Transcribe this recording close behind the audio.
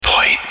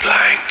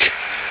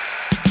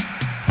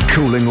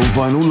Calling all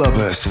vinyl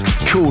lovers.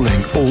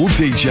 Calling all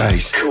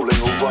DJs.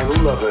 Calling all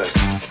vinyl lovers.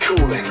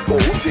 Calling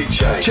all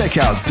DJs. Check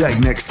out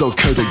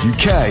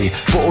Technics.co.uk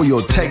for all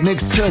your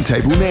Technics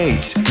turntable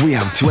needs. We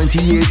have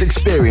 20 years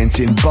experience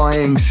in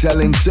buying,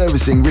 selling,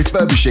 servicing,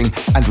 refurbishing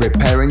and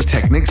repairing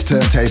Technics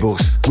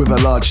turntables. With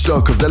a large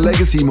stock of the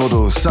legacy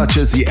models such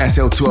as the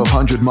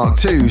SL1200 Mark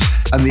IIs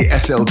and the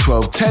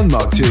SL1210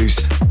 Mark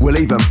IIs.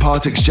 We'll even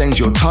part exchange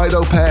your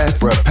Tidal pair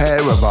for a pair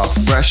of our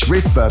fresh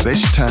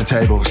refurbished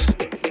turntables.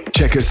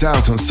 Check us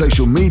out on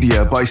social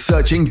media by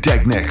searching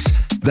Technics.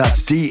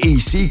 That's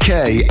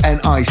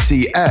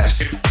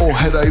DECKNICS, or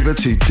head over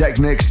to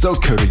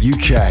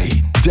Technics.co.uk.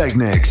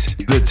 Technics,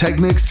 the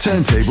Technics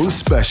turntable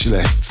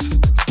specialists.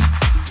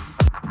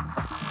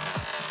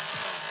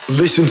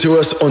 Listen to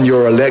us on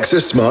your Alexa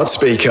smart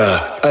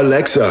speaker.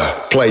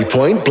 Alexa, play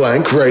Point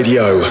Blank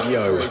Radio.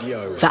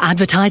 For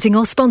advertising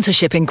or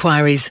sponsorship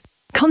inquiries,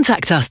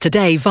 contact us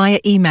today via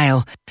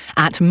email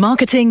at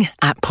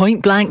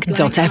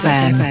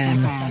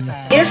marketing@pointblank.fm.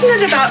 Isn't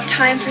it about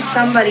time for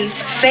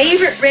somebody's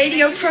favorite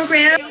radio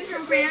program?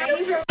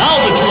 Now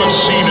that you have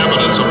seen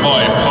evidence of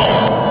my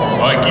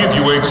power, I give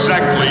you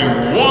exactly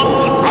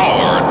 1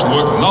 hour to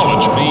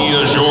acknowledge me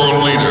as your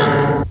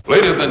leader.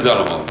 Ladies and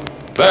gentlemen,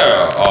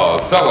 there are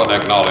 7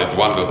 acknowledged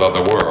wonders of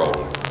the world.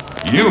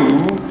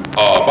 You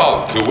are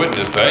about to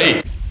witness the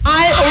 8th.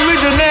 I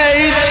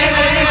originate,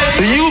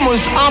 so you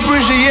must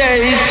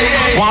appreciate,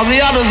 while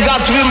the others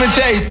got to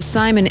imitate.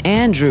 Simon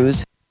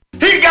Andrews.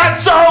 He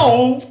got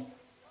soul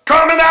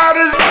coming out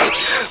his...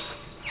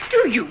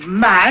 Do you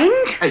mind?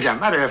 As a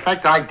matter of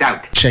fact, I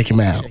doubt. Check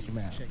him out.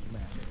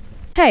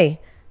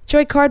 Hey,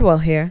 Joy Cardwell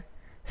here.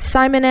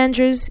 Simon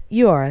Andrews,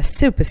 you are a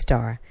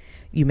superstar.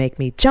 You make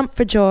me jump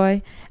for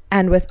joy,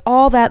 and with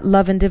all that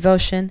love and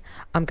devotion,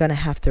 I'm gonna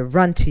have to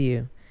run to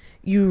you.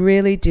 You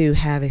really do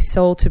have a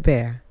soul to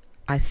bear.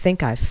 I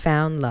think I've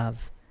found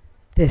love.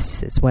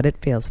 This is what it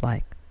feels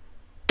like.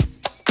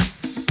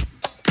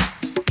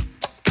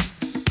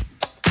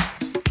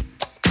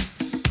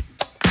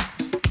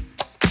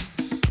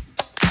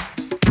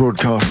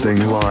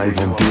 Broadcasting live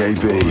on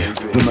DAB,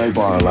 the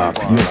mobile app,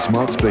 your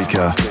smart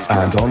speaker,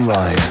 and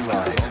online.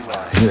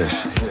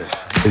 This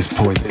is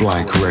Point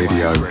Blank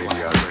Radio.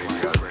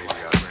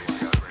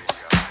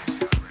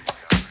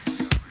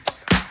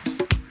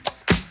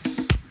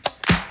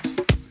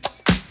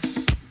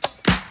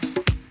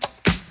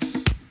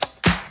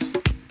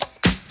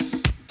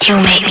 You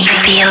make me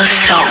feel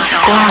so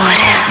good.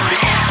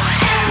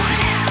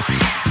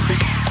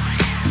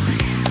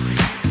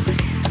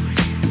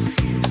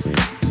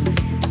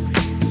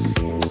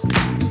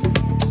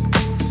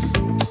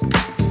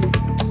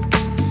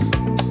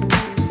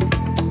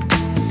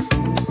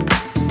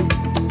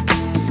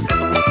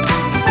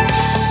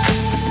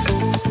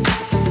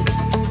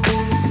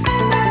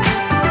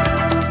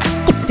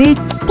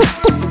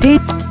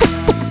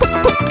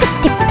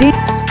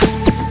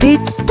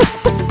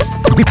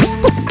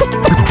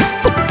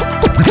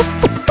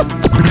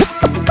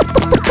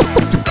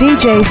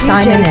 DJ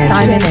Simon N.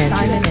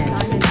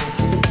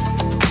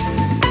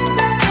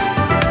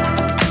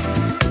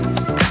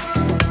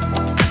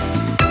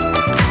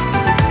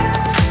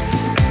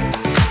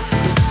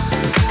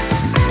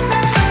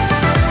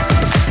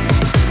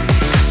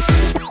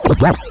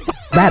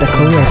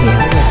 Radical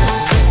Radio.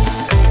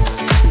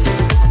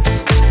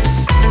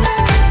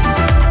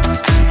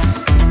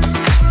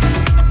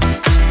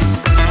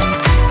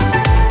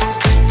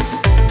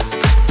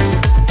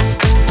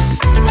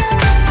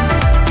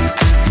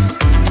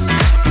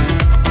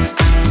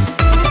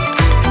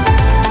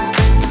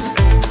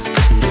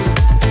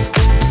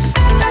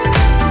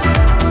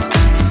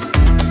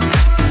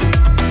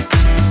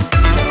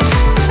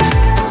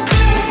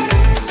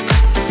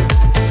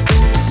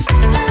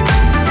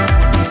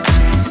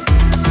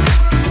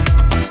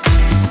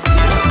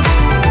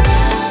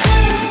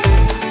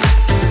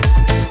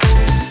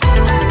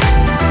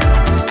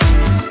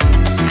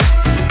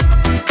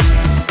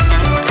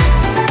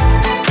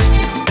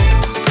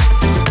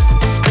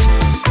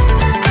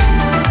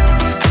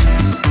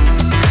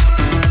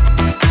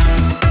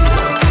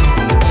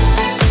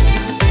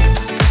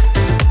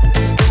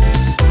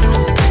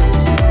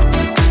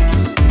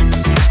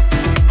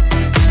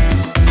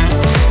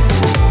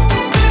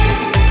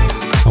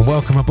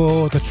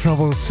 The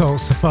Troubled Soul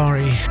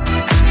Safari.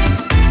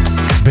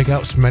 Big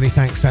ups, many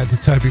thanks out to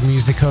Toby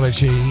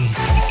Musicology.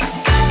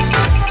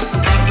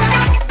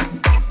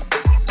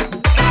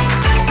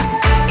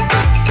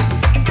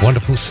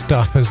 Wonderful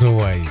stuff as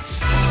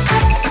always.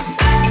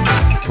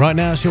 Right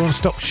now it's your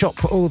one-stop shop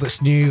for all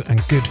that's new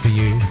and good for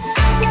you.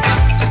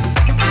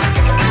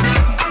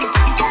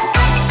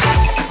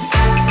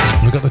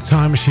 We've got the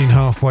time machine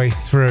halfway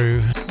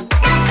through,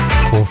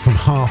 or from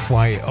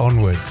halfway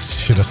onwards,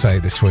 should I say,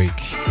 this week.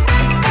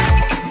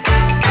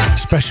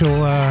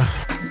 Special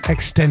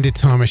extended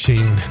time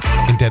machine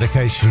in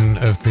dedication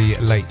of the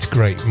late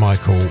great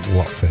Michael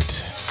Watford.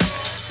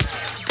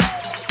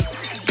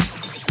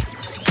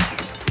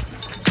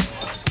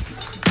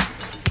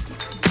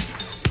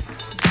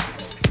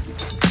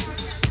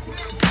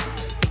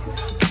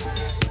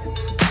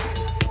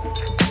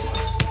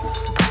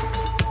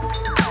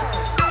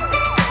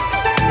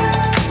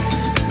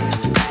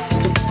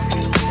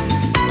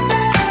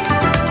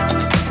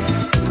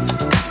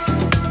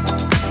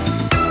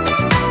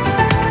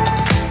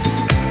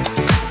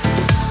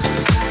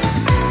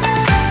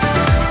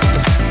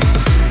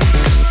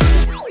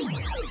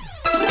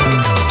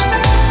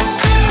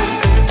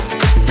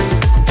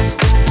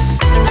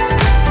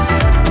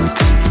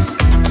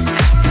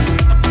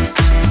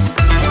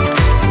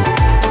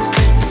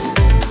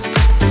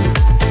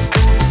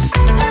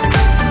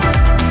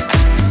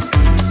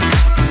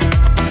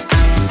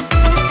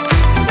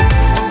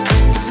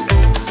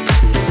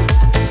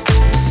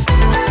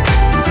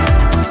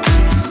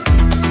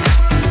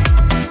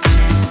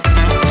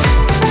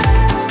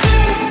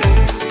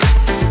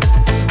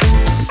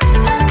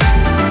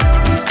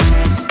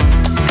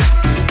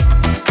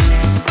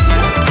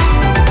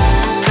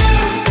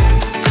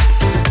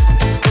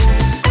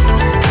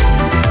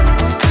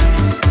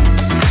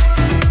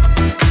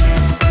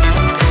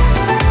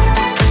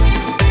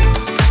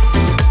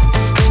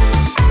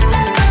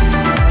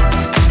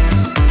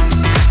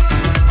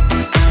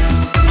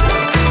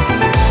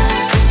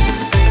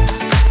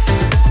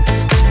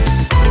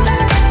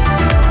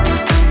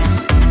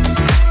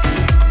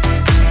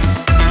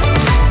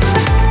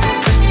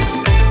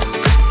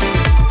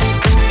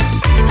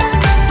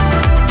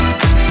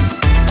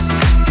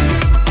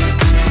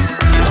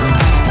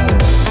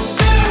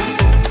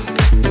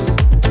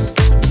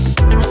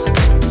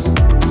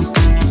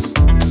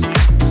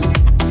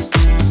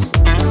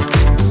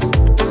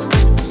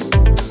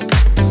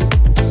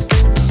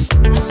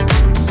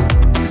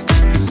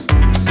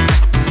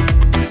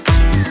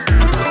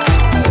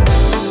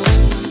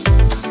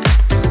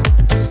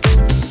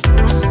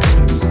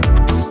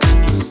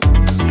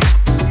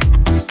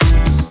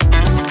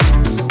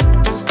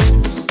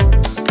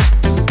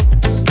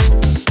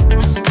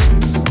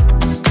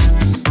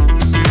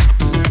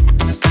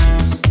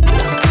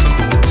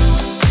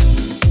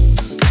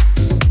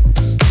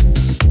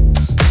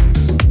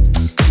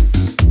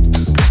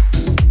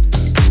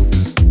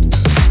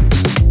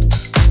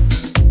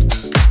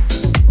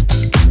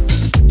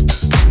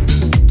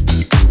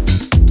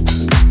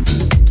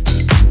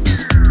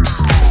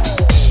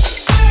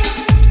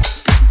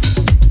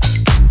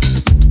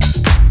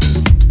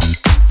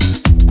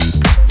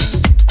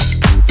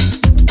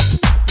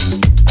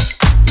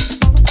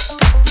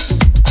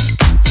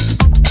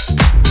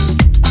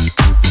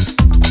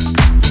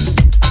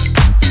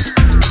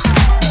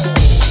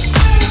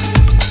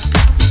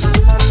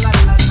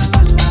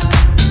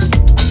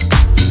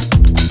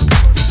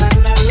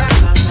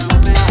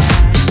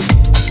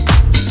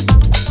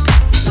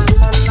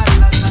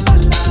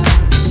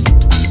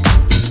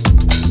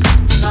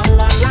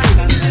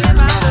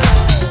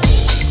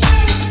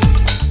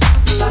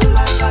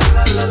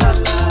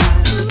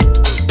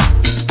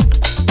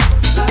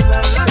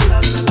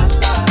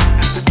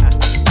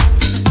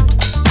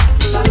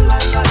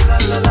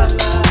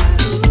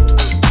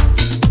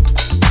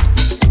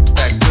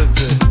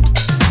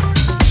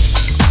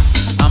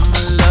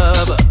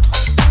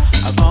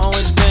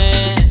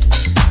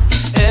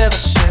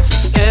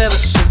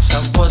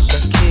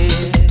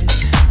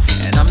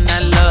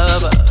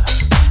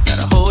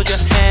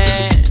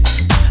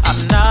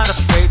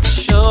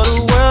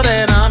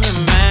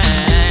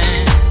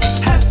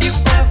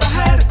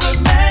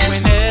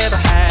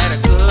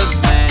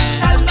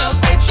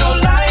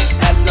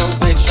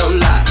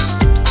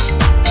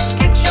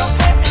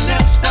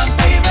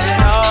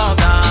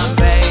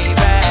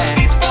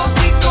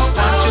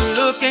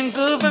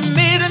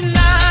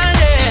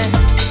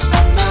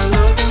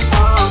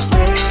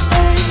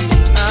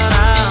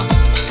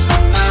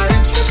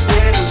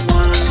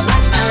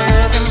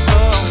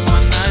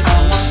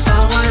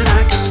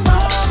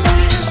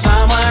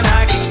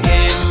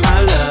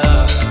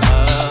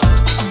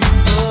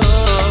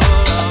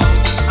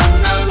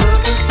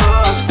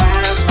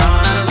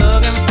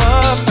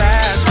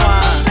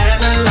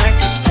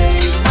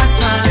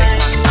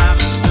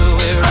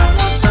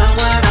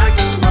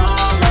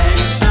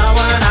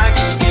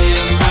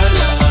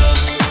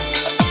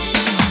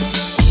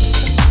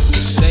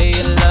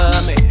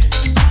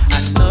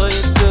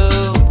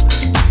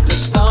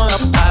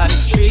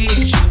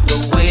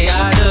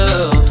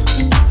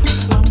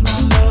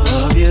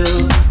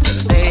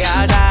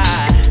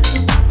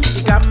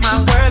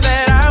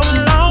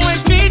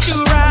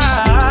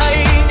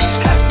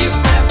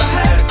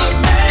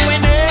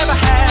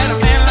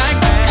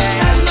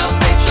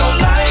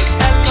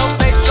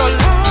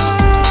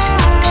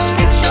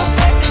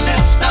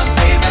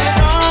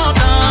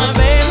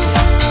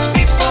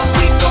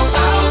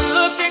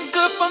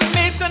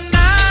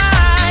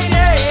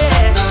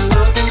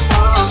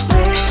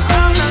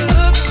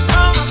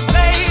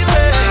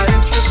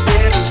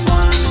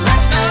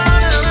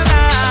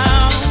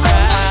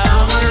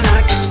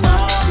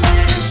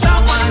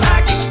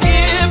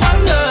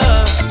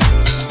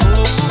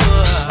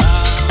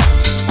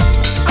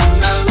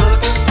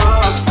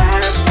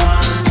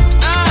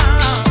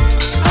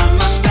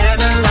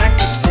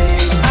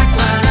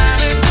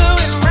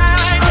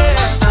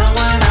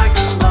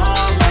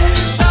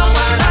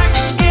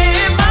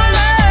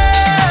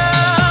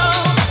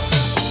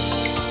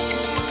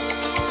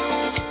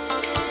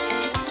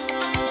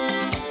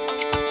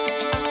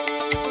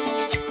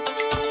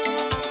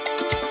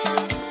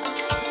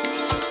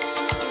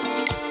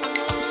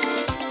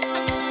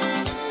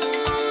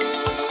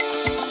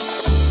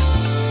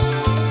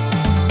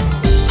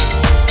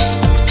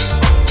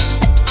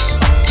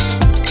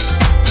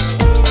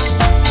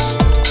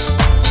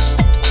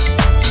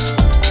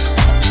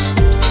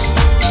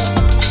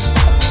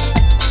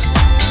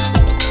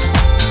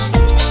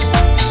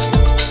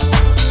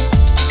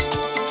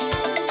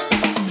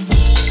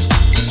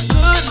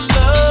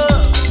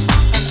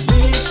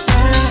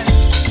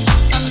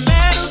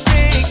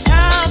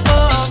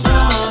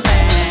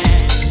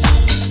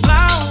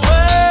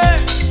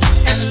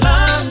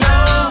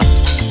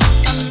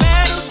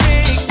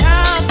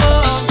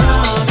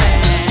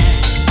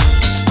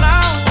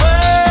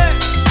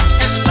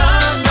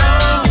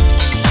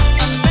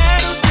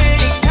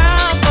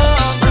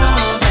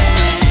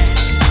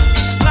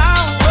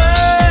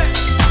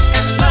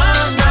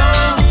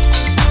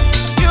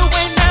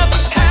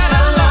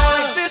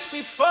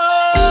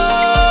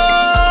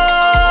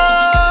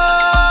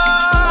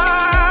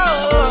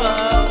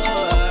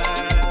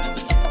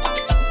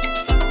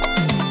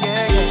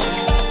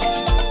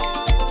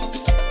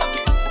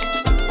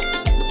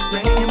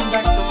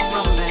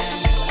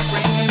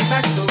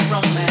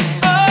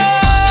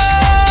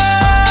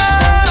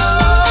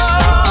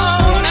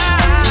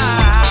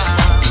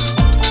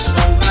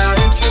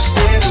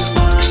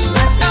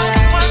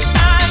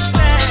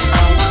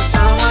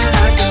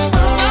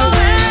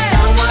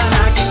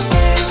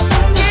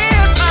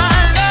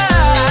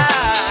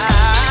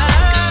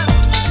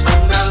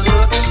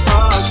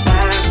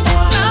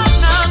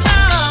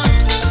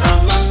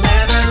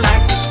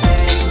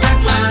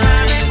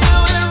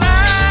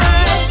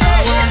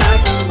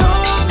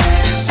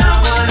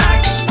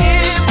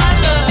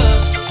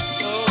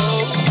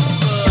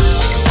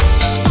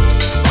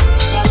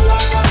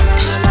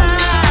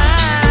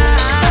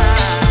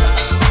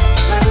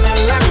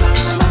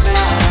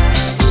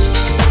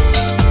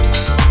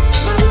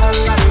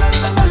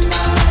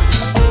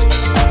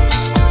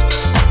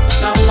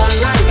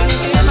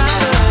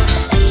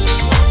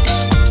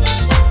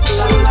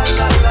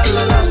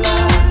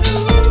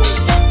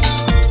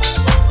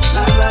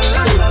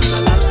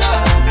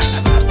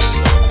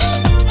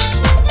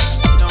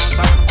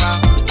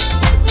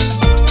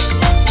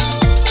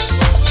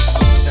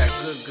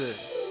 good.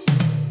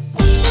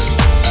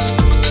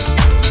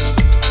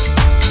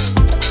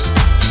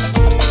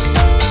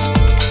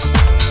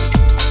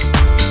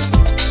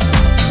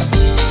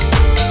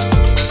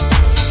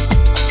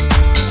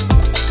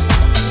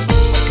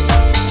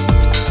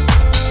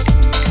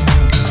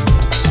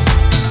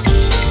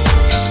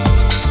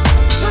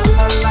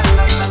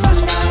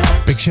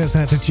 Big shouts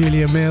out to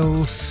Julia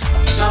Mills.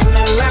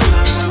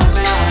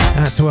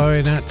 Out to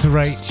Owen, out to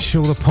Rach,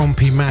 all the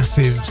Pompey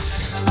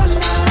massives.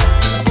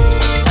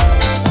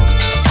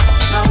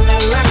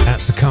 Out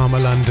to Karma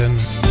London.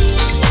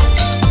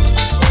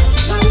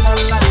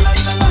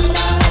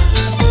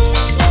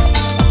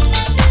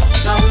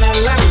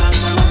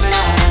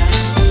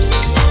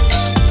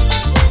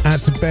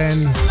 Out to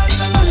Ben.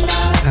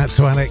 Out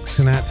to Alex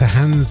and out to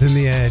Hands in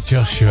the Air,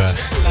 Joshua.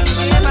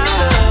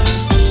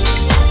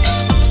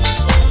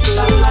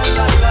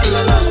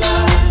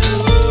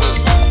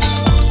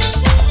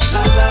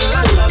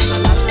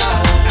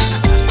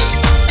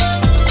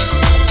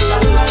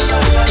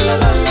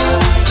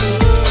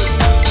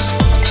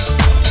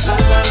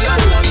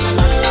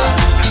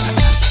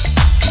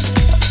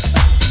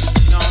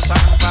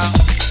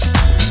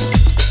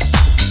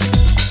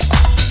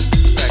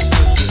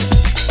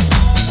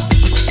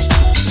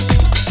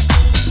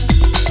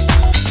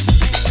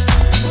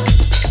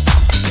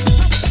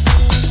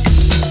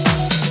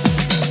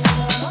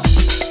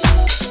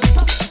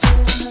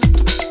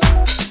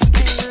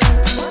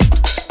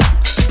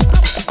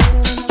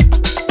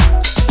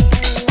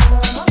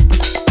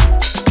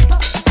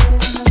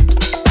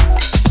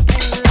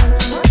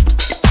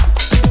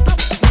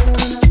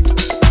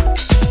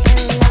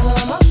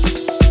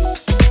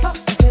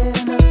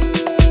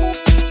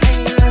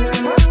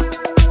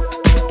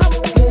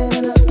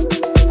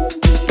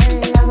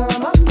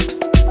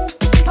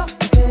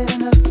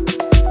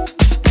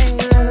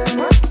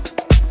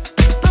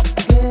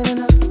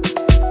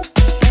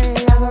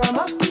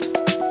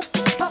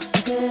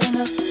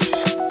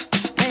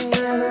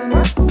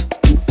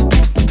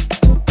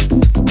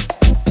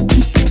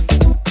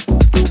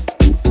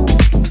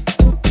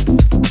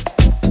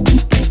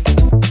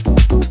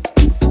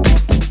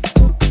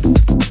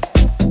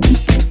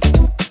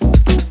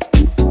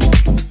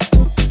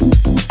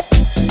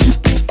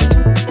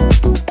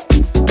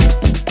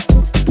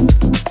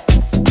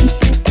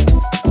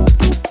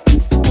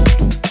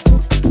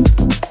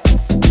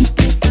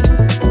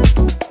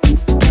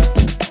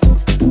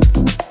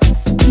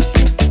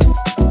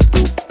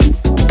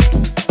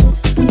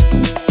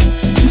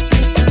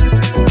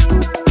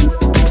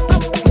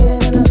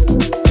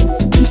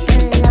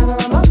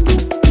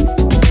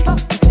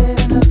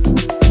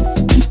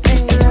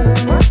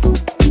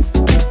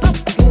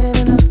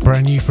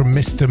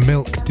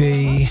 Milk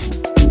D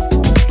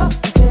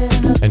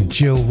and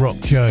Jill Rock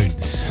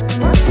Jones.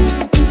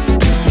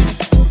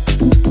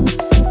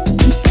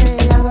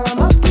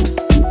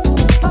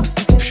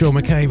 Sean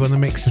McCabe on the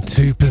mix of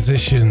Two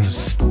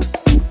Positions.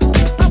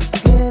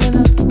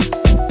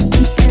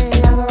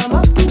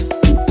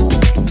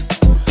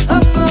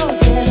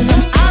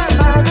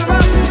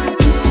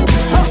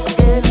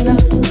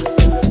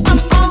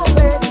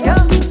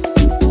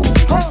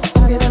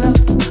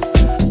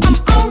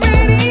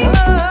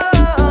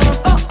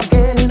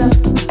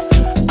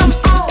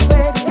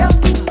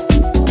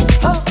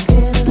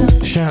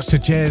 To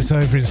Jez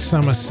over in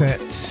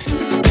Somerset.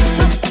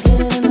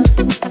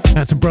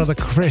 Out to brother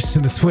Chris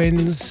and the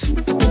twins.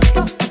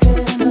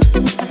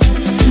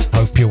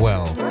 Hope you're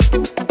well.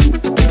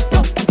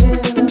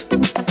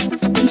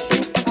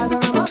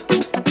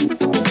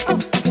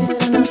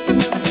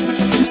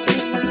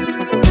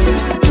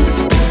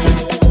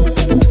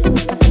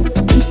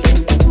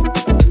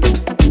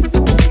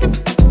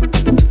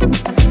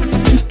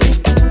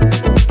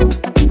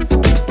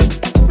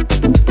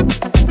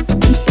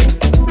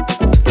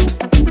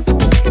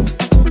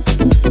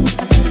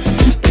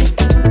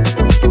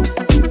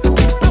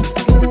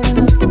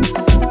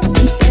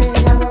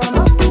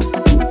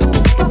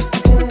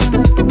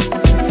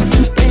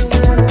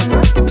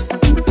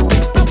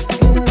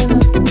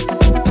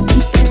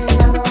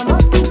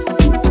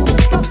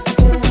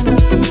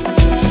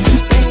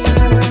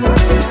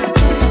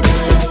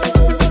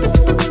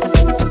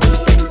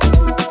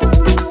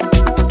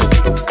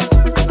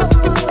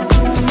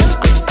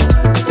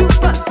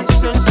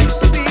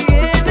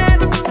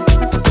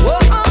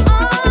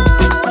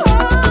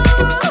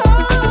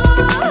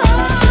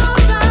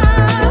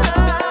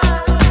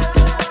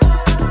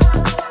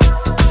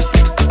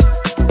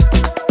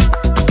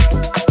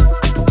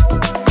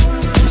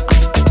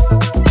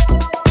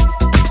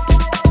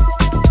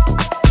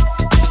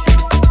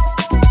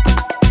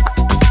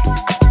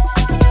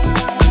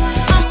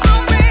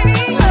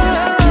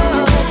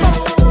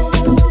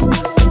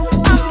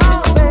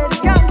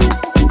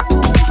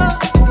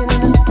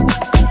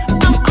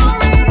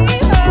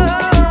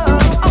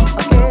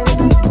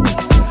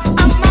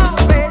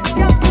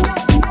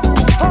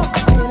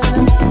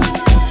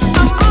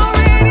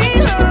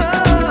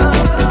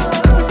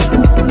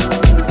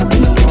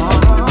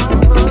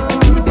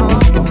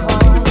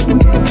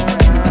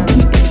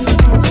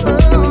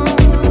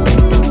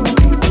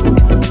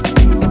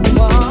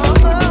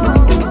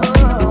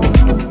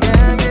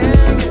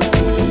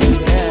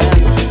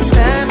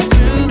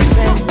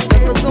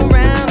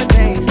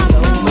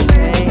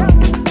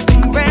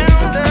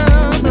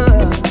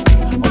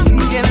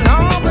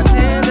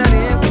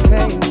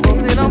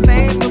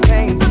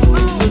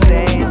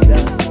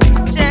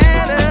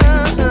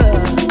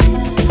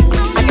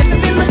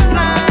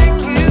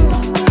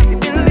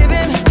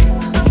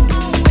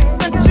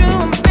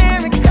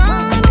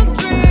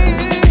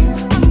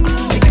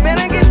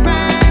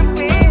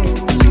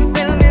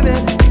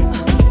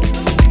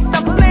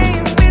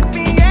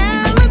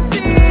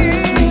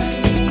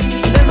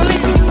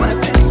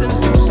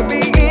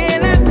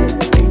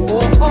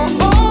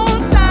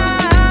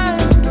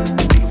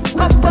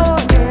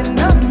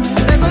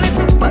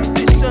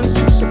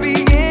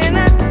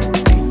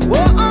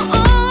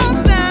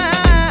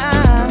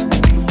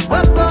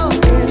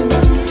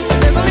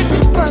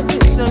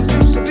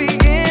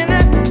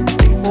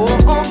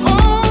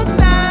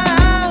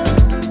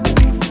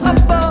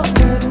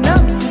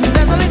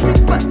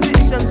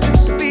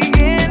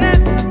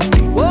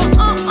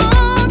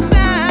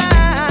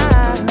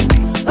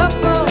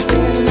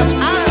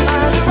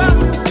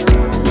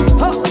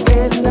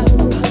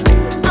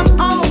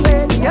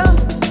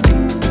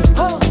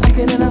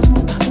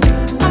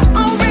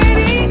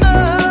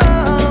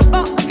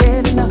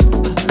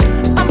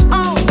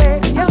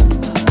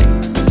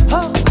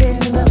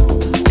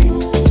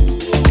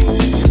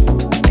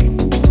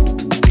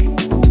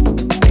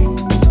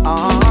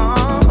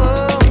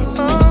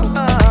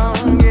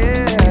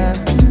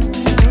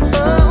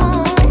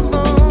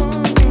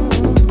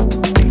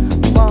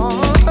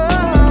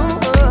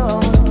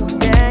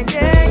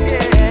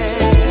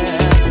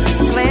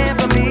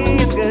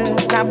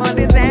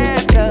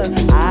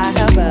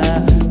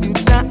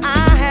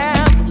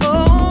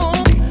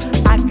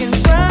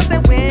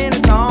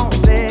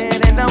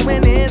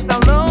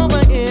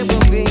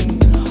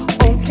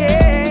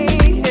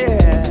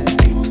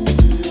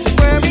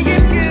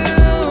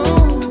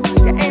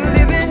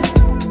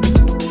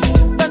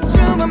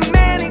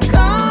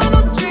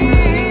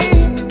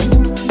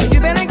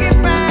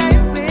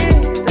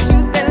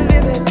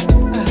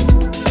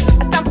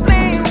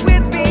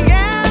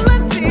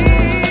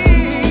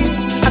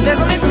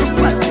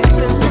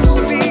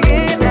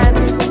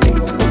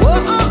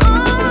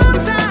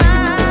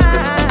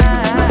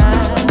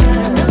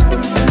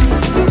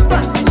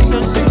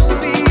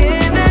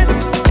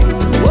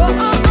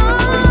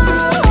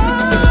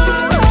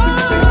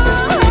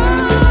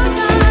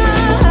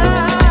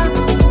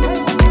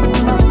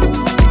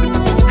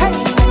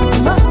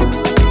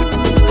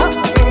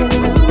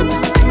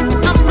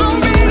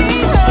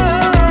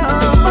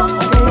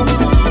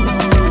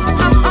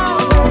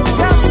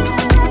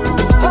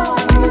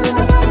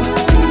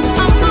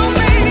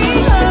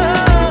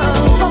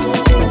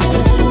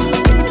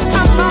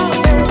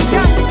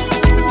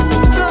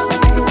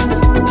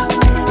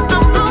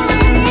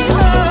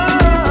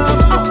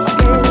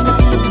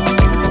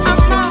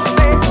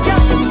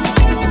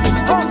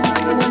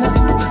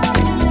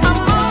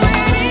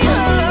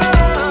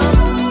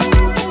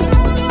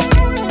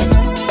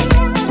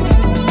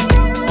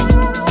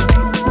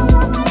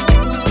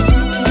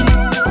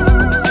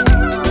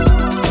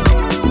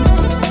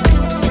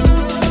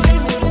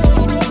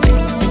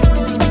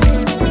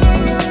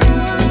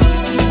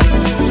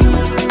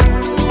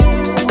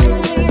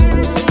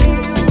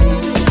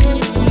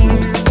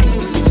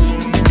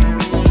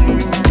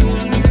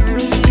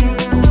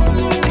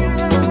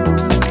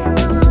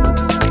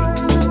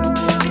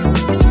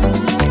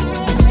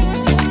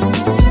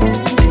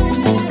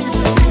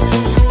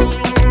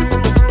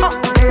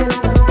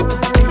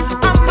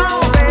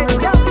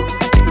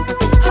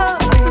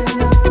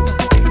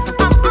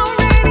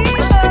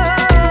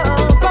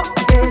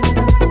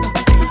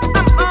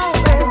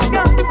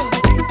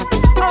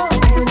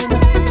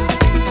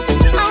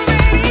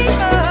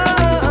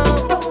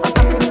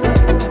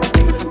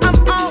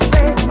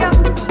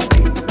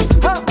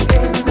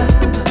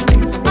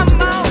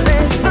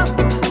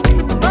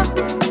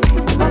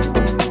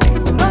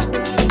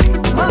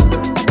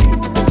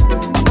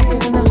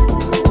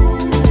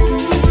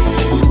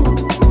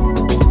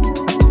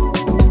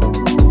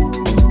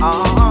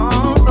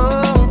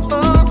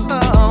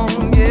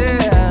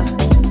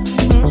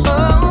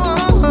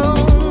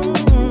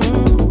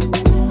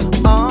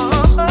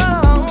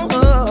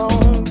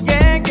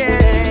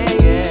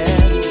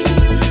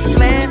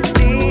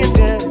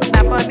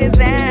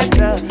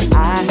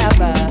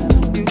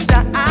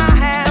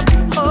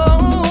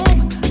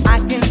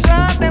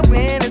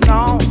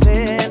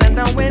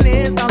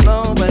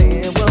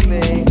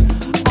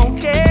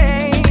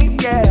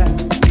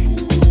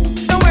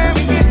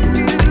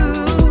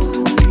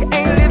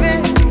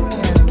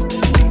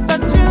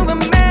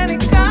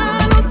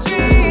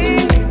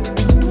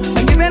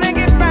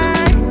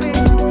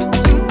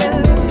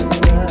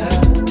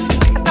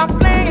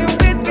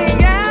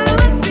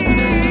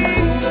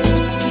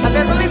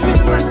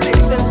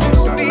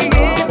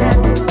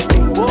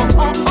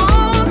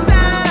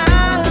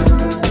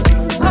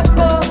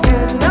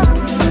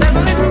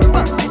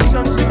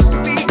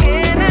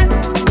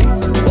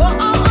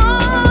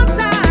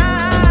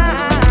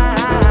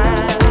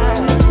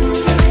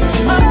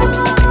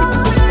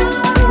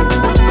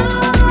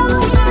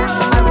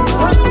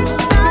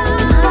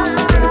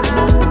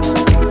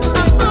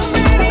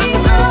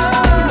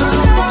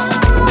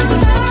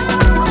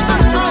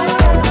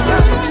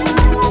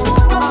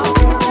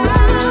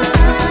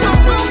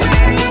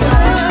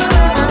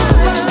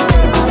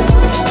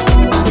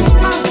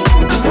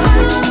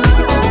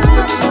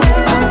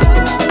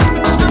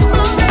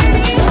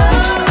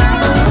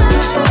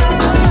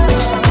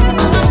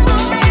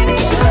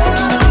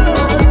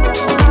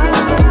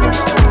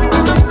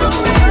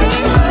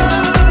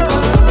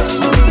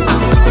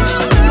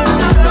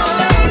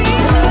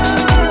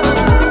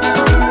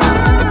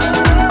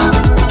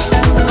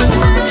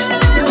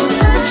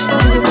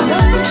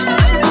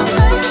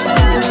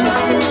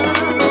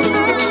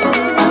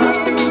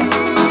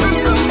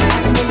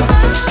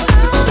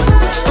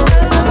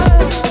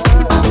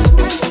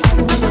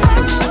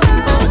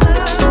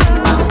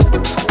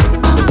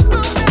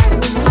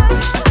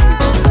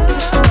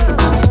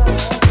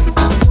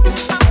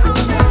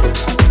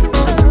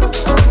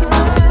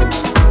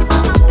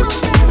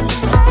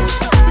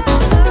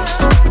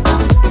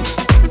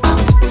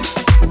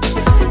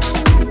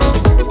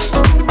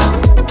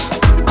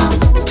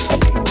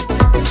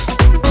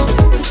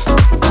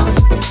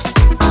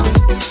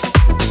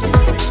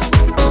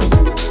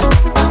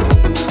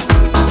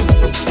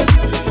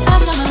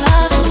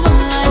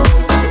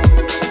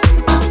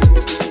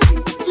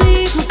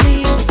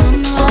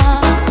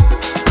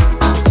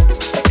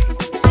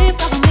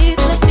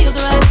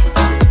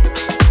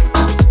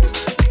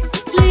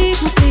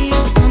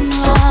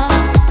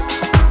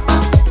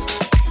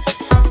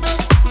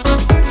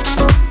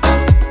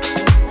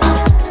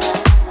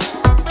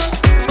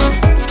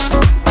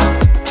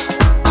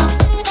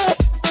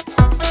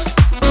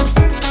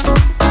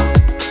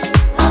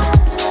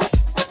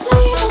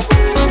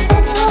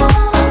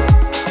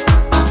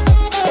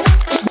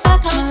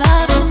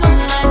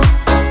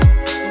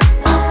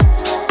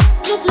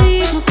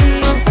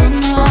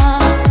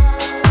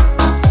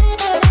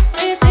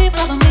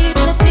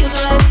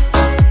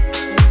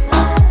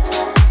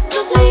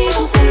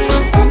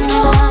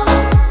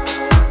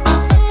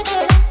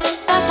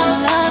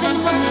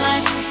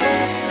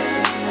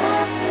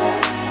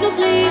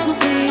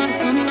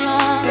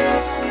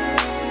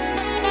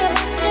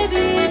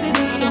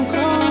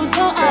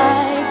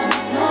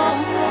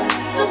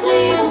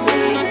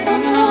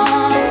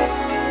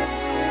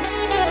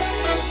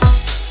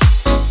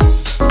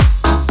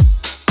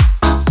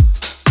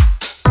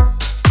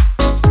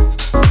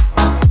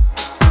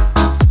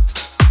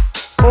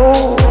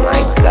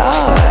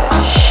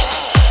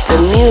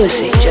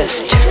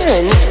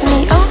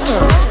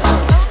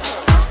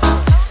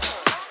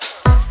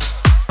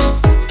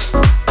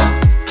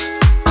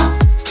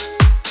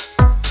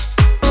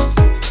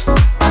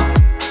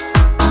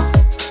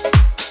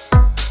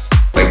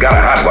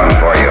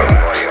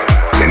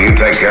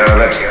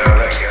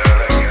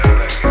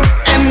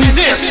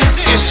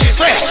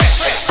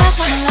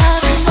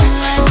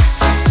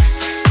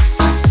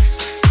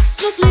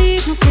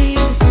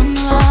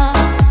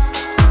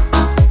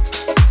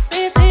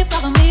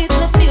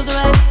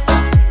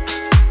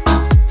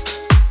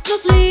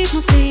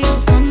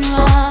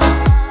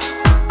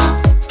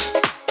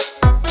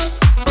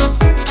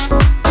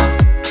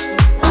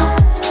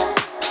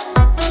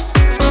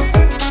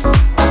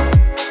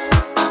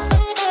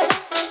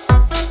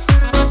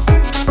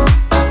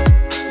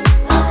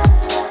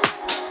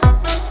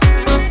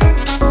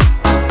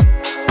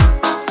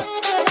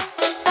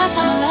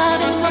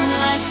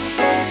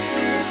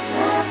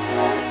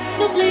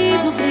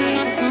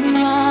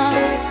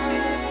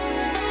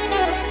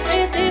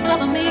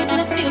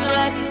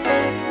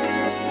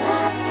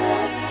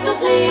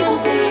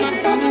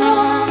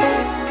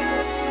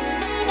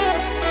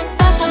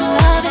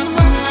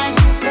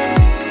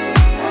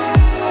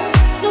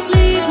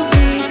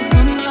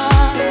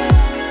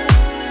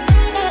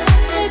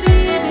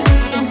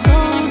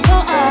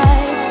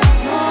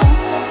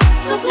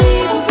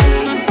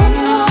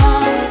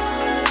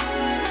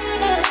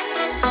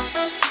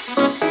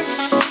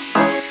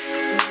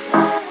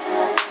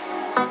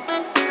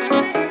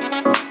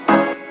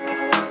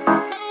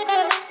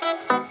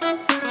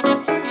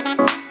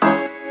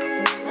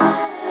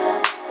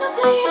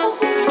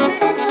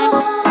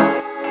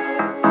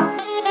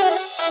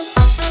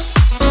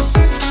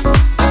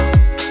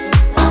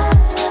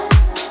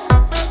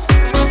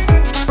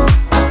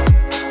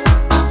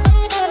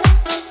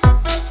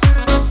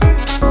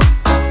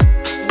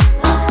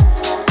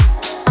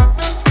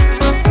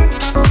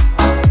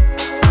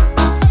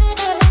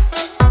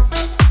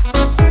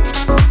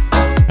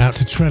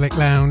 Trellick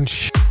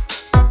Lounge,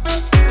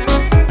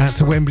 out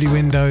to Wembley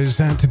Windows,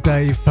 out to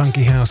Dave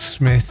Funky House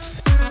Smith,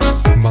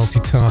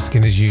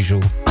 multitasking as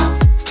usual.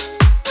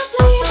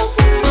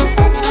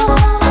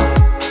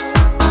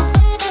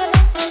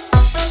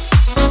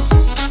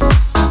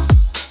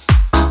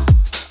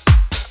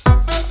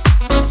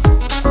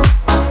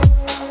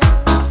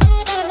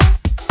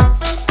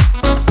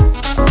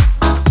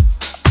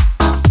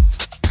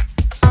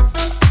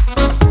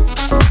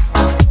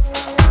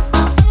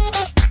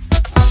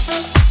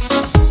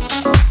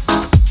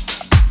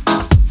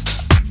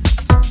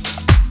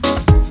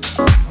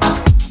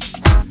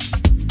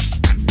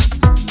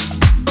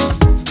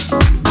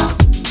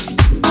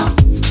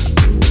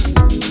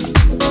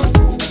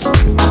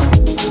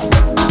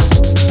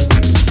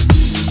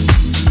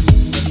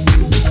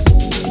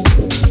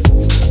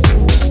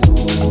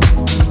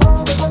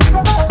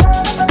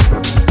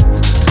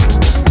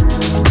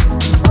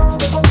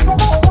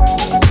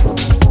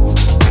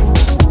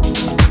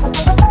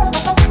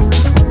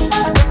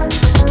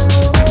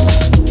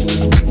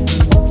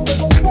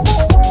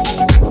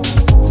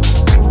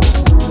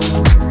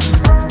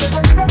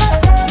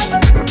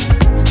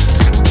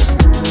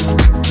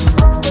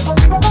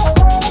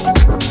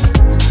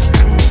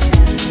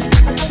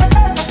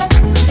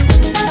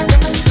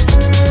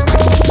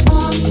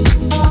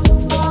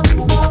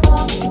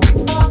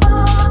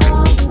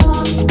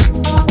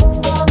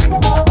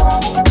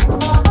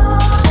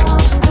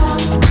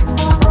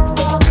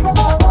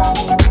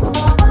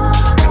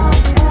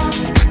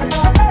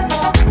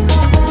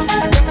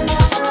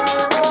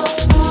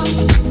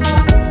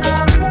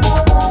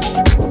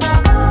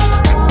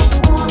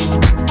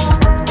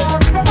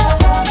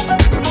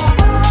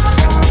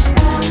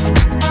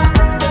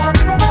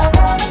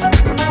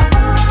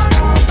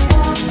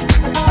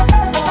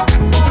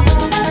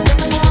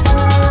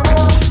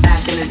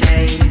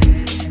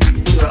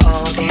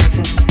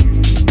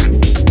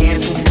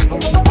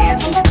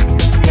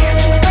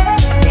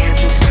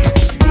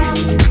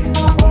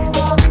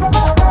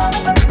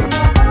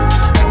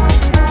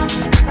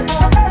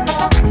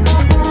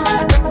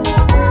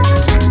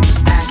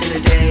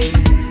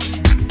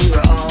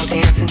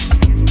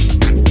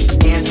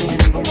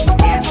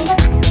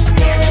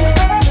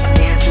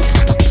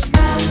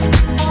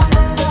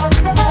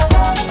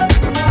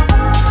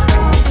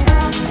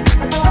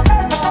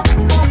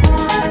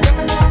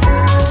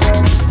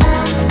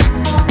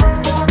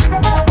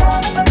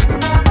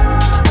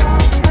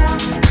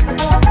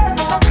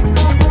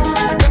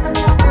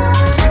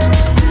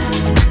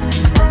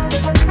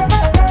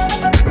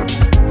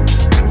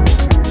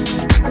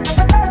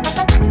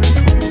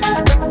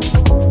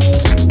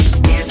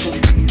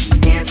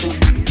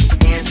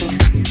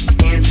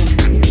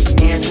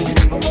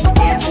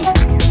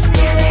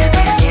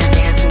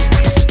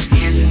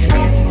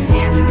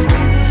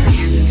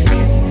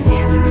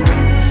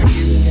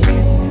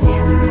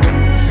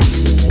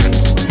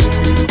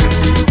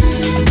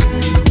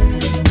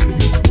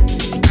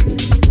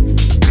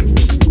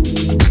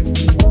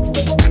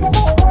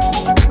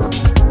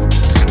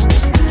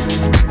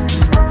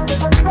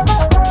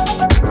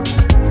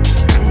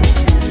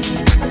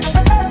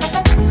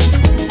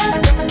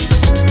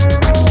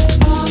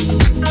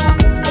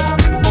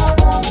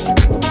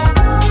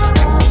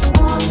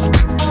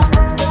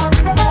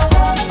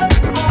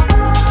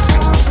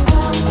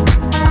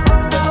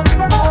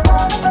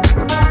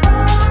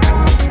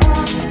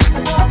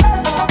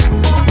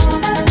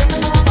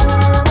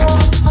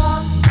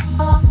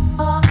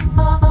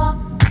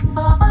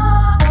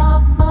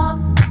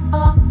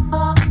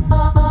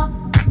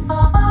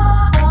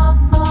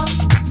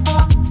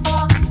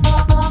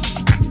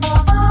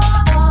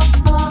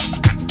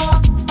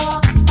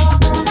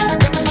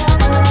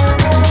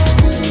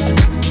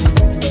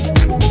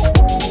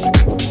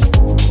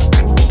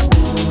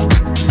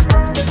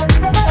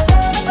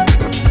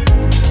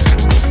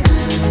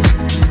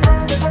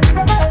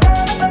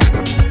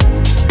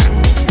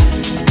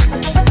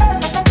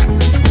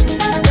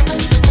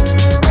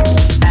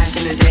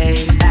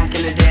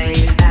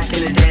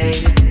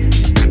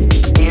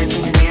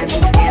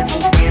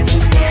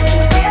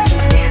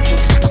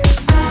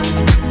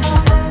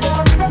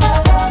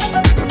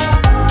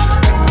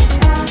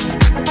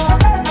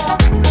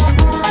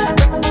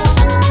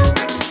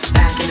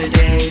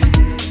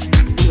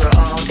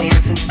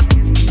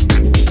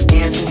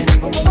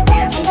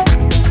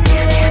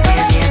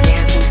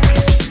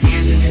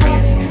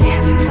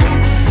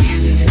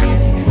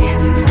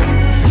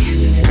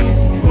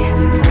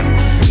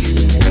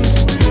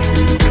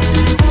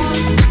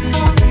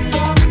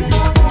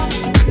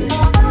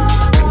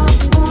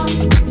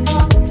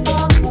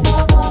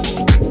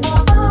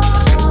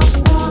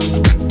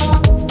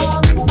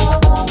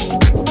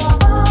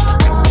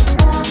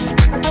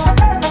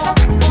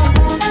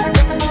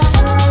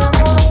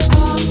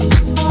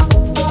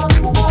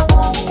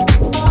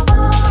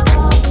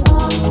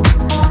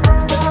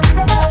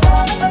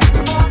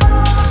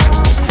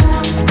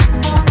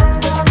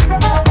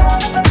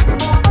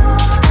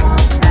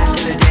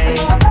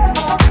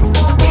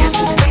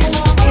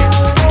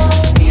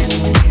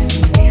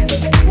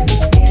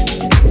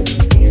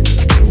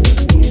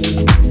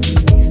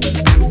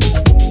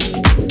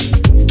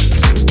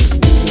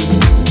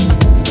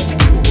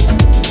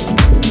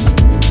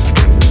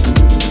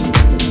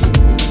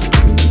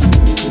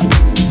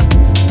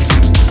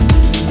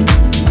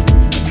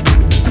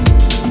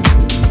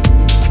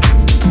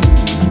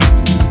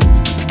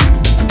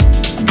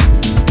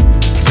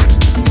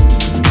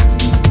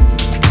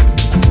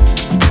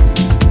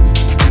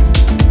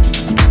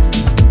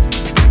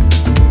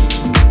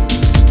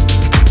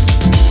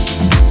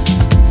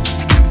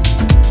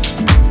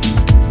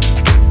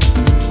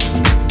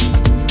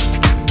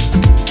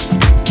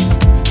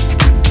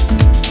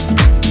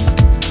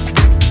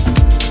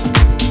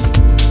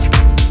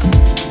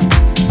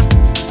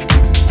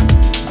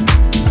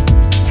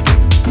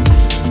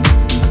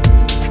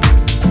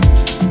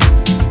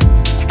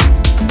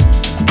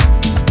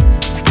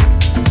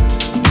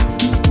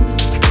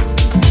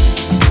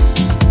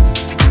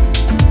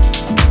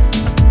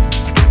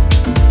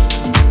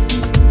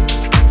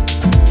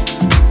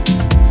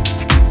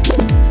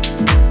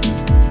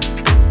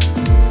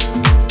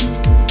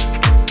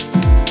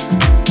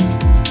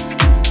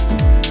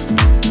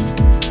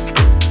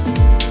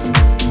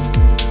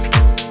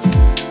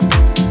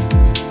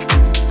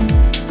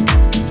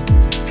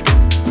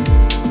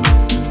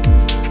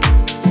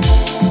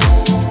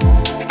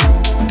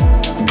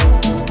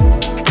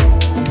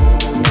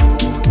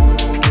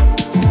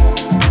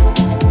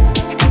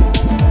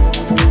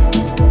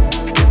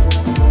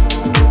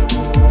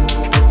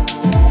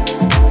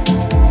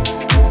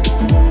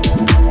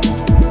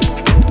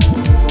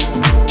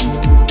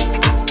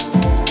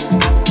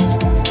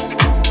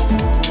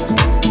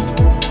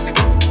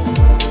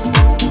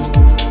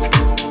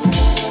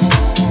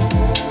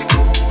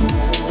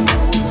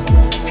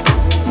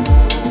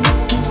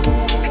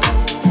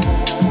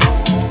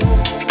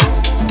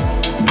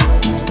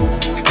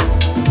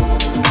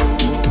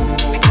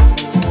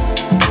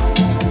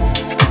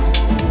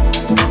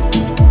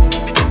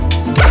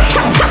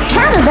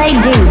 they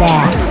do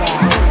that?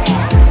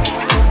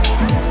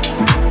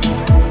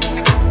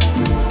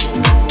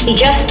 He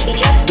just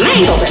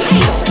mangled it.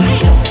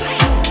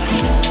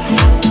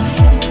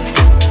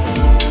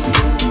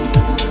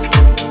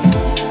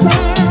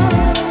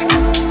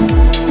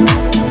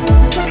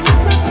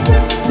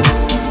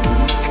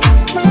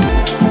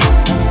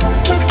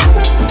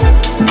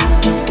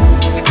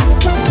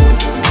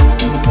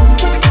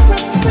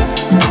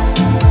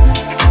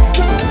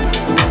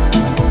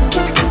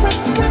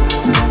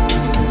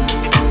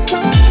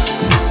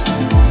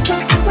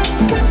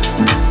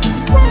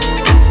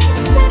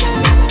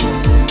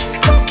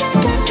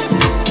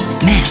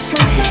 Mess.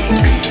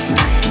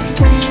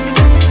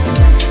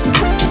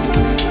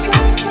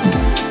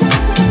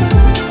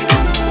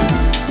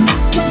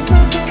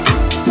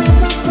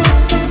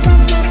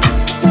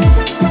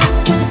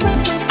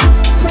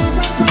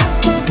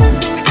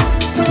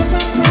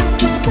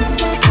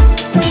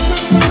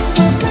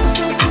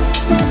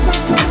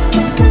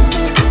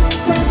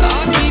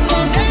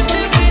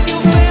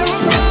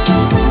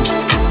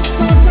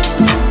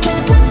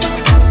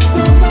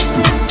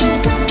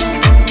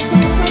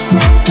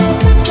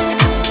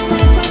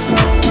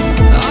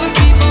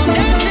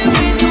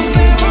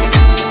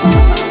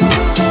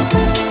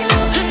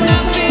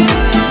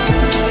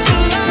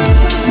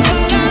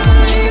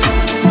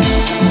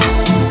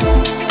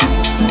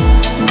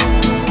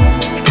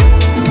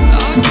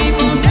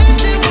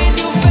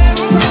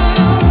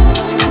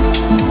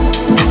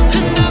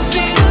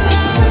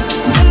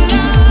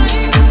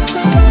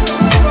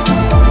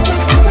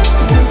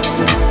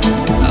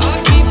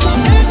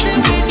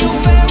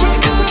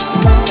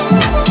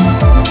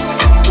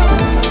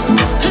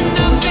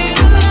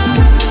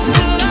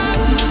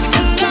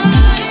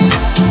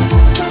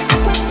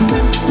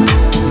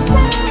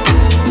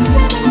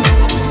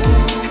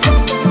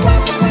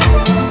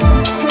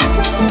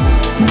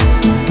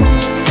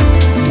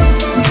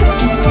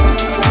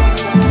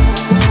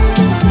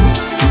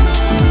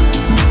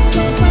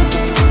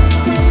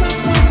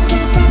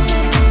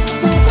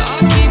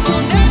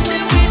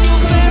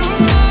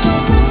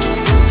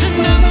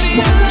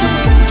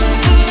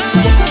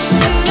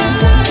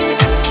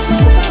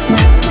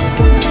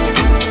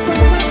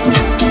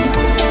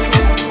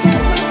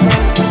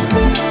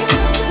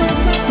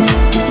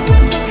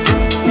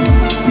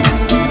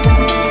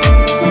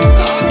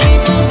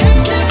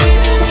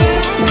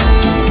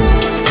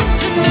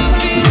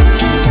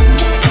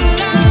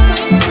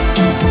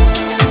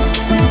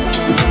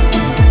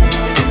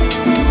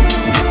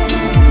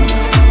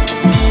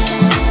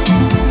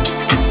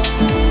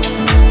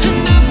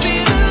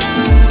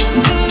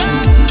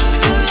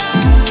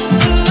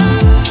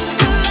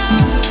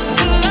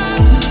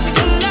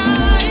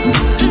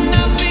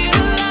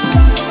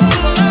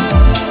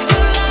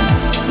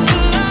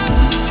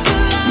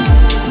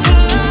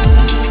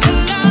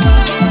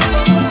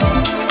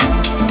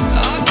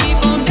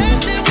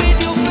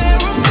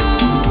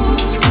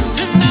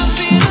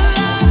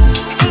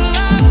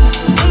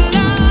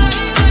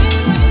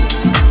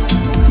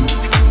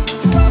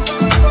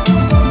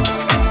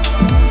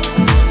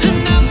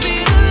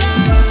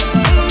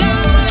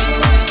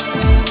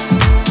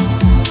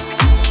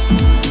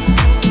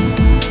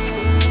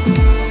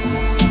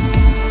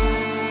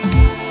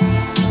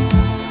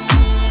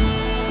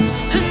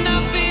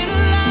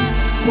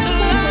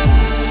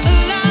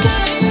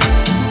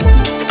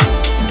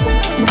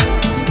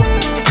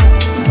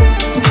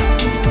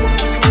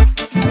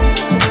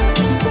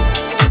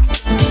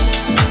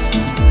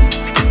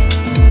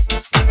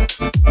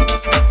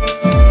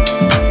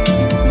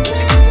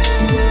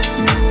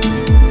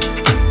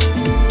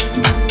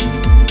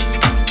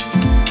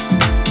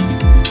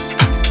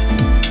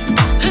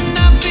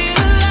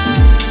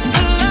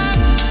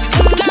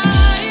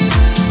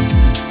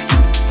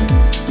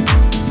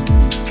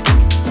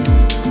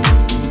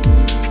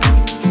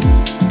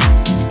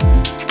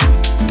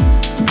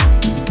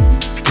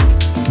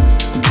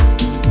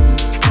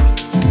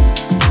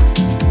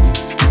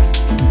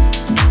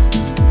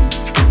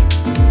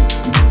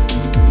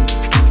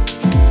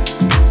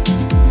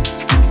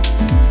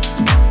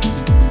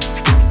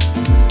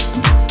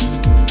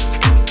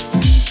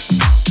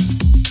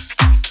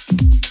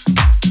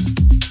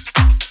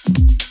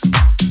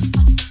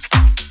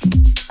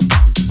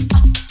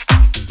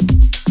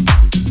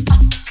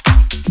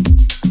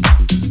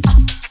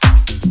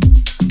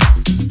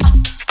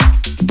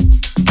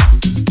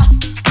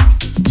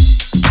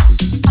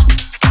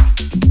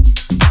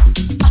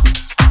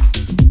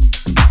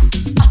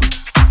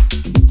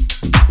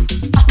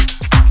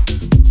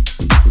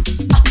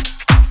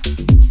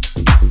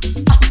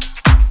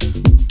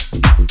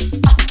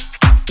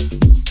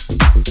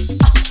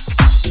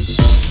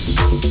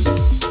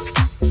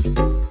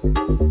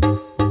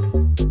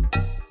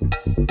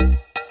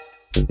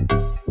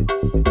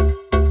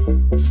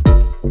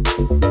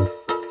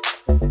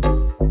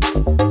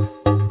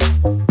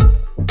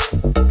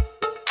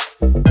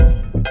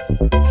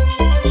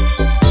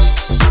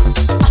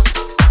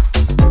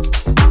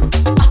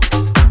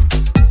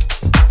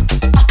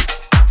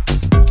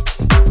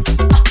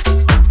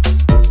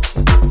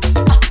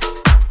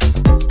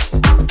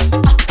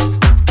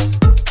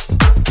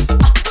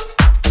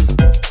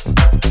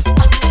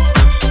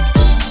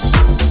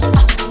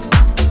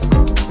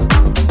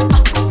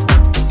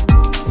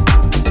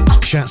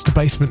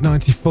 Basement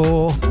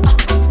 94.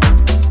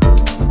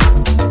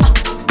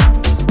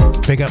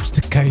 Big ups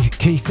to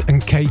Keith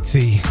and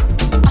Katie,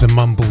 the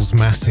Mumbles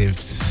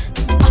Massives.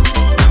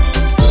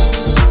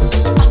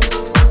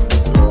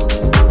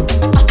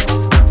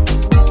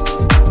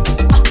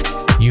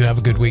 You have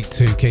a good week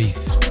too,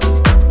 Keith.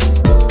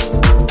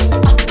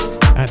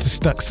 Out to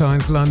Stuck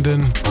Signs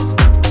London.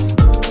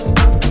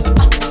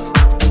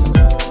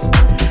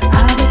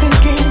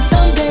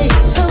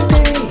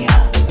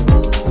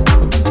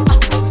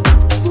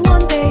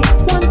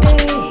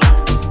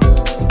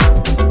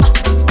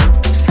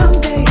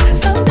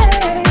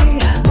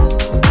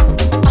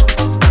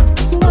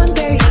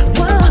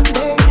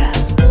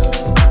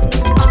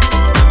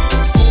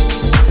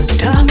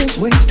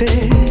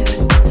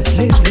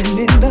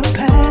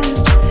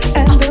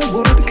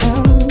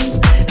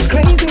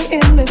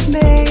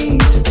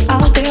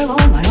 Out there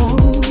on my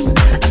own,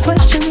 I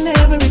question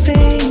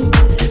everything.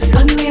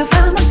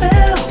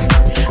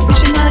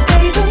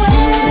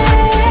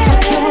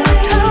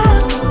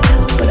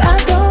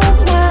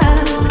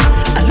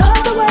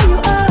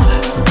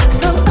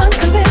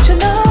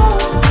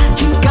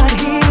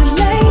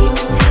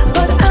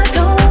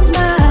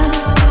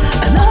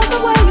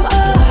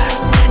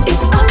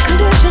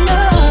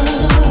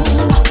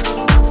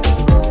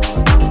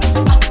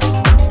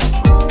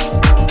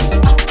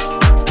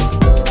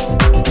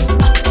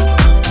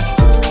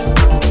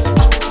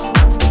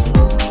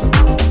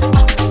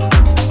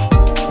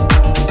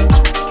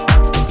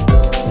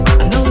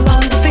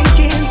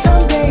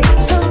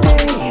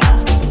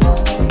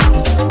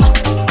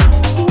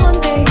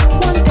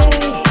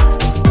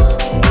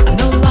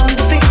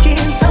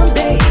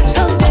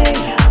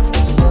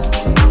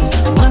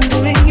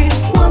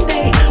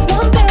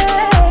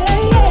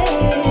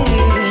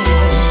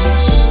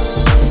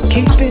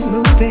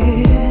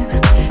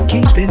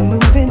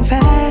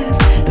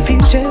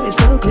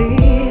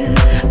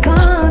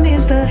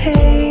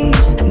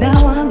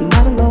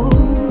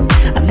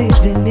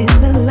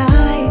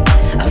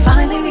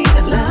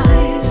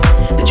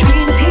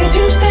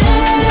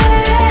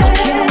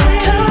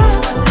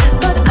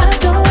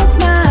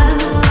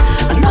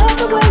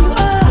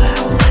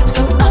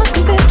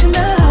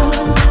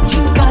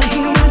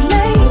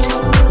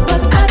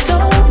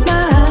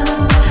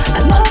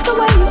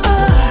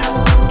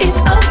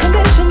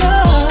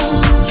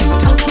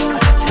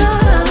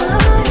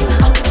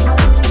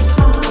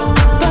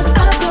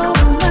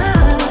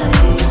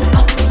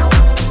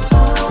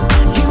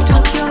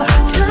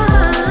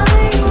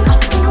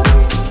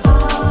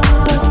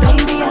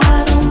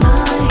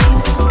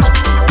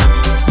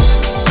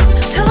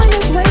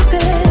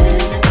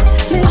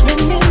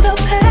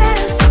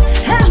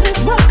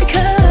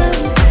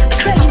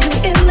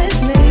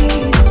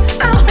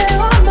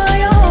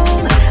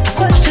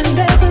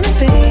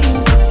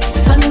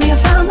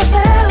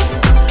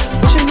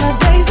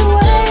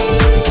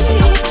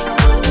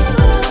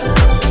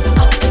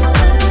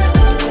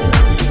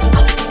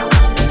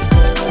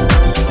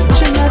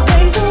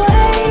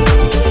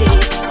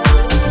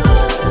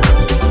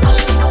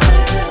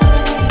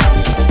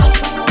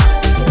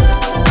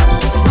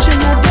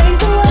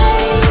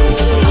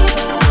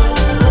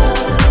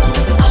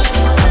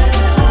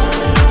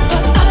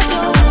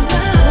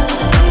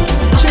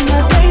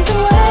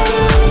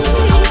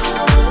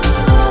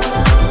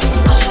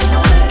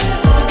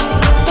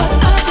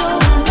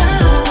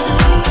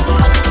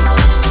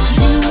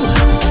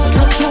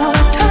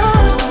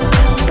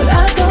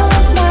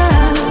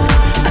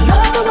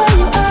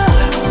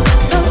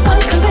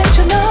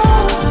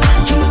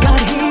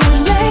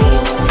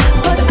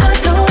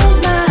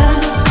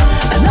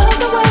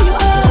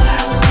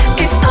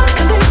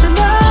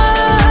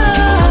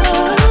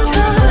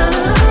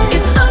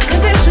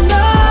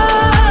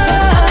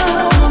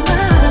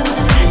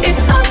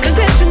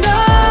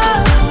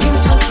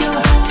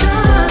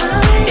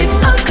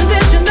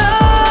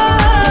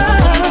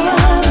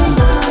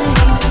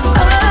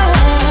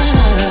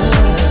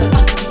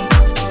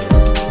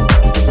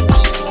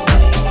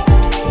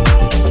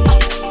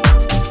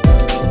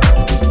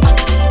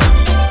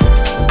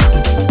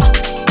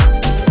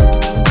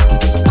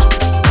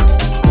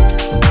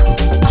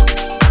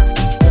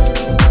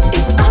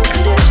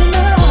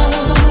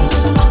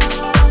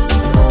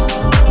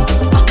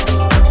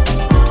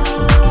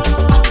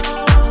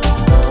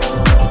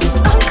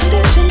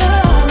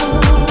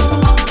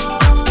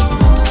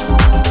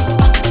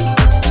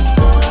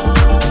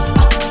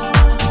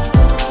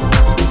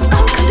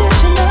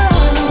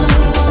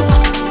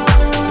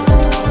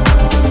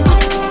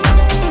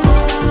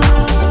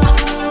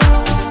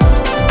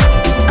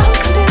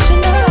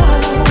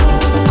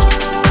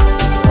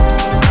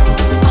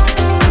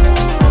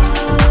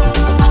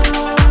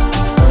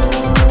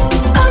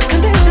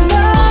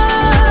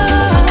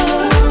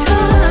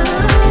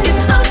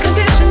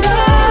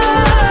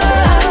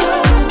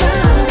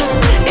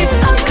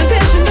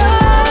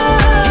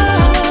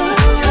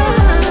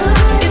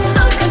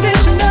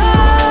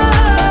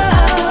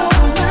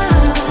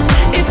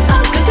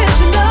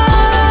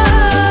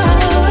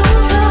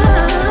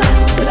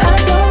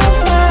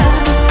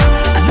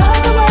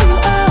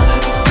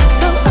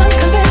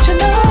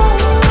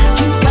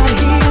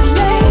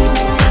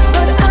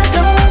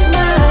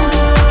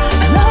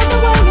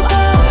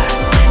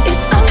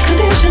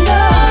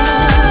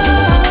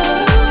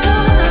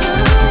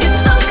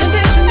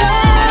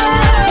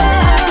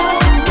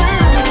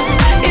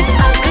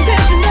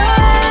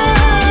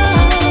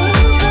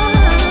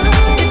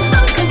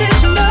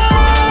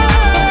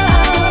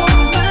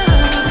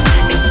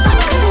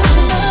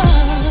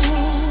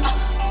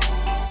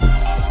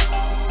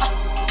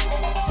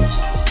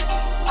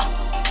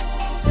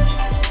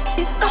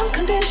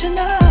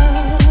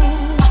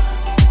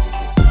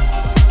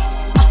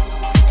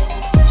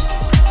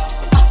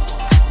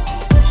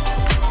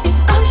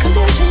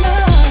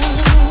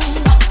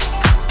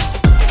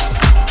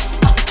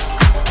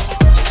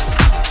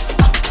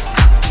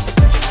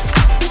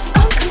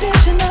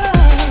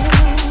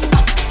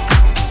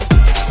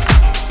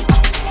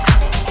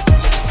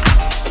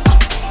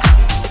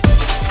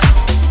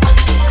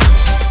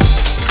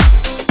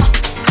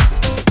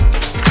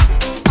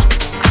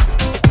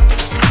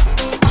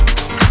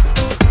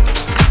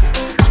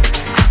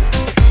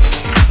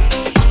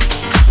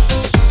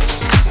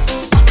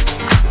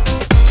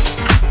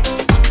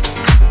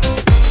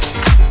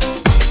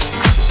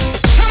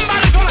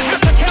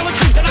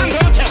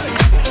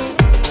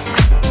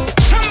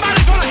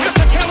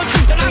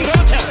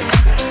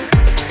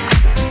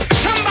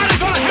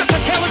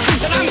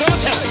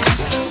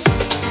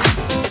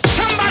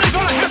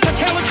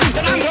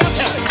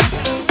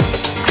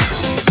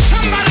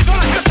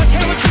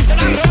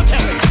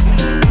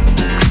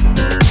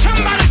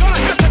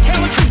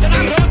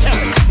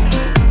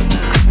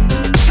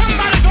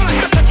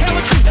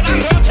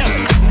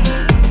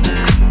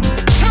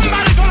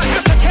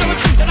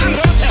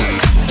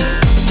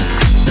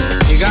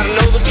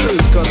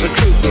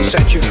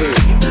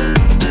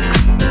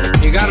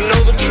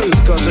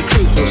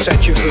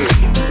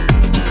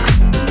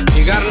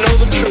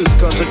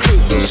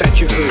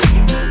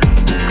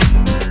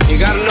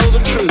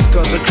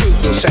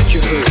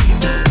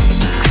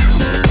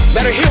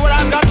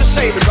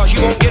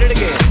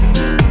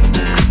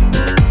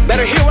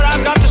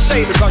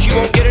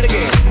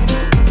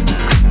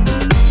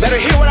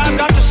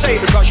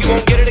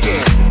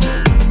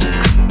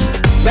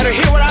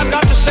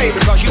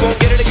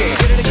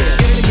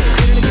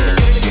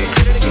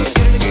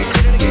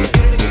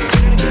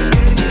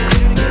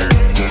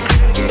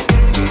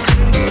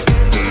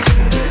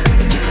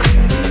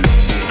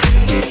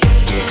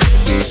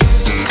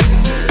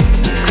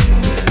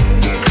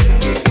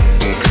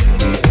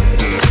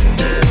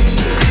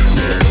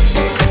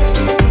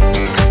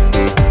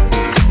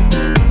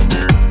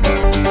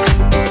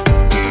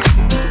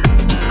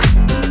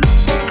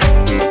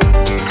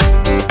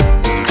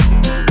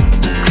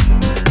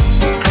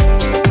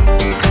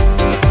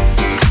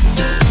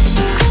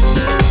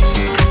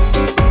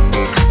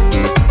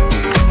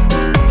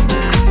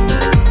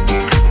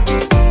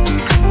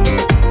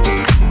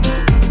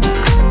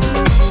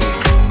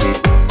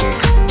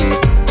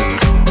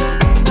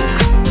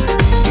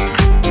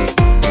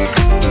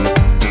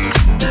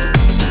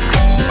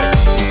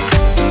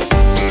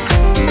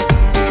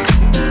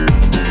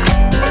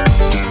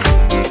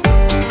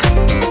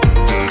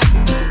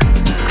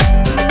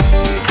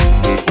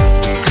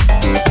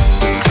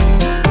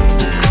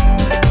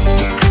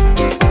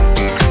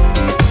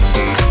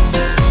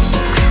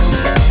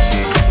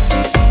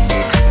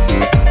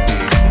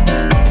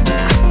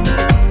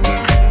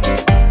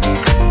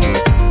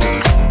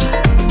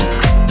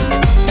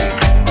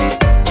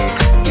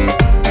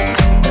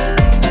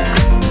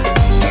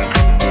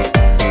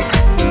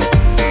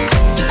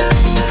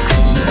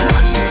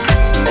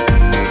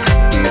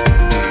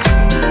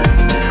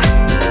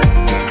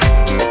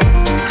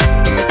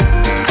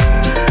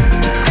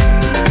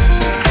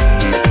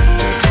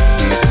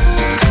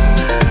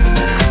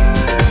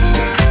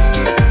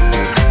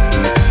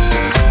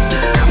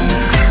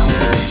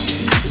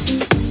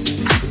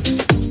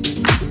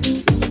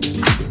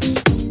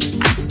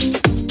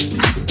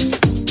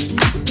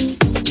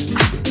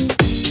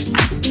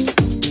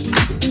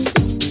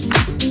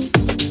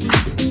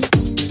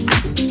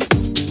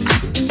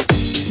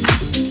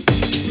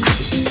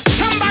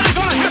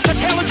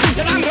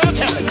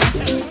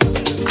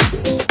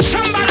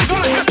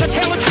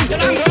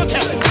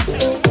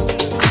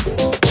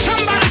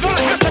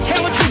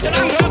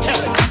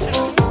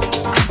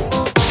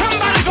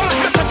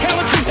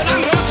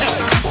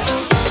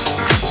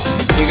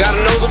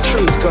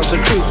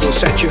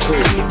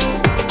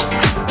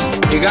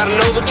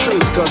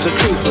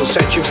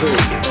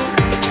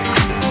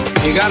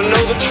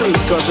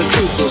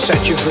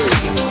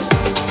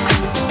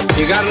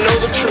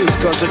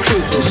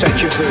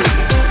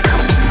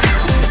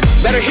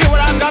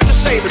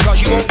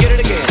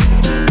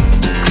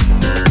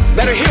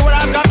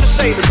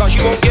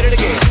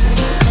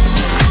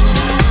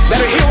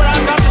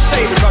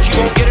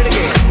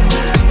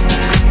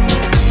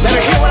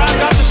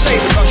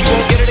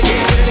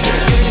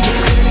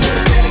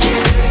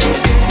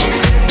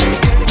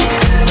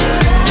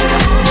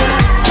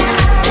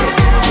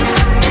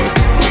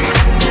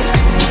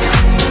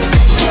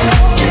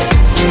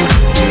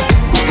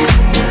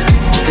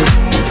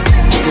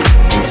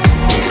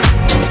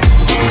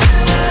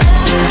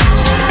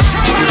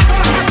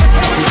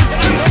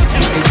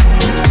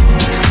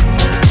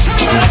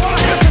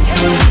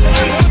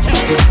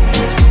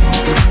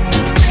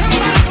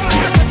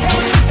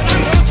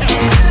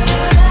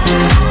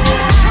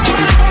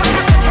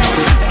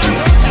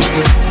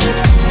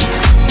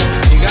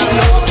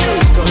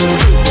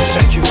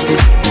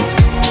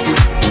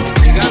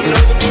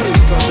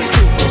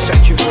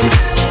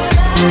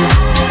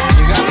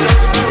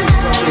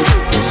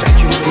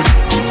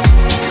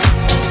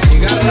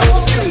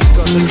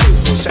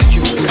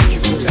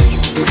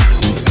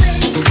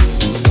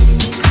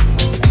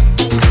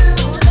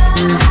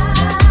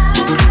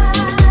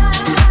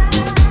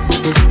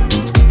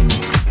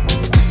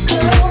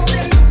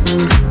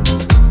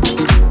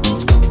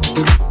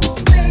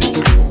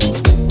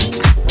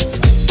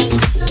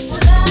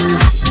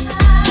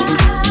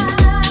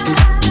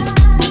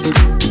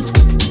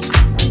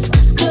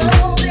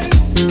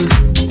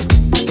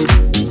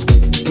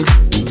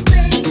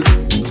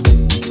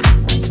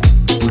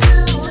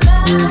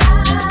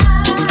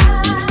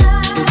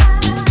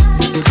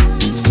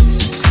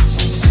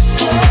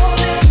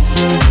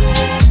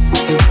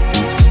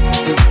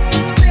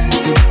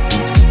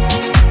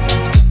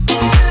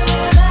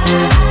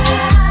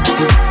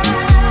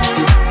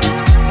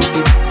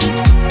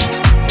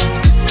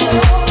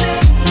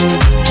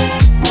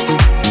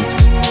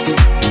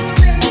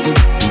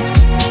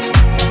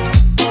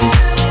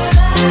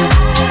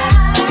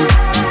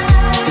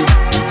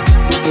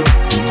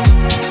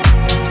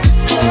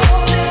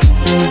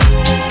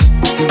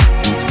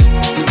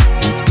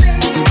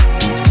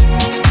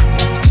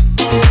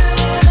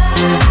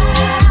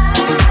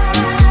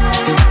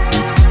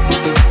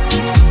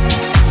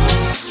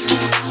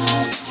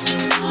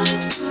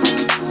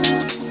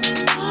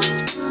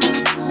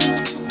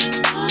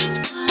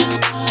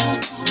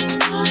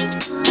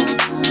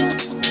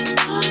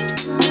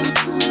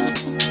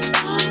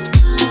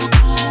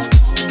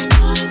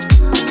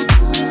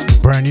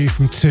 brand new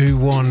from 2,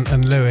 1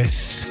 and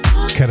Lewis,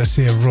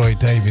 courtesy of Roy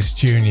Davis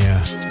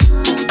Jr.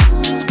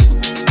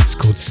 It's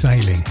called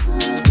Sailing.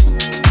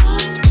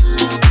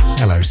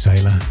 Hello,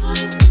 sailor.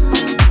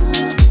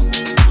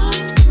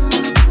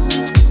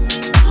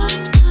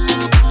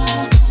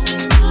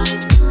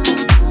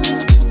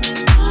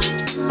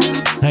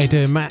 How you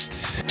doing,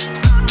 Matt?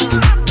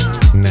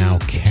 Now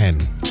Ken.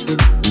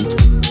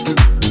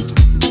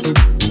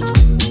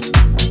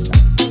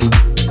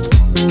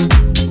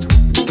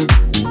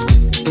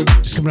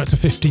 Just coming up to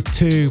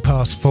 52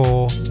 past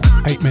 4,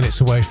 8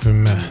 minutes away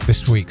from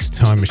this week's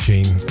Time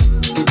Machine,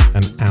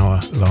 an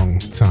hour-long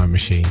Time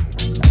Machine.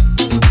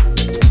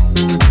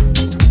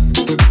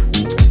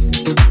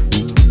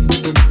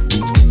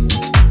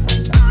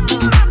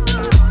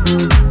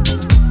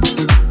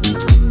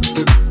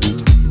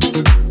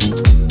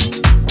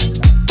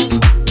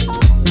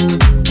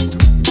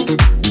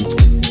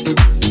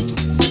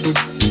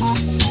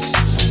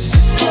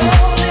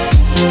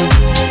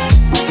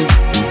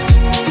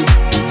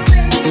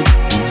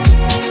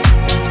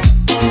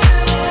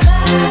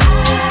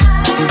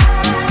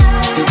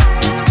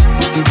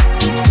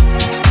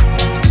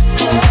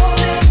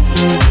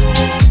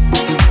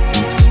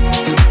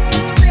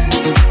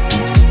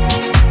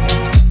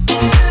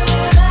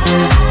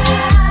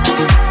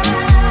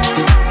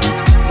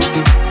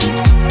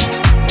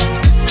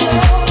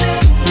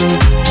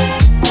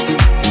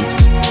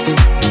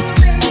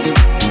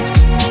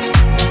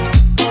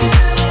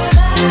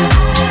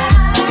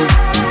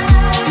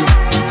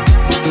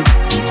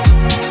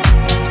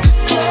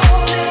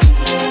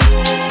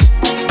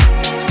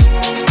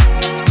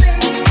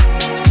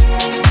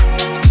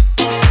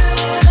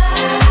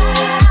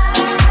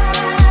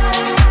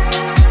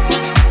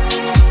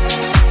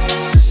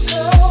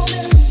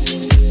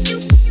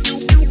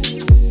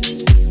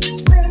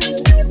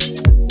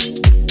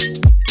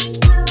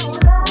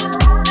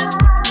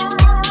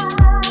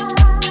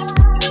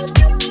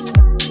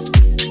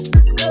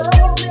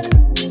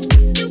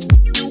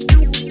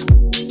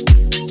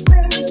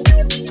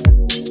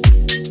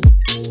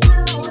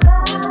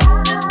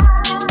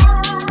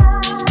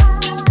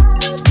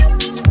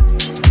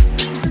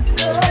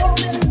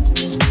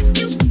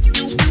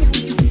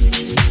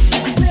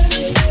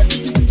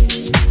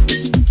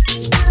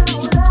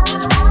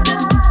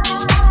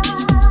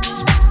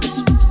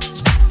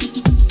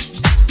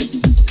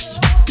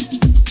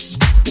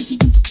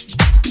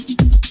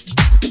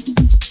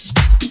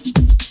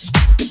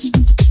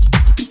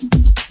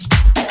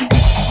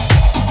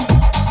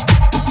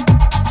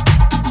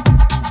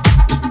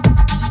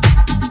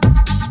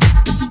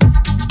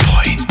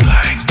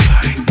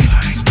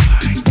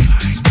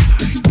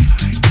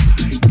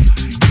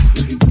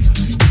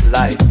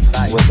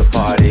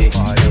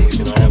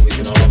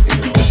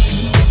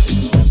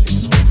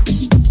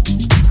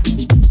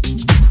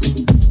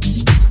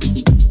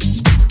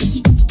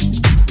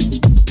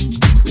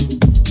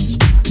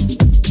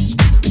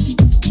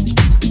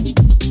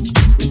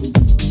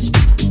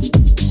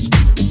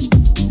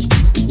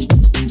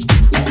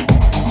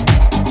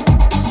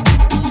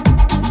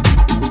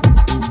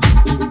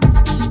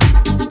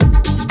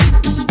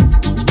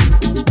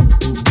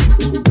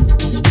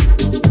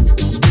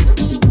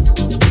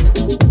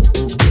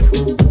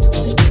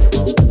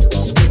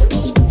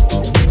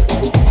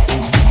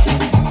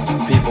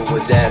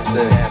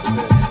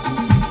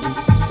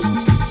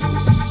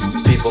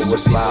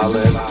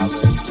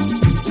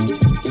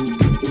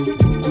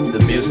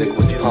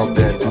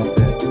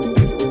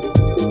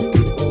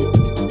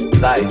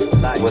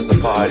 Life was a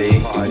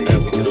party.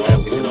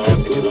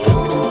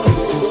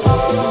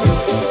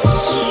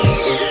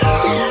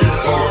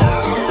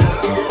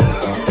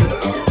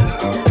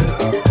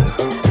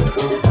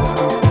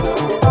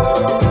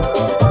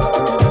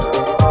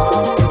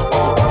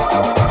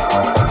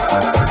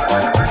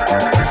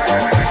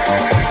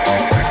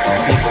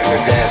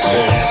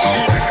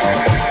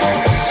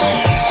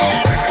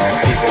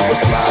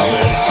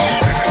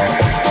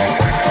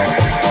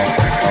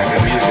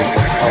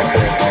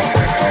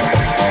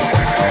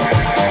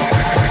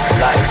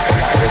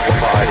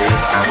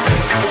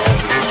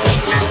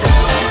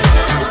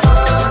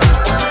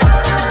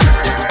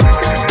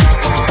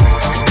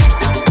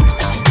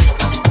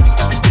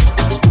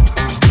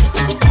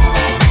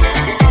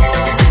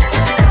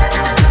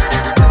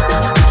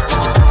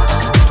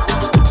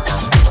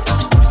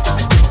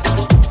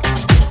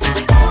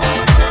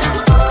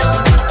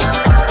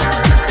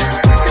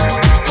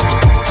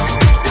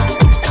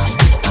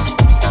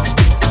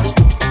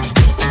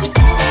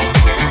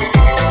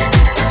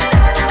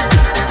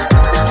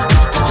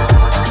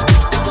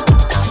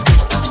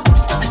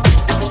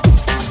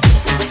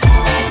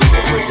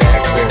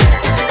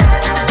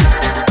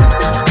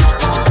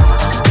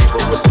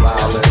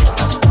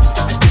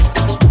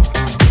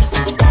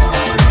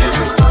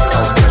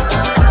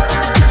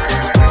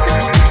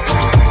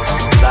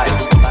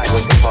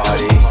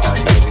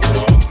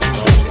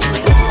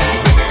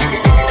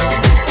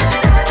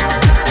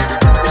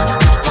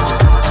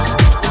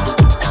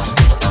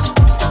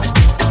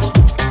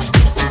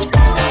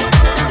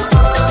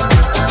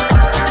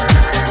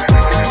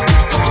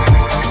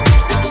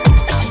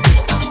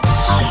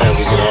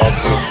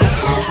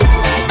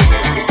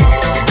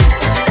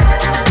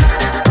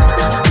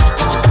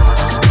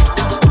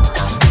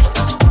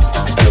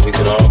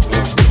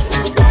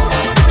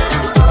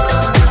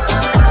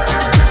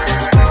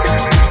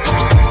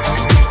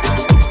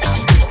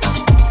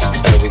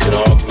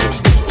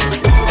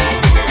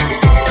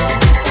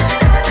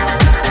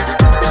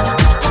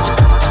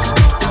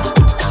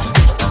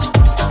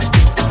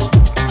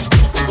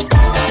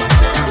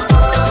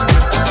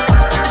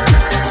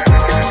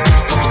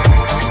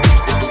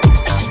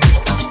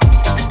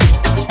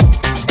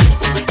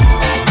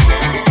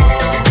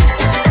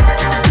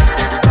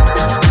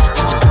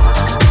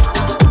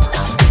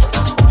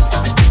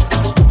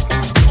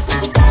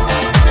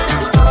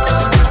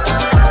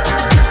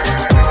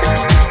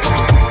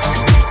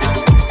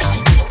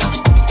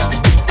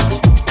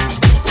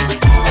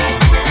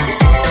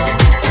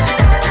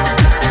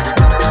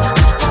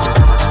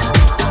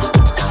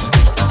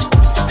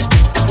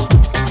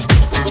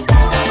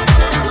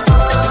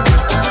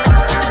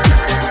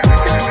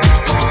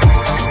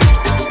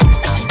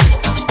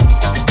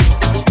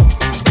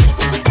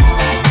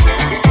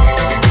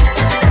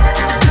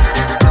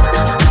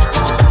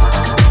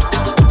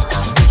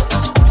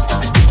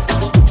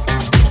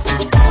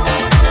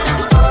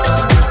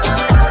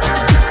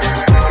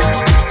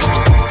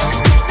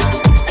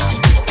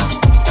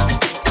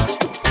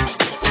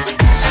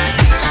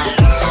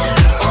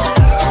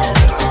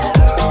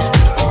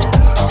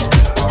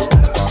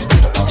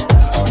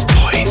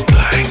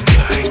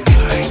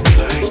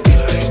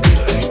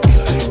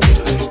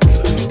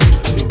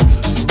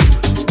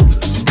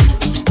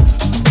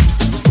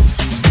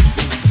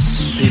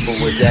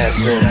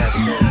 dancing.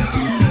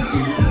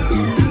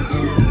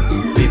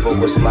 People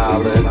were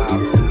smiling.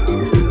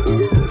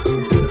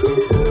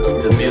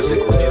 The music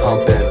was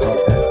pumping.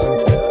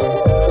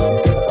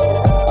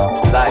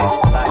 Life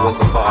was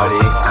a party.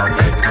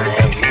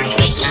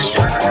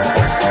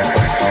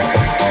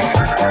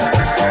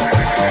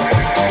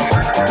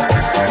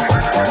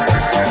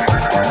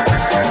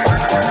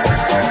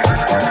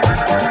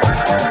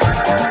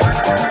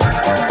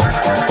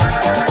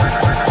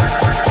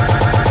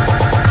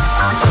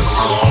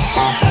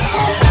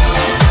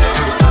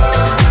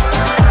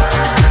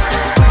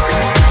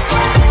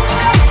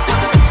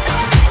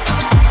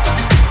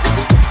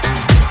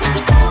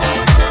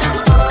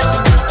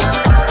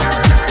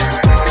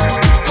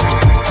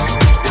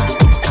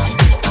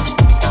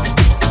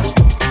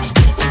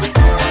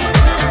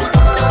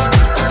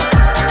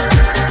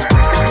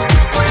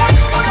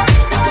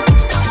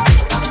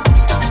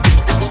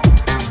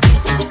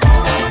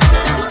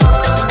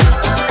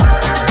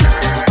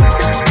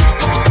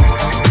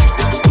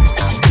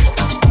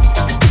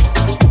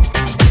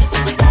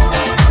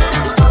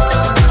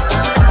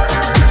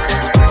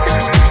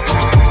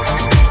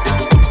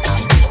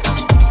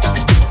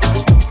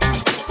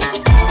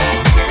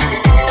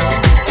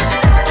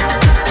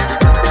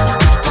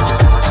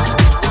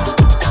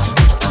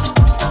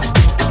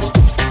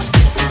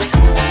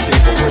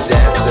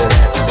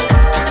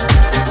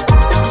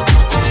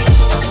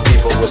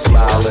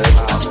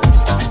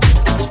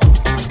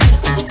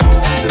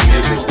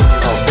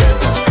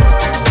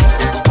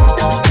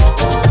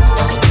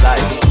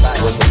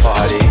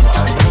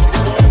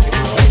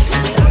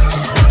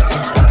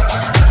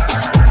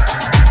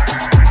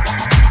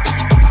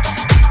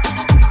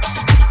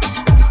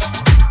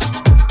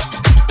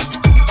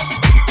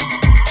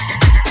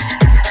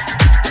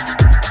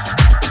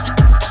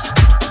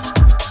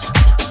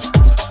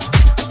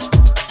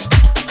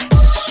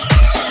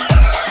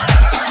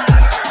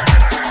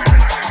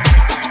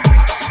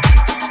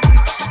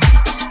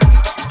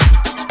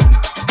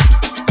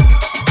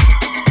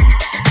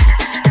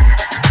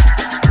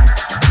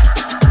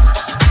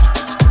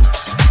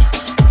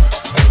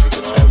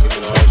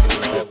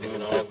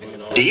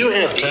 Do you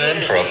have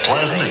time for a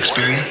pleasant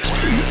experience?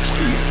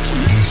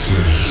 This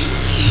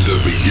is the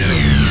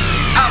beginning.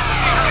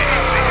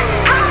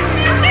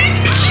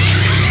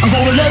 I'm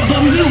gonna let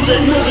the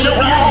music move you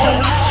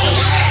around.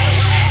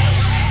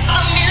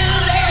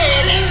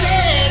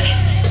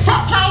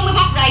 Stop playing with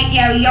that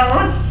radio of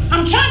yours.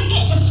 I'm trying to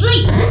get to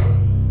sleep.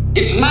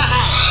 It's my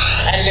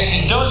house, and if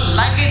you don't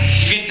like it,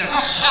 get the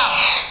fuck out.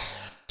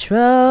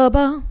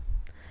 Trouble,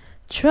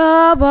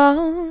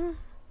 trouble,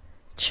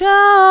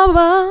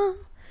 trouble.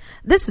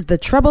 This is the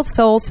Troubled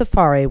Soul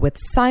Safari with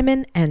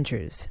Simon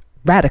Andrews,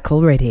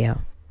 Radical Radio.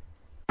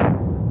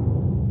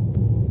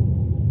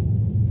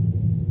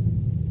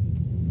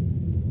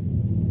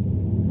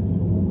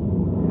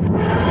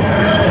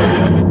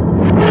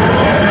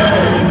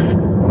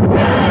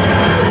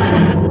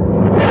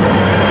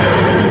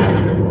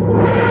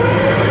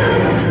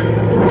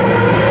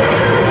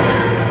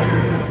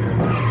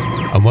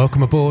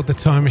 Welcome aboard the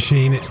Time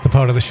Machine. It's the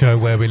part of the show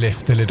where we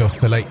lift the lid off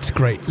the late,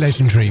 great,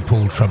 legendary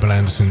Paul Trouble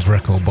Anderson's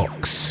record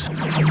box.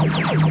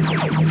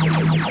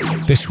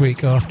 This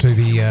week, after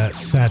the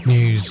sad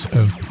news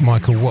of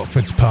Michael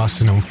Watford's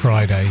passing on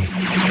Friday,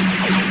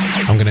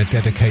 I'm going to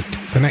dedicate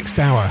the next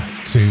hour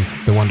to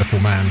the wonderful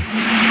man.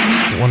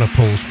 One of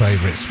Paul's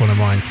favourites, one of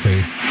mine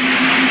too.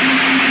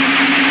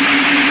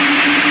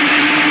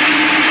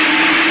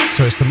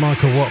 So it's the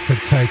Michael Watford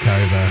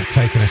takeover,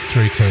 taking us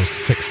through till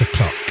 6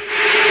 o'clock.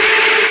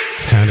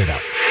 Turn it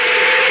up.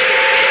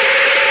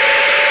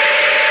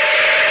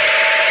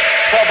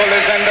 Trouble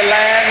is in the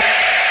land.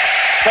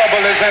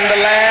 Trouble is in the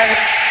land.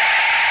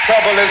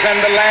 Trouble is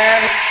in the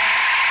land.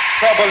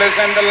 Trouble is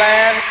in the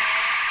land.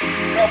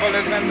 Trouble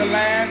is in the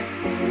land.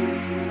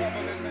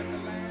 Trouble is in the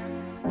land.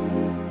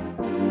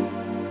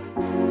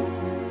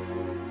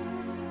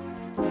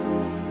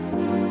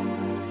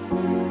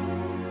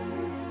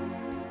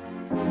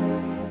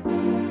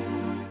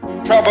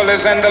 Trouble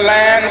is in the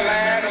land.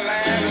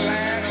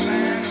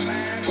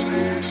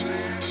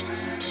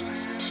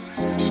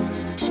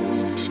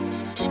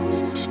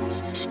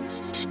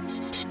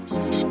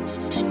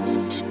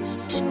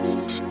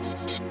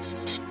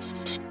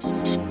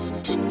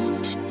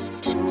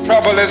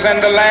 Trouble is in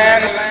the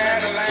land.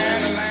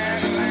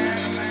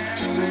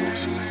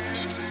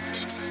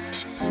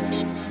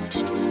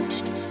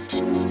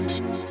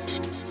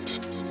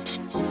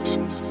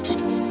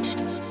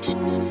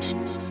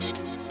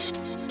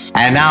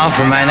 And now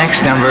for my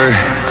next number,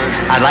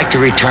 I'd like to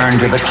return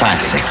to the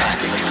classics.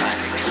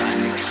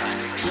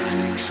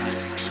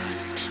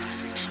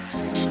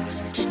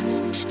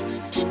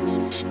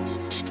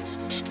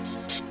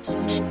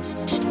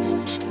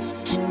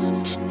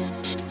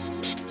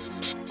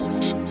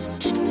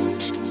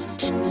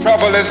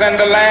 Trouble is in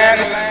the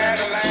land.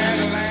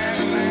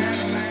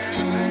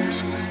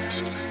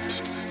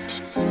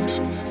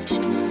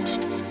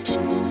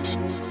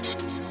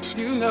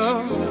 You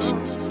know,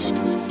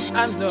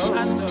 I know,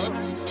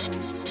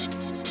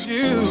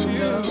 you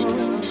know.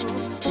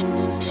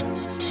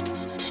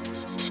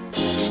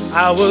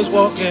 I was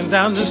walking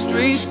down the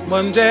street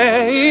one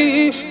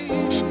day,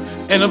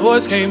 and a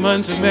voice came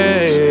unto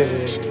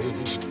me.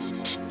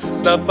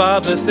 The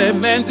Father said,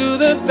 man, do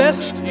the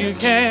best you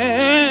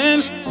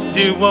can.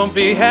 You won't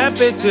be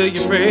happy till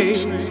you pray.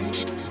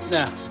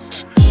 Now,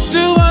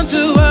 do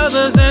unto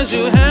others as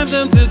you have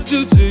them to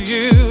do to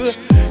you,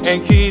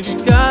 and keep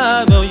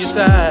God on your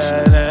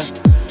side.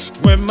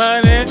 When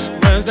money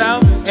runs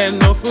out and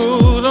no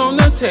food on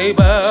the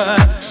table,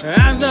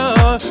 I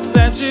know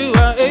that you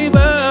are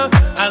able.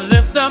 I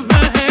lift up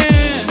my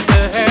hands to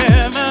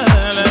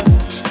heaven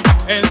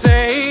and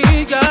say,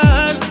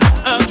 God,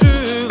 I'm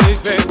truly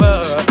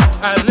grateful.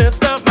 I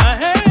lift up my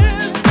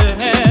hands to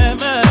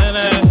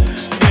heaven.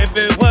 If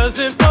it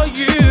wasn't for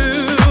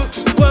you,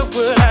 what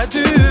would I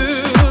do?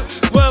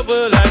 What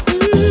would I do?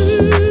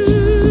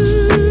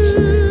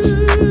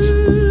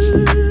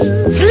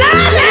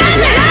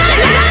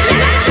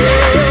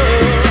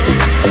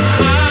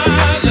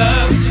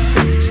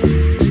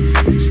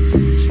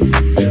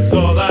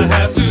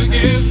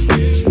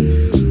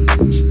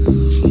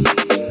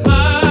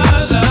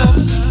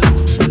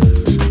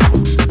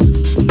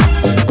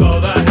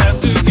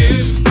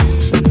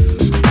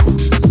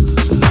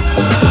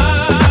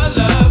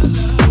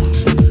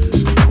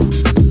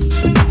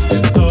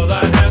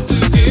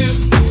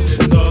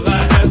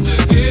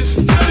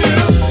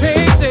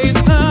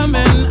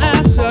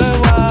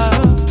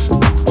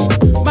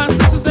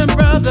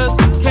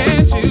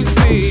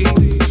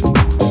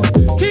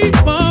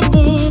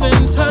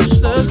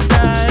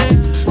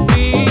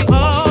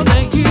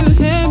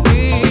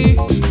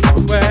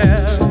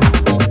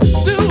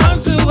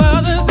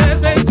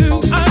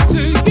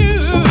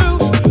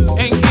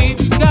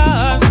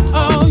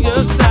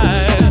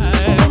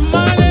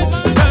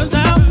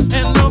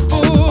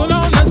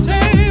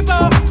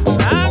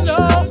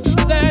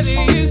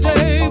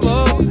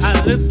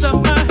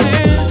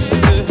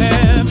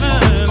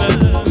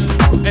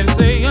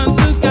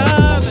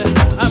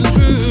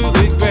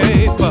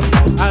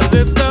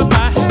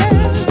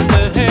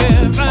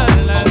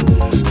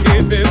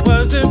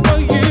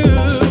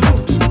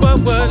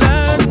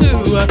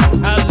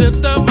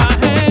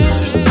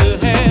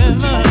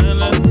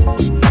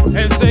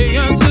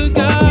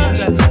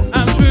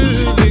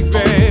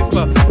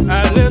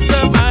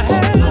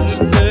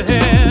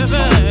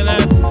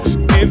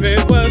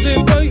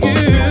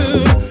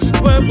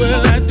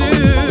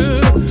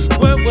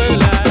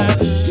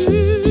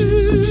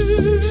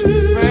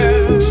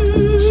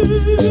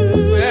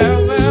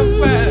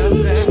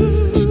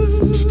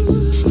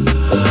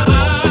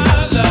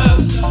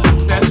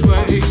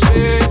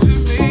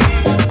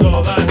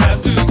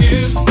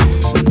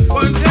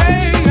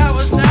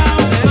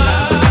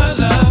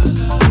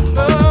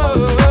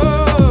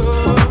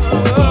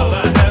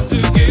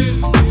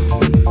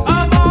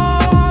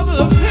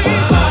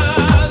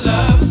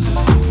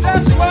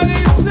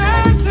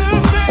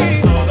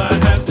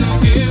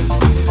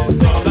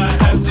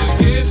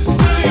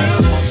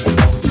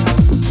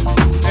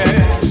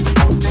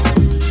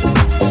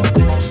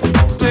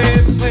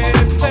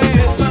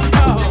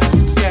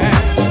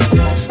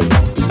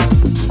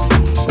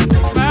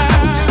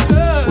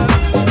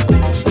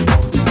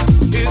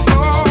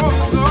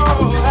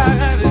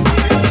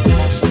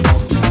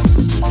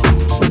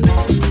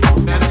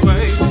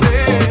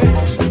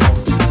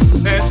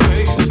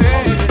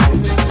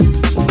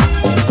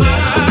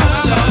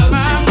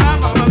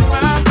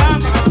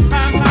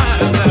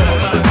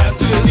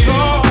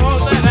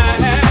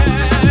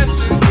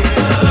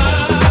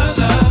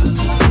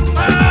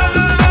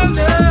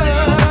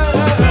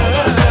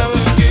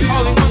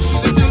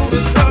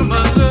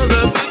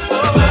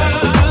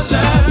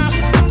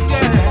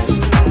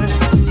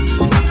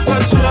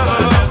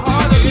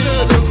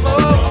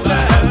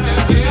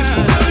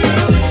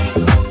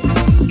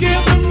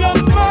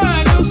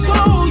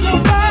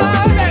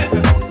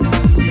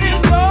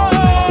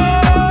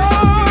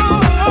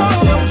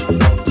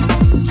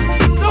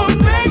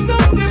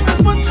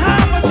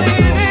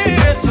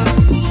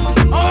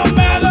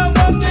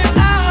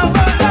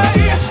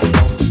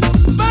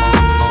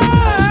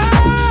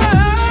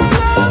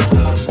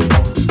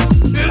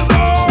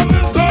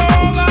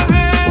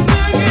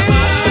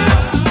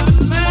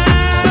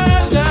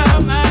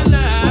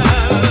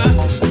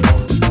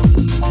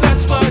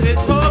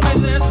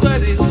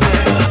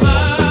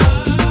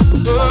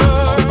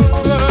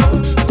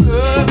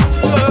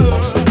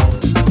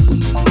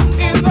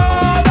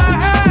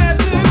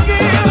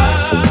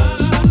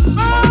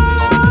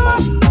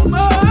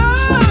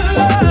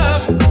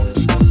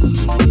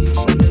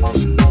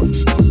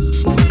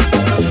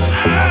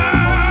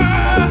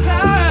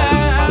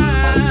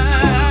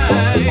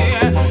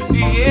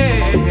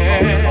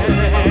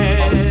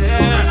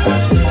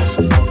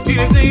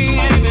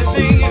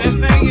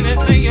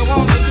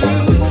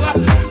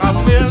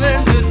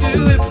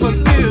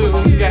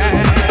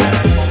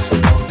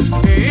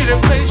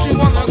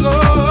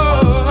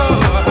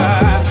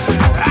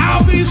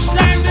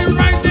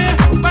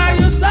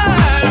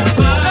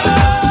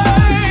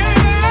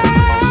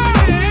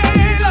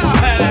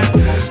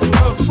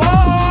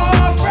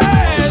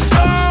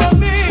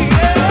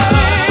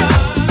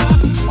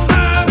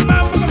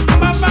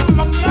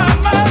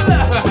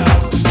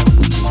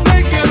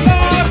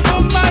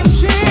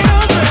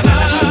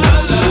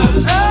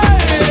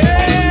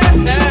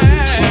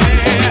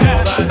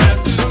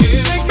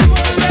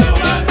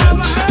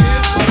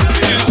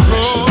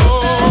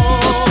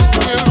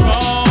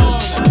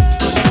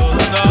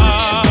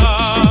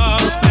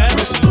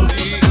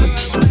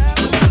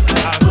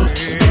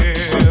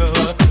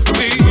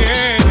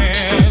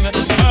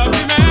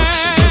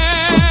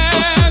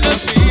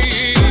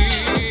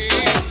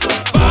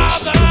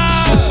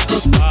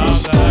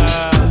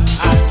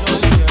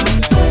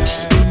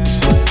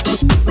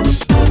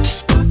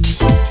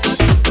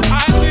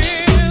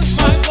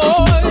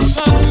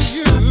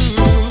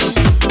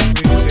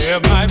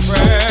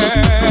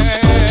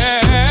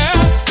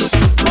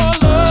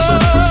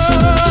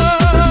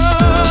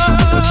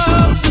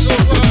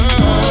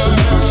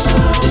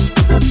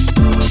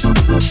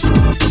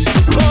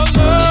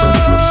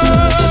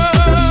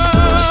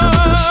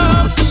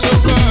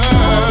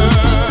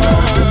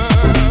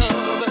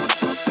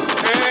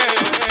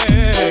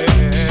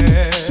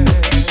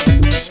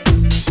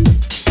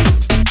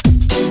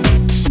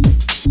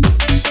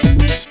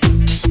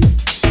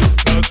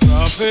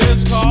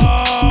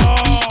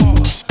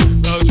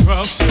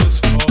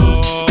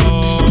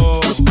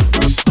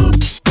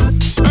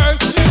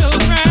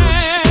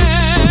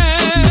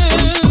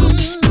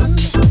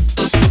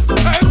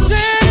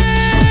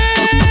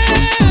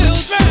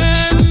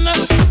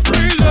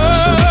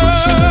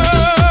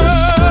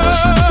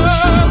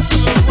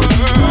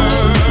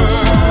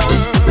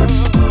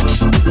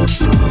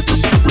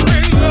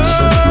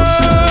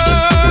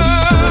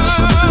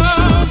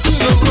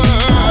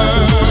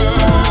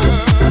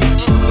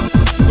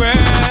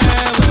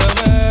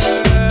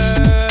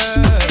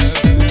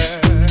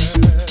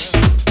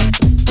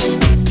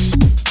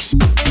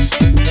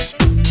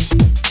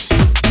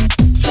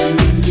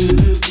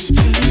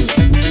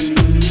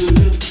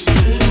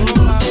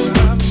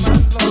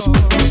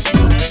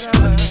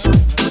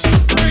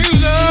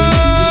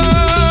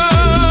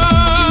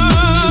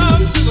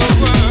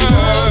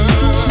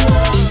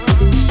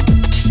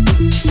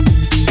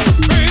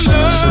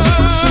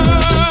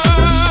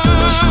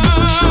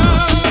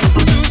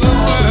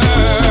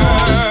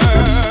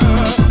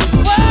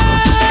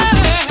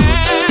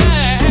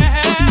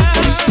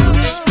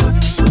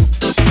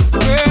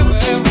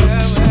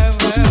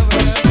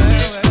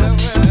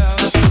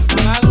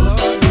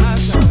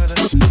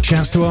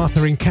 to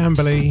Arthur in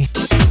Camberley.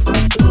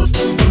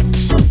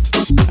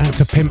 Out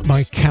to Pimp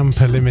My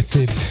Camper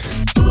Limited.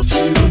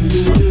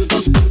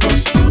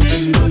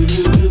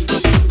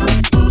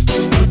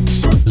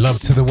 Love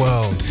to the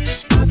world.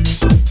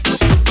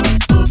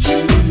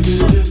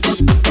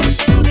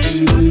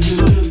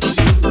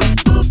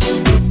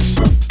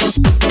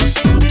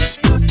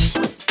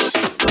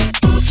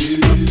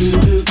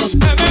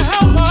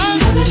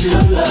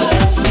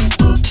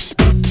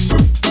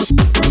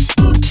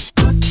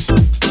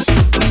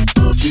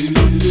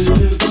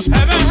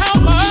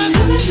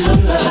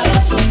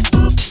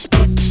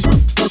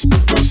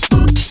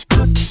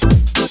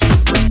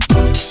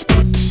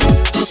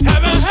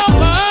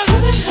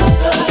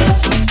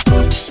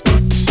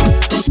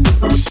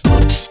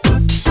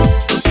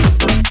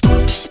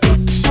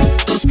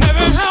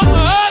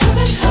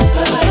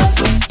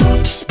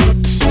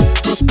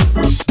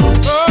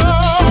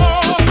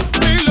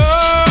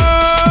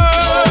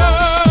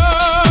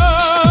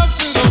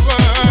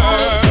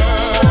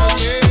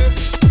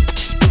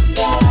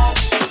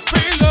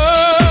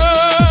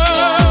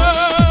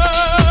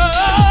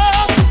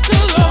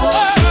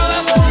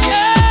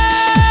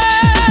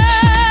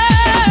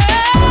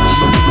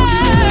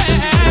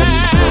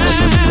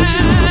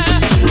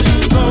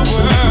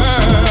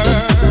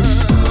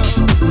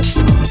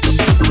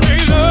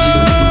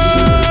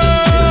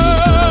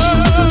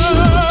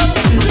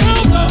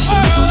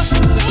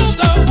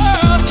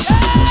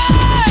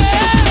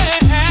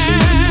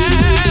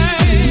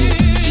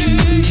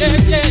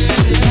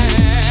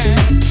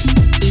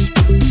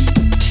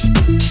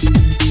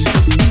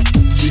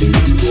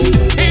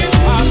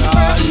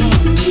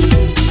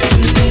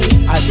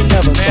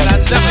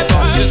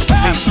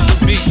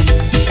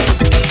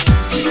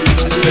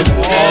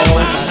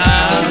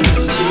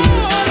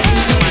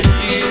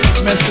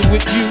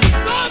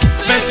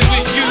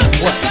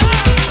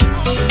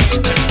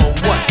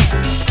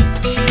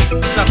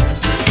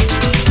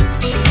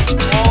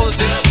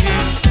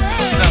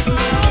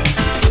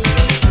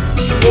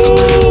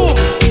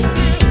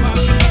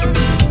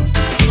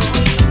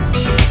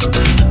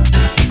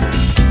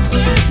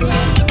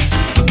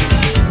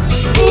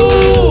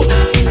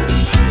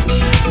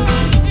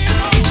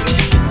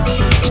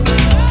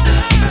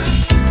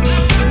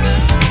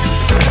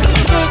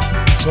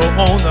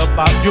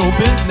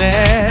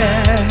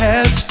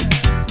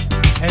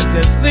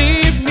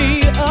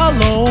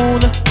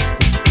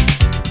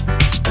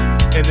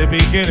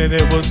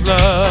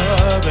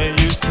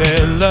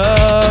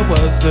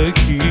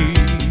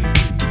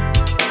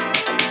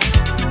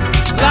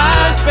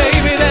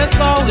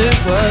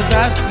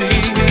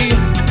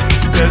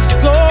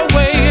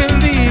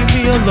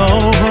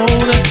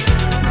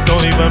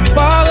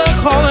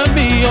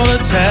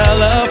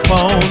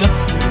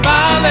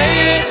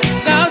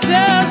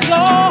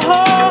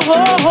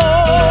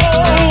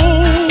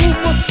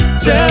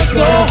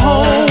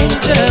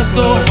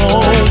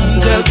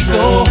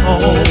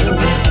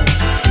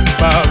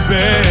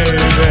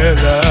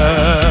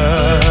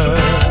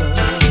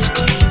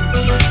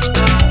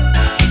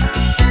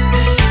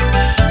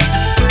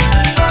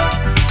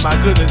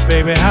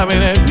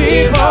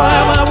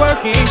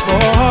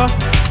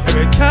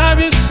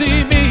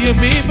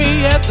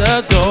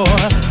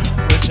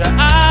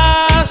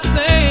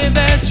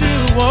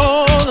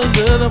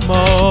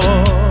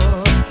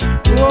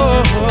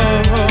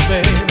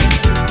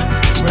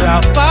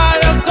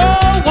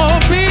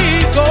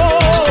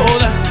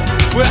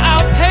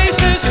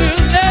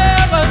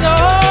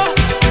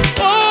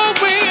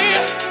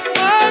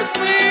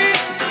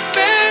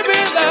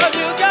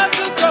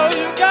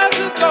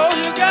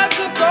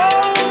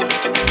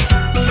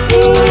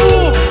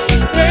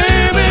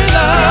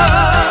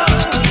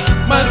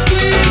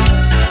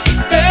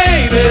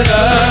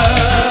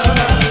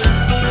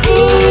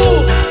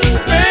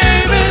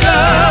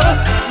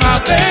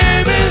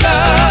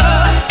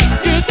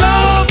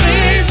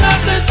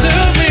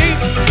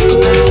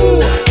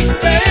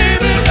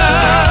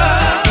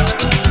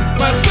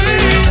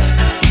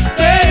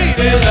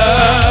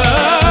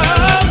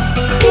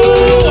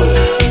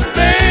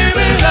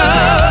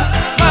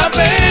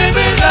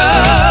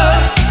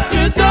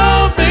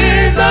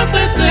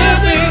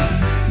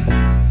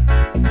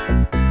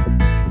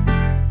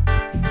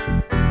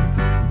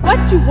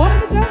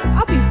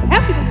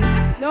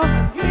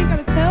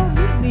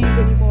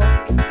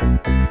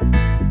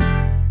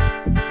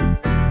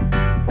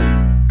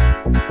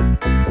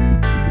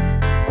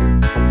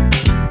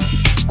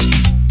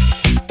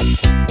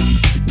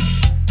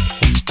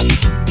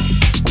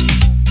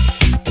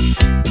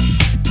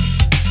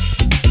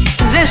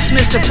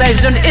 Mr.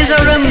 President, is a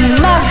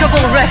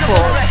remarkable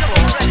record.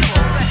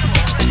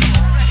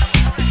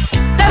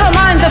 Never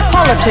mind the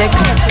politics.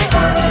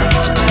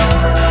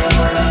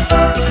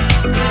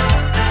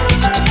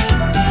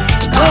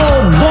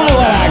 Oh boy,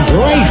 what a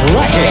great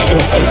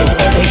record!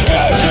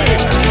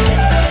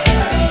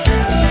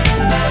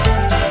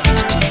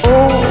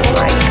 Oh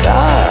my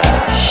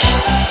gosh,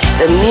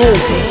 the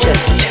music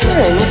just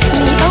turns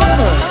me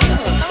on.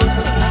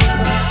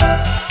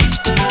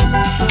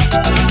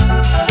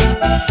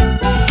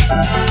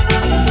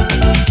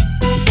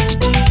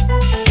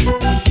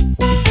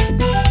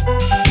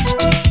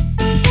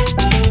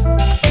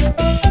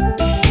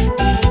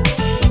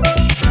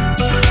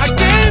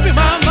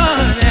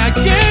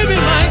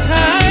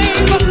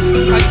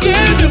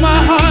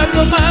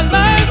 put my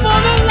life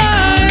on the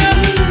line.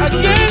 I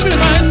gave you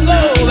my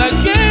soul, I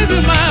gave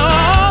you my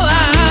all.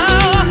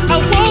 I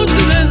want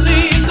you to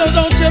leave, so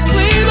don't you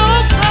please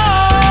don't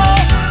call.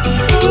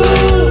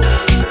 Ooh,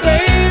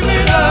 baby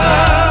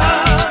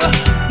love,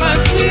 my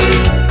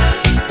sweet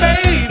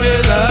baby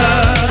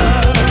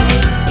love.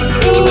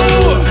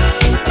 Ooh,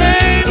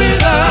 baby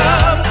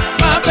love,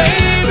 my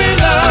baby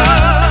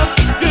love.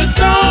 You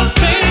don't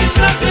mean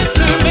nothing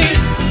to me.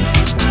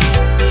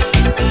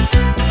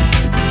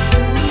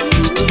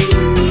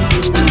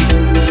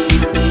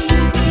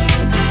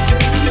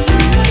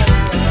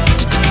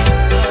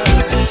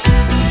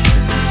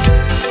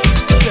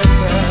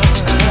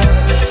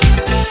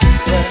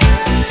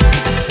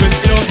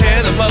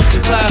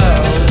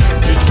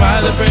 Try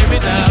to bring me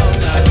down.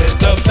 I did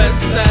the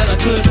best that I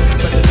could,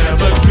 but you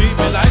never treat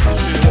me like you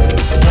should.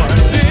 One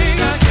thing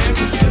I can't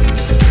forget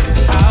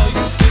is how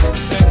you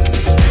disrespect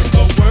me. Take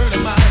a word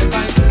of my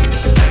advice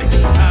next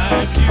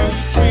time you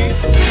treat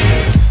me.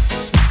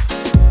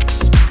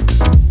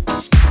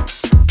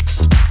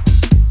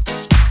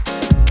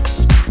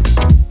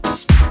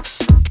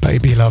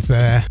 Baby Love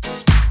there.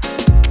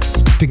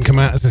 Didn't come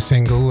out as a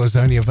single, was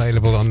only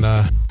available on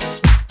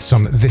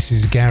some This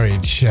Is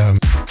Garage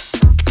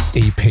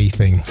EP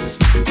thing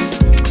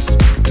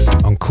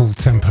on Cool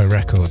Tempo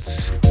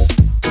Records.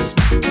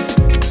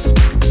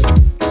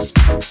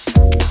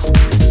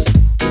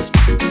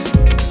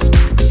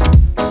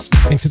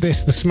 Into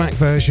this, the Smack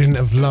version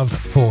of Love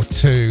for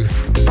Two.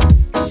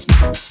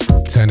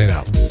 Turn it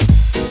up.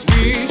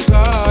 We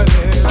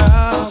started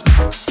out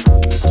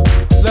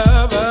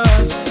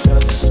lovers,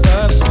 just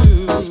us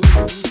two.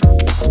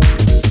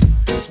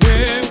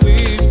 When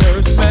we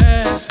first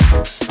met,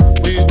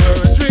 we were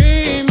a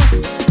dream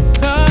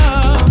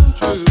come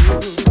true.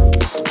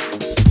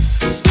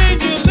 Then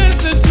you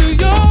listen to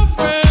your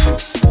friends,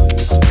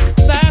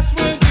 that's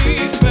when we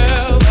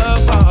fell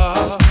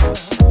apart.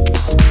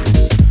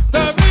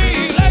 The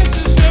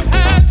relationship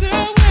had to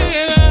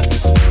win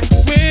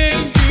when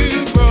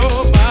you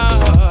broke my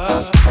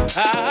heart. I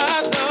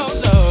don't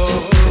know,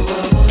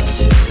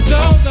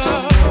 don't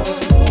know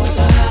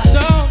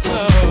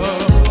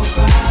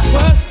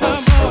what's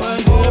come over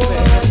you,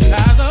 baby. I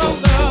don't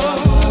know,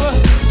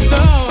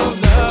 don't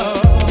know.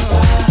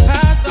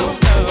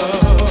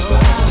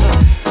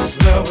 This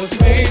love was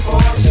made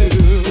for two.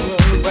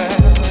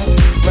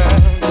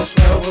 This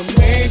love was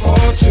made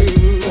for two.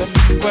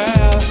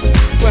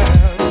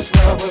 This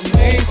love was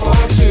made for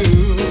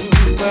two.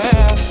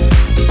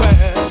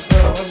 This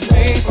love was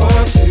made for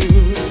two.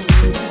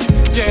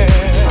 Yeah,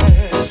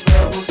 this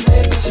love was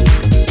made for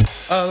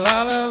two. A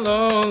lot of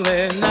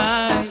lonely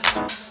nights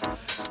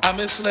I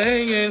miss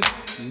laying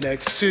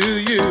next to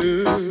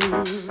you.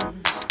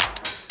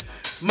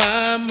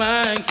 My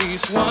mind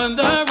keeps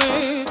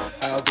wondering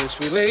how this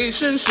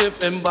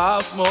relationship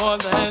involves more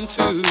than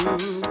two.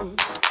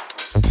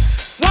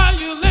 While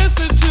you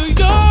listen to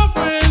your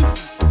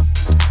friends,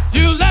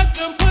 you let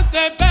them put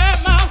their bad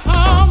mouths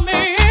on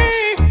me.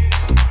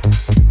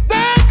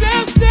 That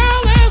just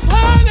still is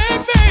honey,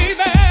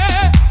 baby.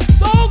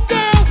 So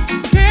girl,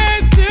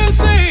 can't you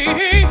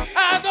see?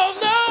 I don't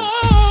know.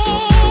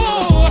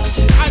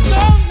 I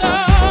don't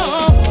know.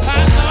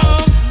 I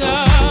don't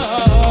know.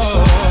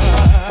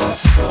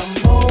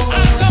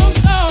 I don't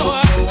know.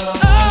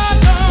 I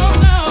don't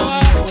know.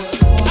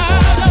 I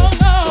don't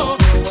know.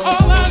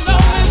 All I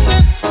know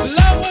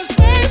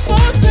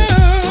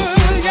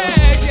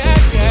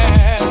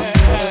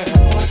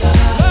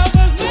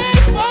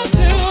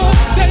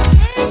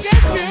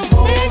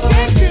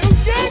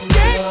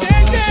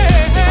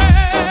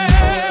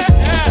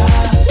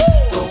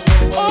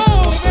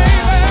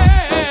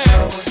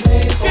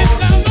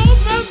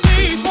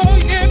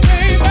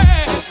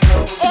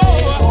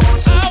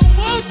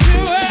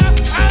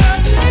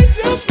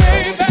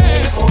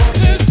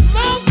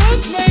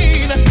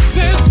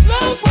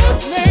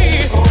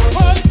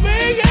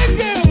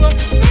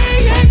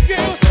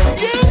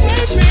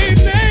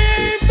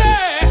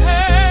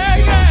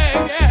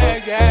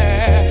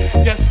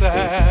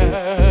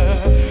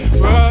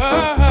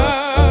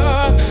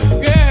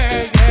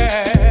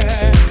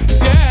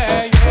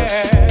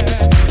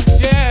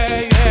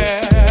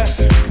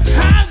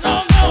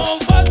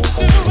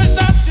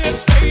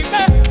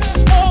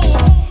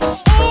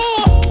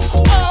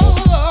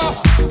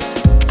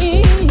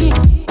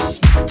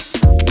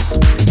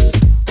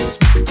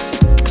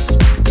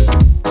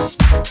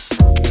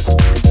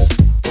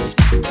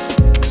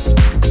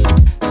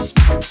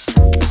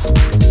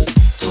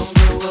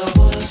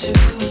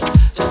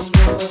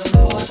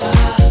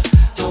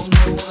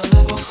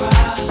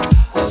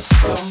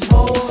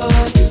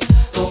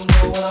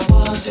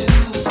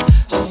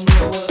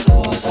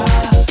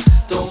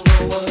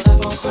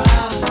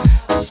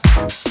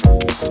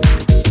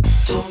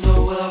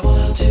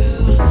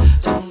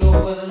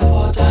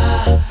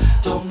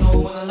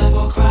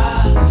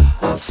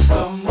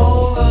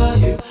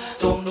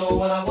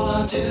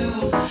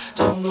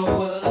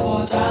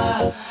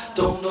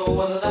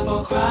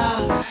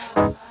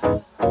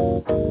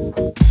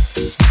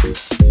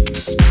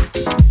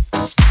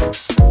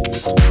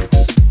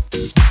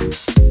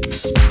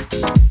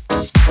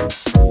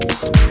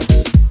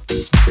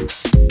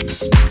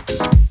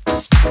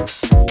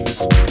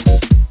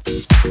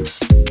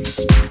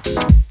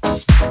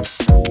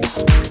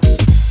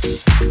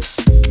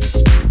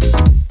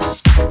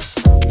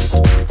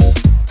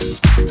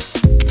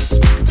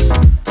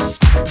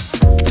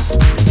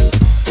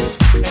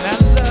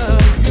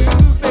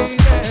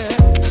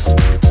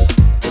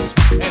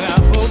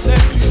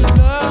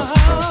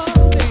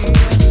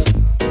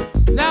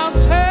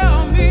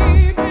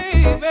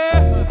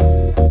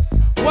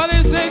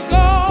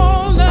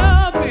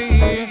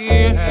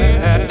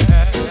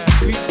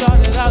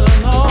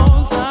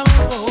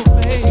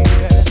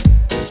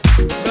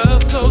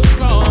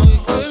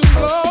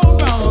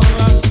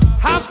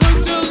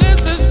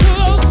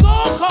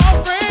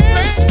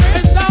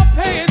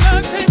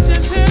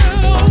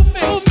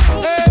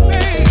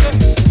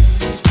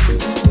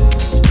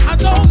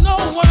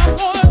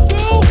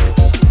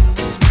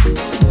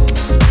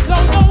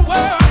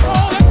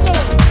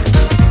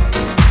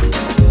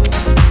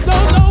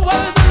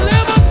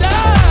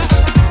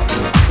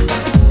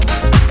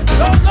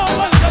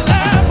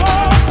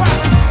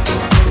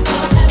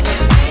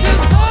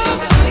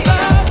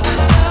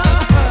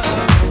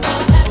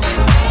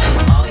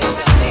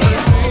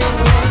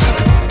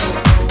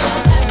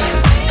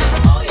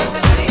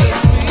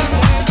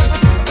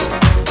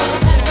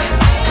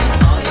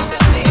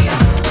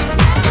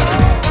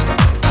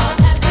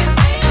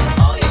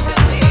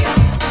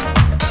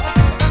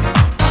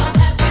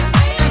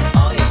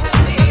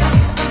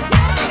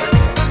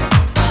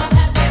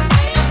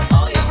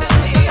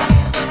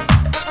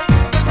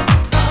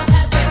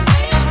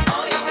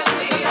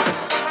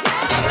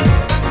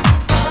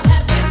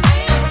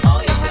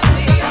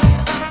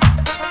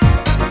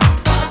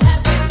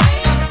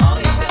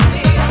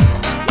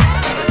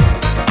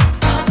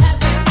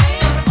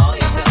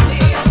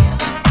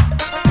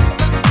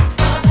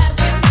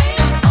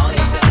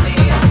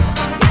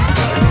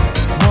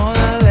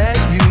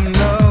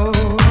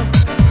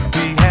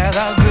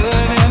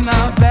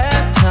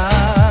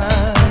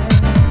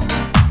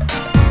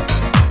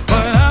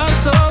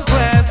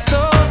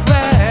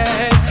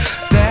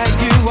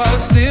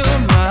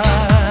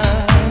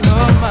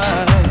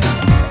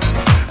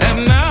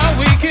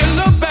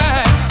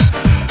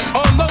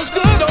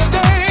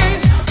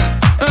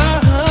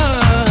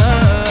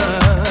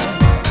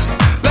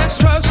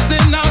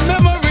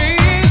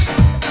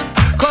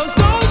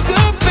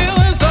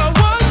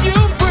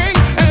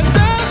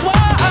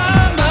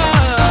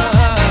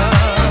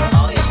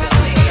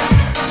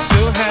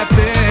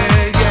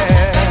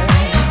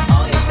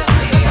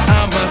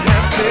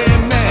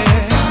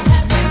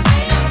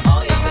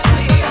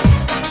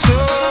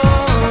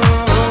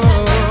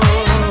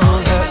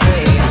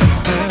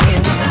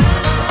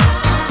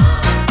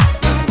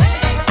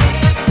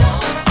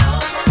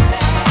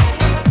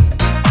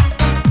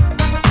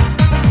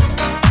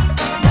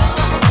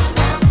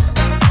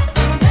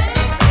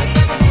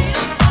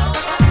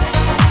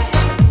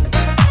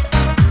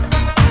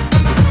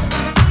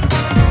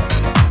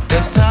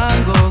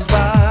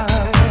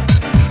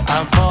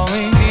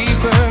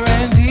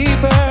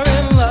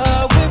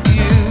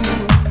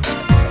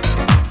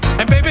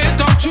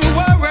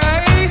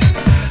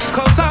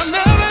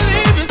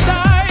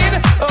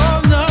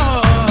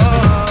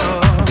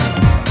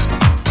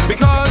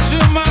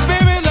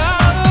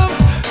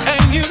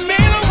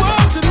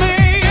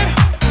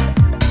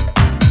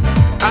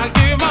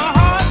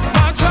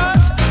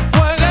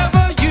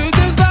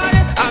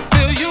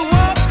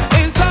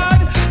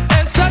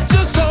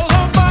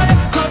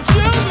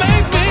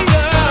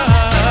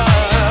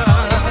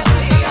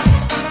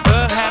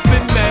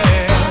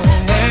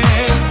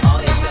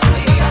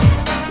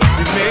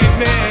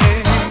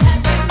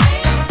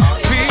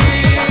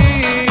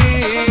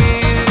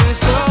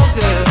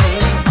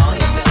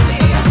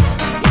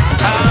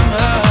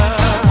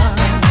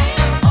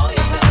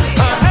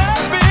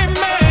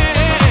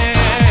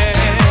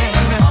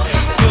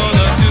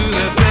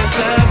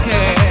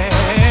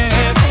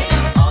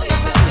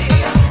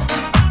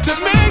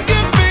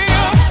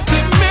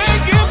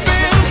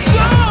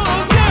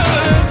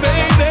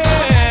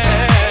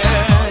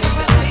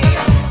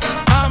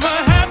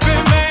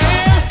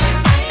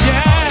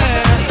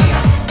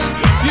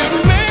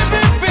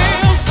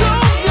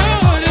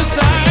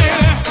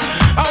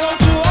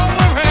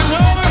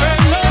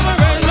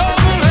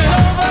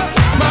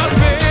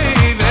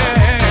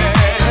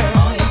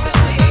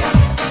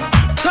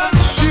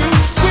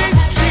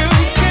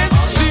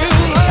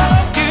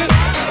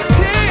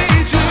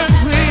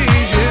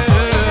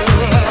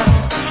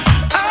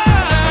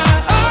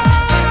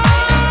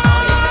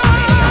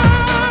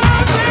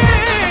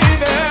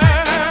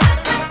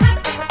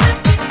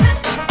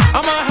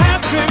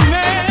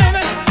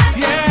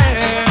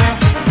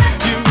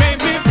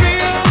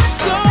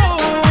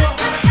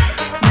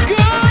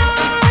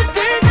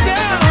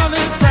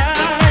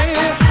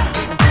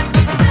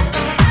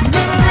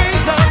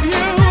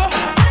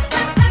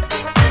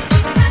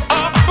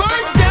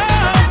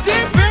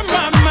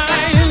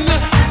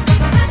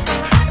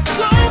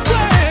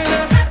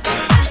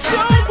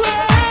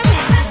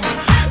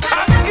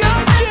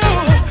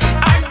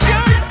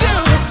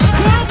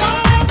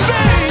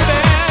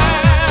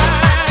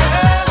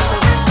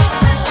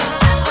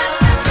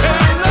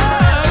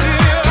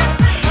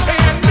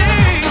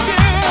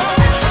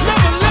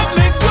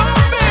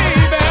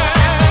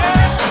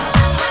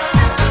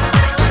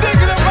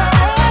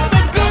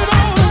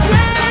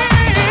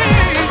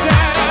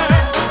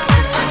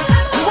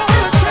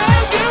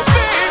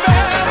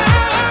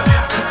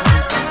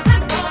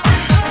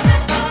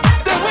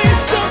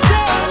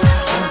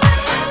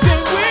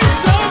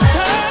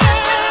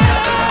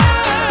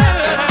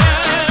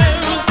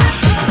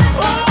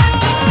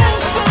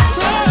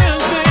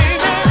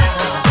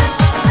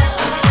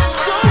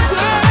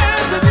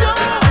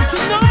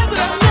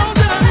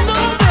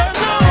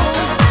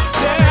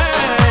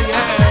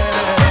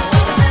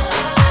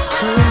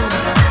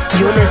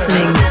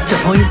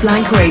Point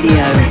Blank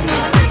Radio.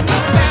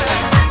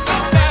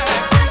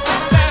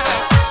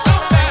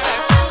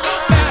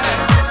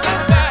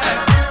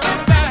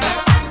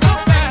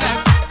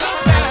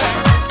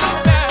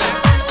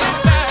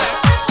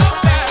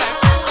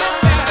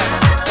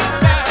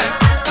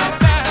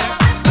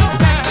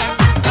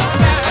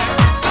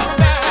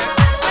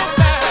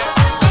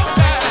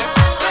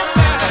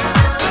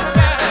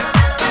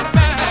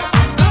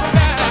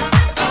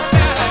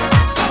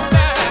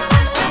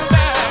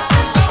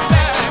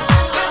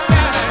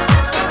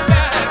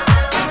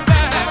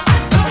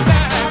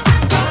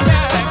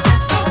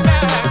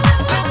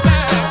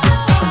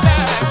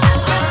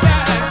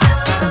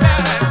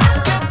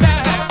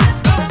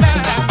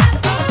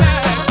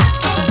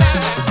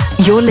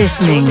 You're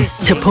listening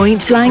to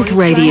Point Blank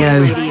Radio.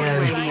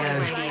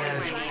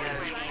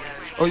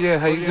 Oh yeah,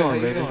 how you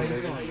doing, baby?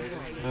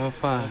 I'm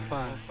fine.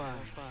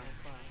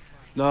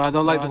 No, I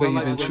don't like the way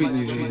you've been treating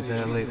you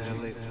here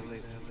lately.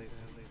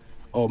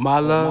 Oh, my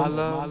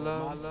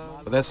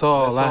love? But that's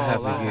all I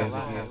have to give.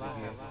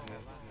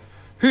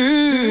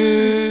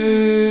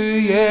 Ooh,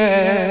 yeah.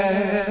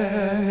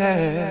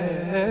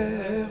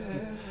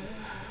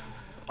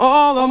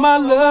 All of my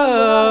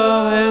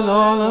love and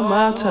all of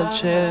my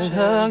touching,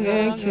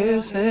 hugging,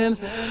 kissing,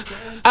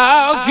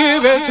 I'll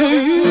give it to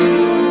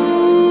you.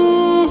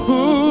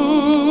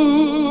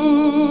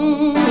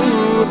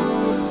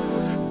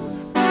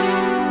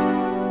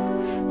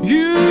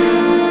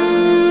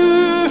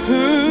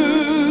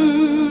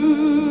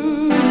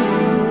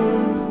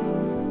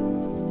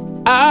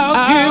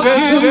 I'll give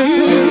it to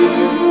you.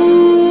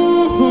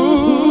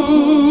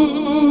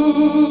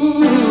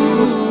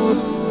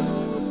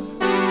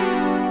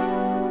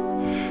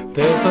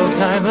 There's all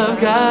kind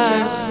of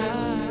guys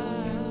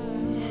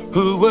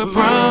who will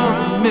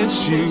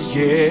promise you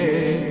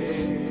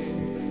yes,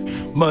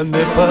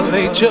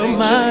 manipulate your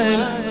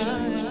mind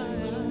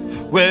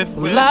with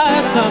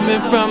lies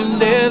coming from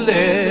their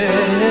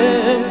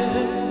lips.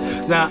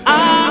 Now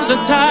I'm the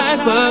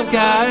type of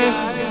guy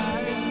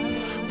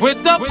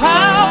with the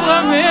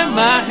power in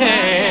my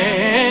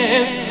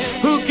hands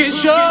who can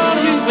show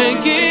you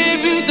and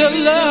give you the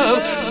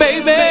love,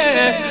 baby,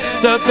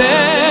 the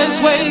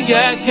best way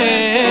I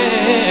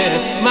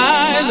can.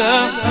 My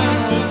love,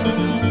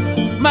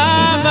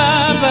 my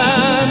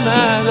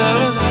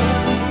love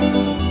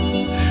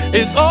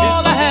is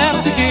all I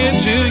have to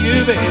give to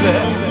you, baby.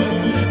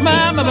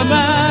 My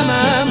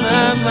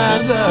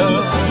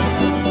love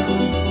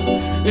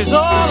is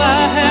all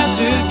I have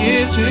to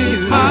give to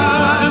you.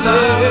 My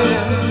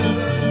love.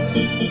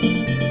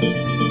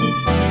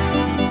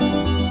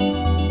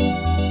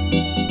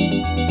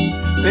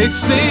 They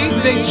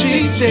sneak, they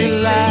cheat, they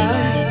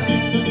lie,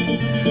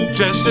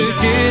 just to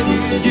get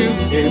you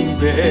in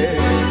bed.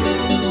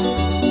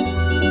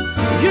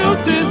 You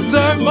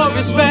deserve more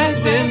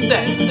respect than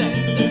that.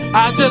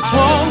 I just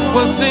want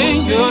what's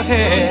in your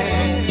head.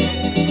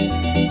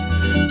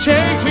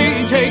 Take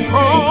me, take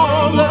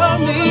all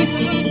of me,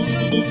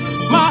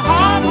 my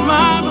heart,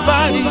 my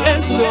body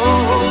and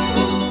soul.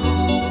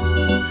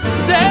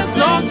 There's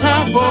no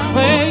time for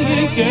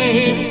playing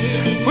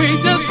games. We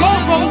just go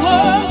for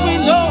what we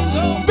know.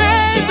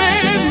 Baby,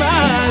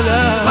 my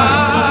love,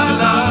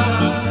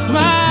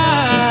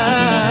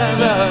 my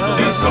love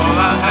is all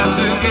I have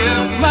to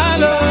give. My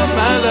love,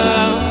 my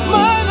love,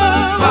 my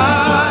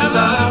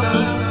love,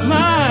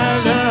 my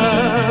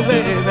love,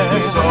 baby,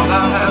 is all I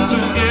have to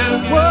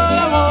give. What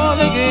I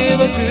wanna give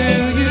it to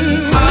you.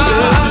 My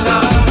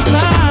love,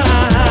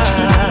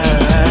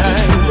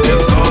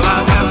 is all I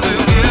have to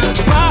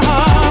give. My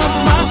heart,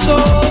 my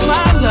soul,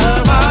 my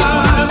love,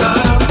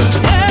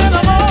 and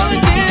I wanna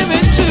give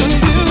it to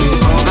you.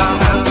 All I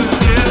have to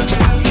give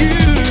you,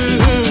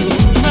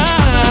 my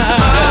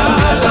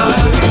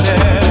love,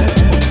 baby.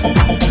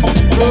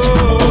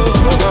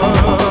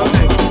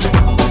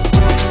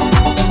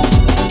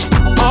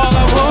 All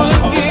I wanna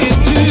give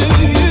to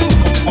you,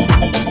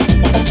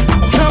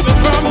 coming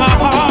from my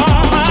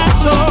heart, my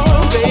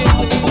soul.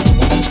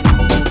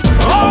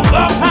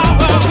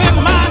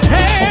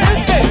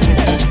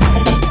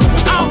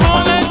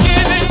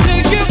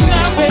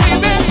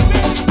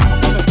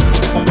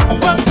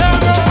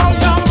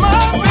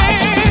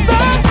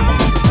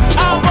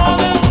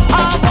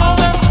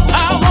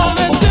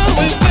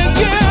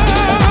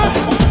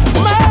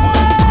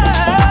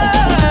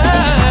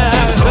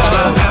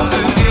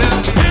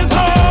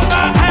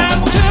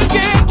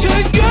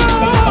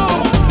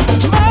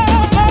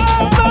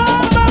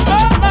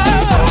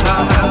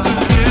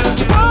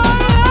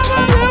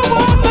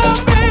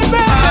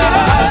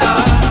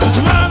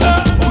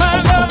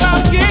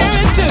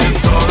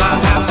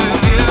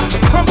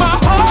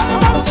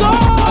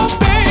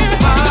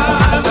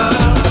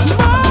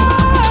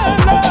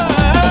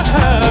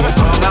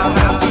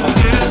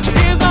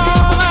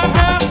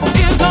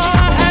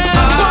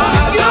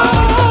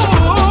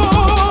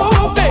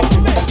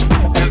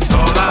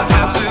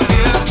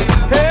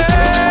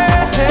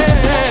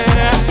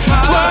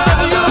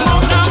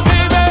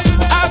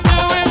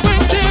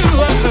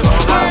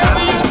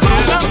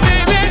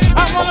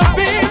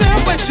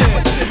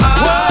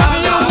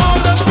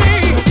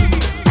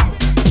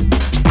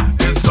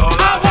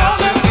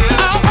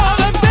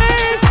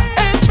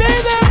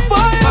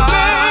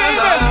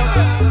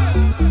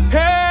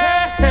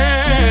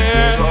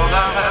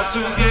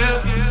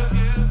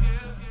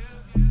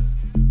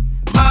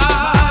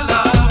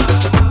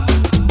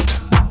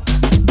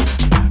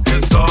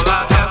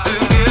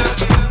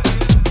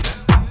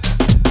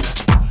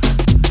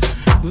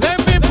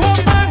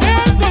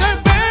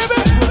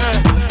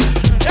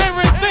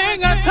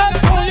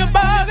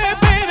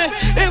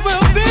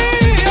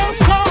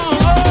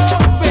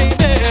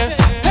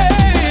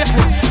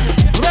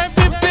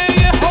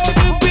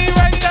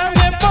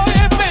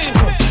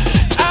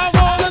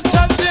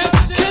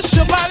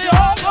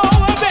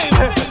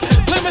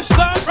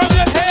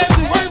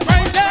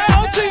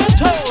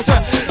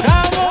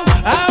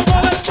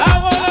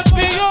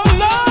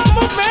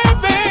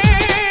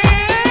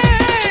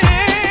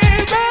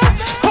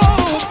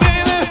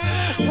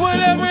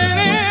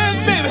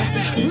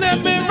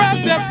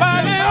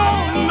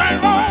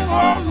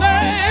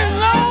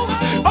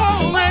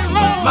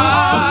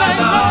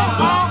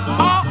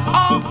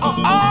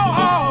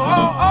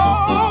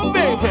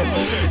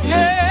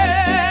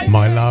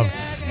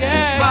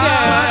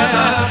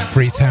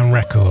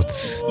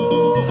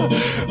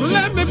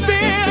 Let me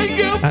be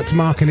you. Out to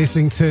Mark in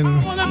Islington.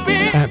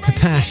 Out to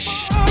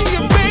Tash.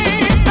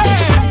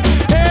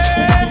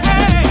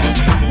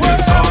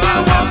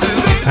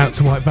 Out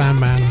to White Van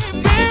Man.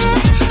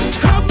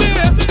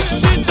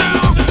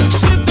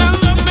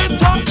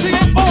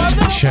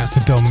 Shouts to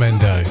Don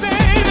Mendo.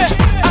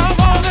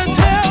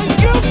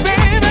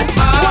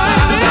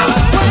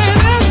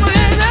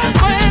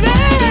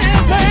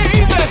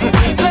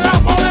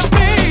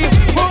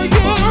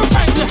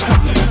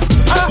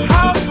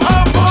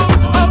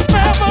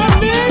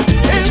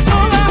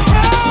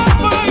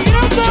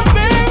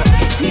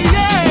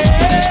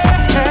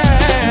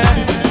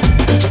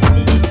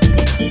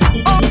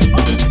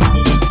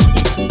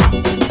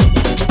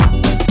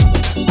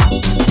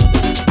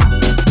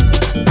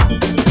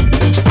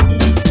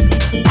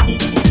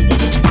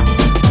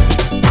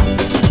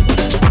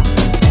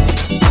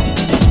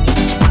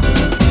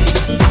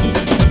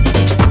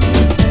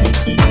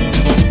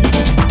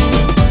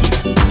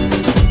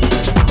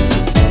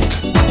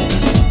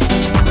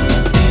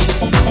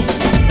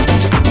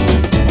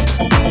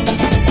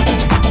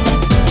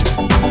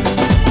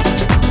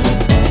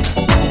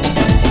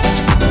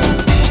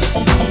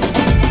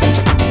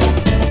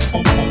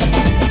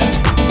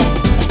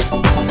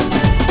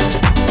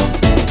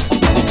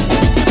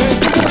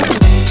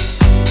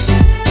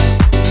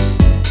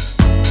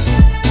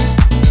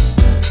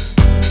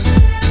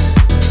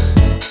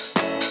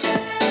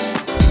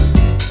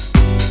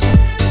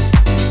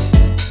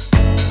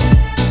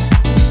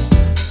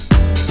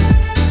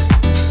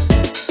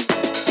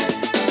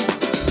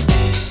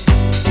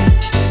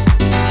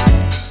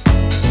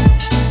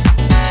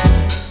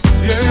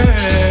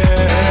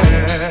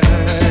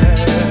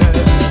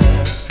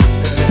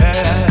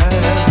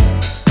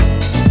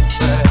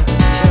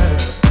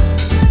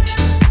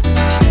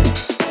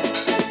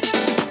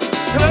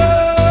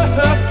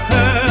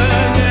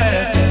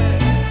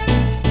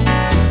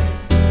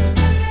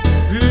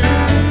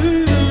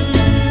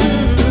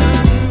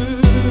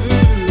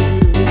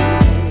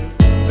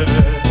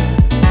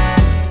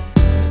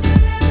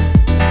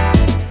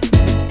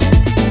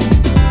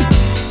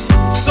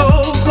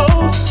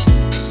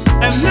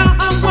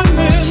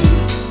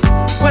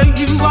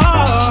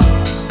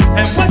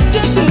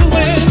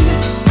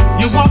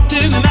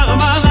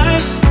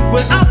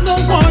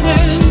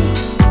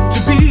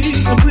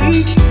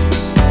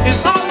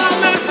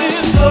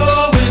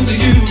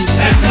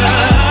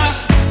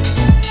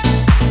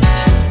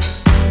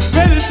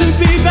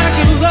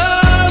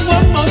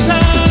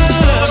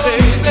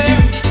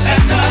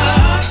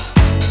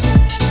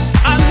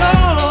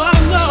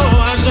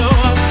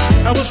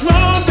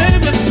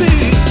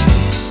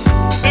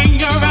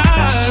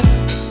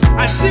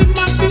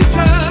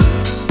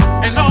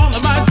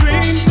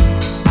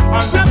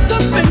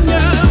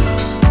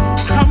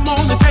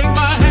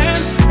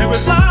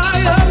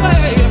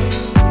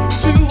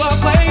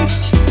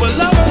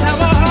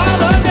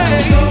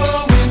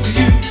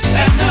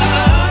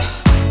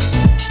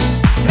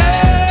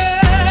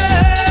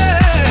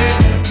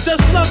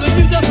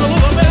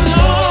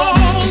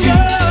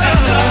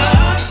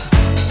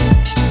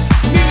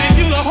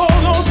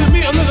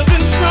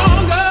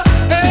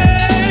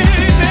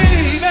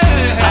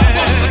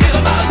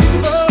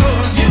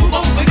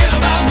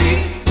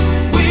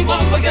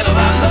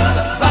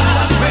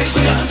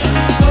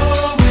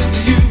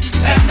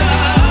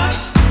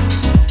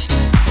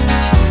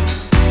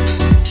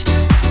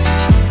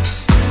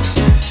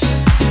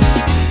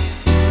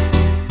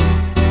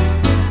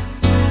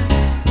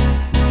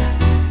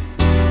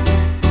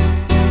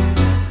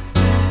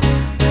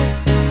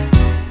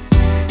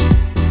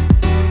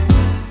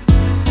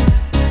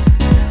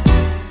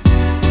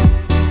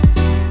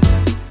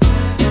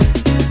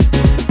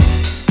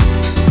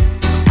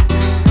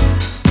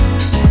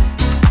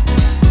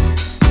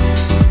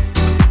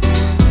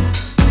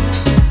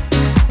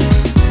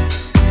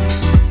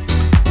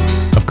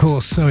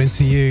 So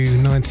Into You,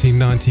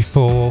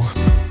 1994.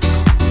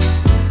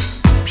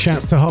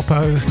 Shouts to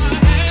Hoppo.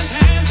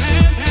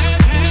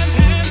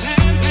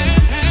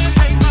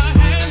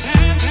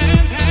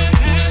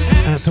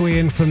 Out to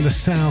Ian from the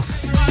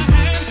south.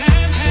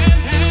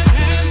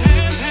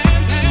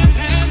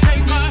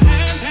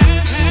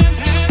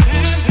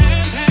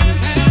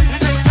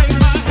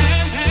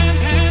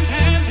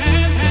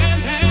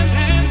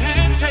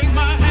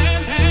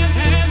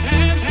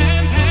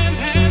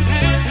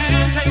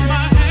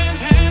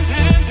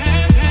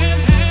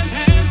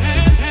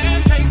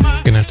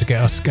 Get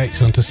our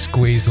skates on to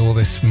squeeze all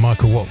this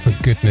Michael Watford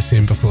goodness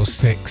in before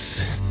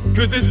 6.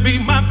 Could this be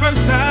my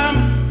first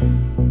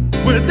time?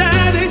 Will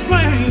that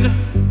explain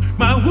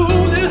my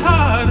wounded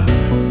heart?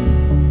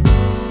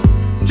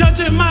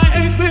 Judging my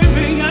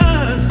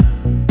experience,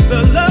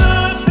 the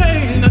love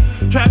pain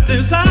trapped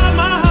inside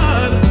my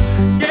heart.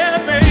 Yeah,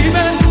 baby,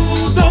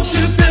 don't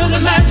you feel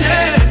the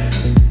magic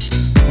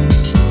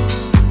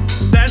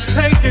that's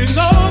taking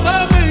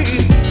over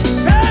me?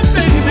 Yeah,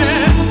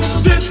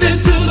 baby, drift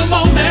into the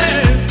moment.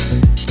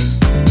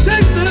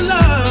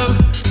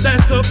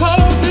 That's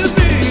supposed to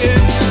be it.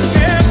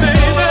 Yeah, baby.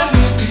 So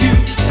into you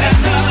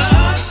and I.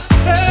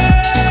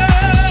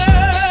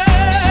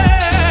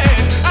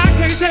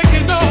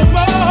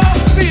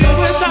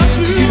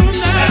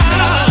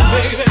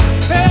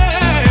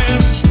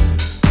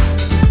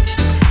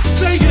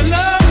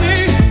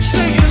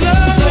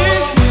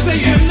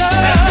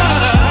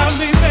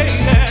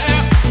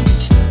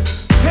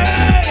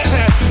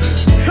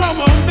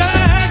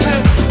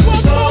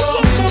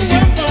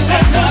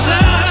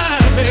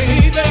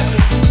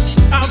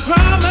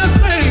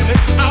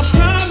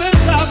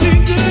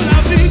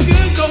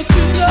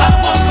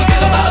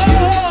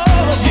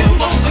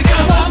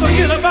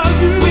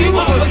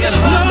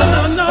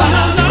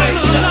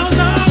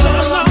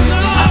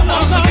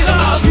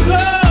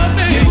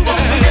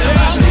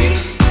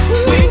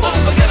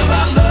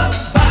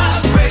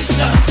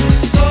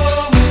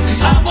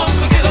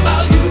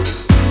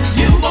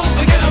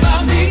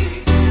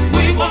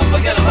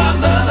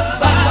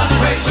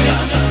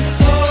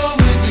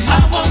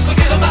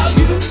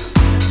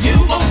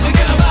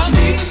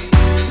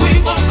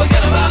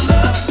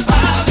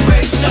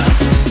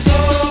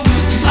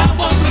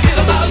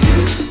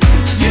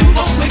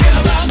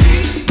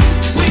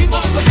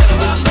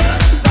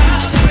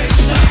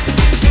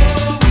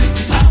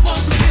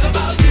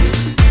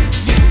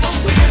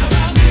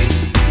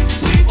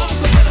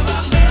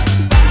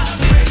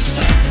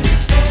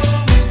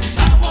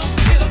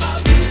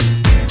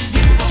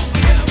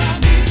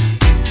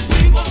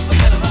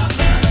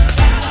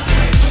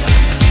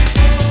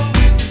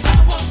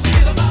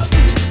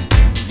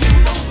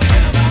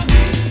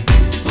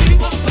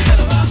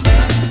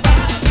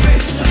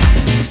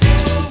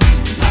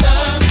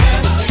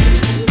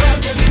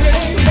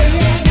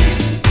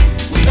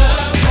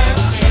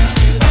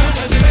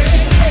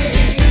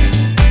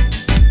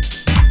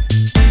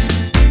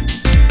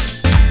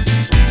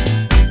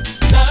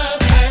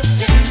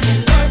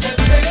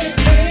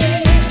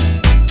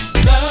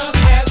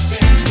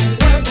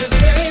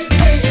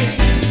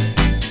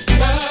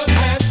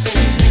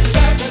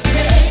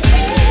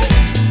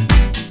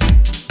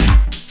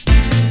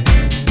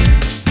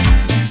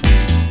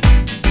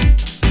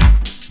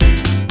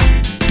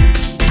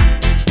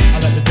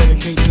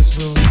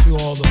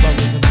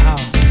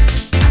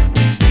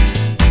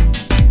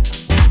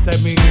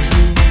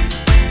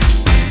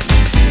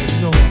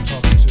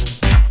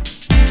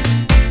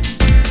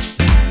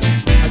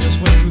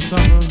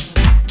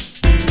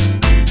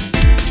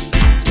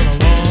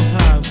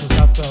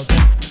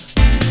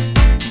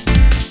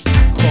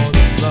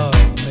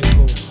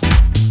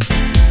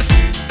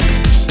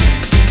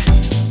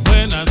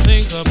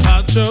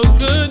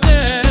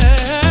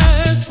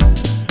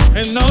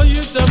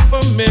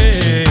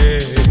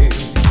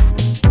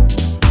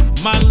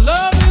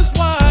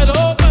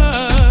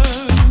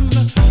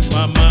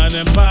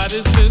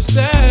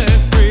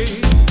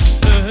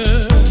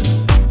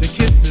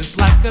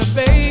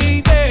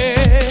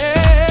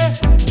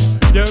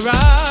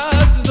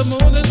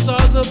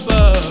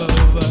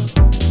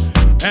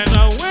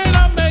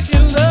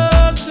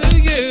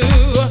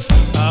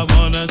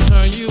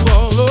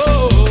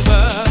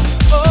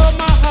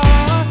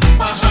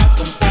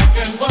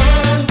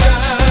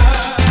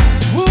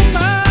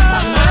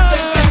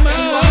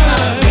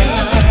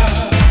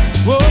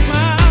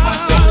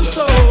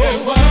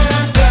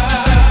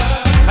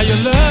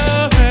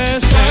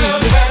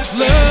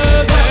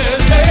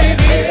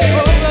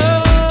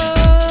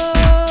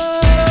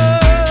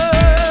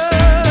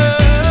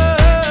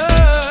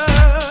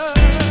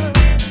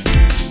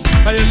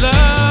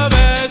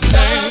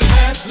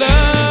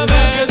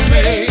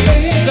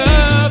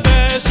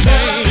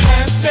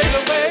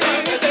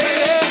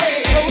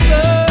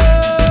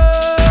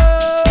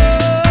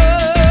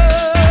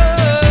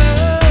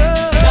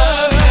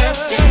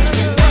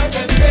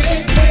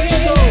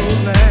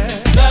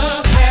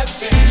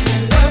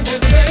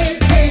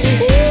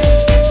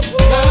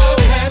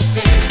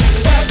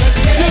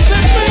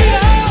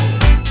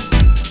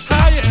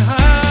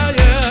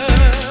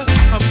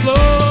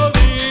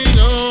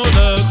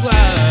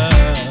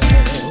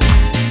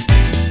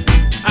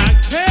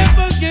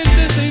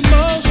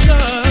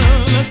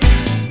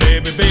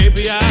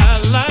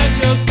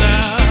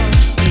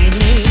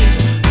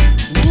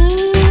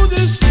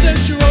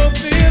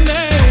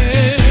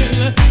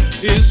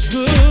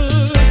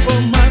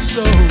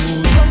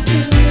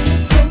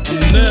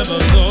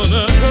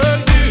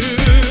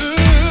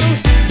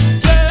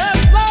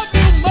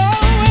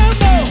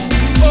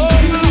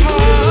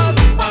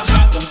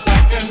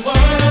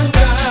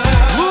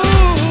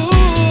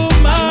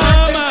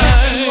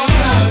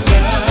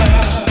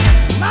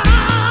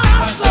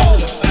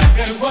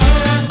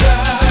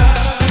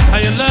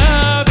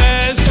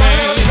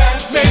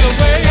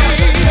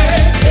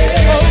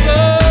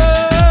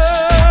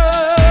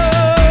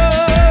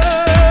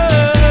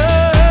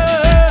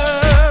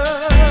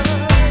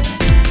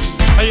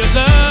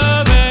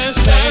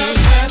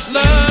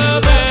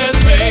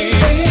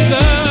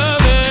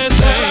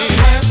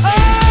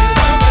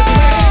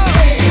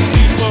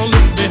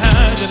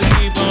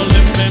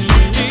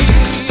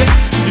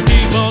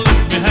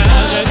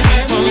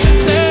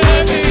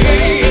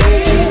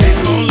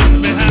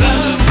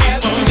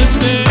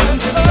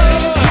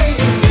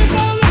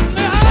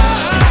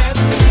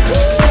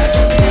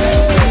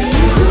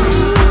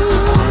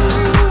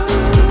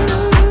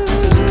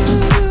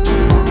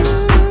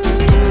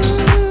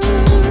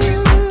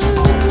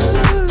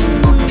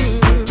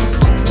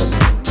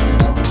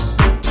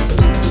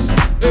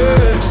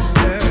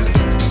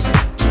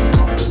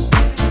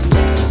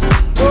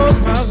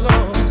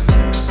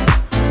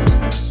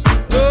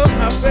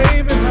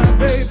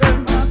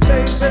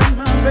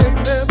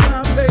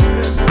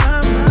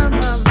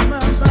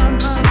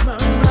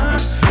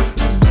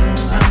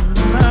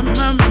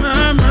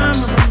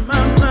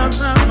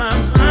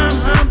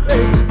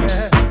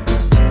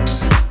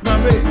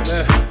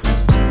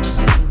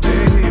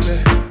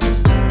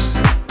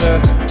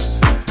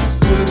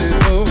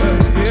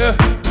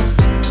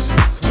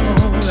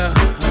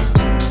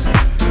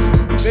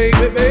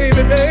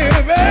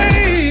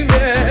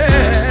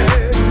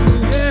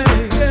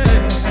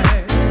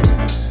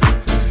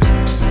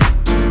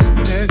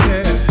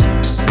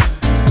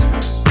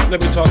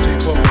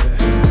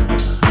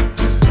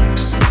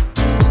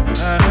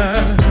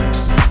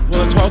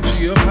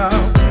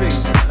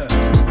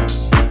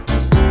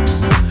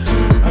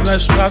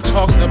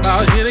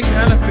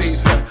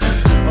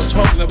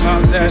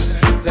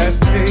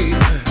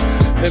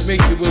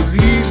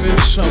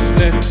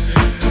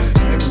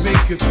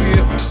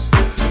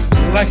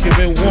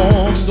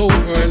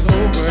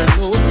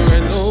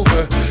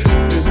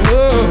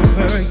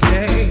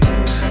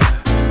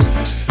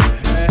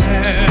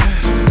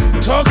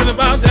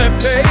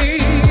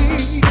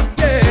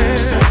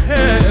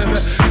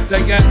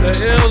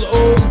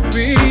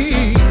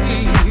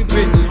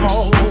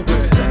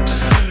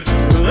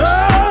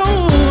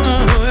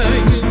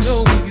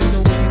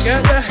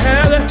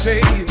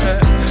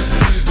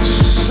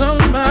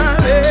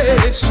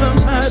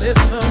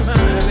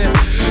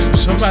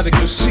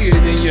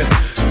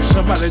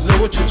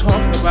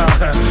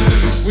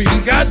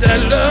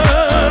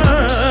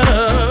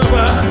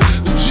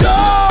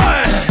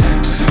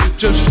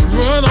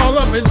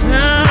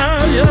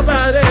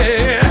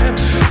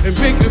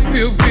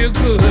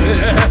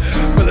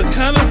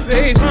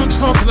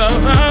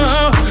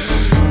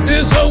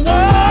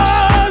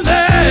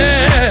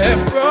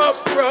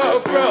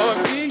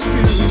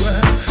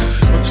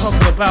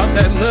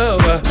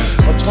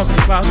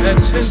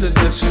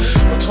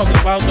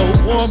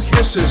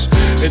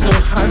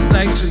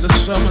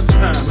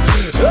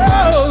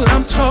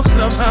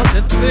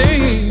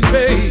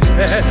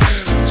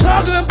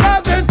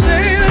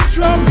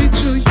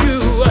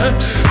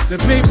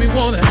 That made me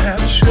wanna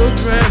have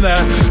children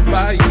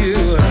by you.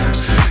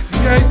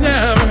 Right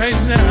now,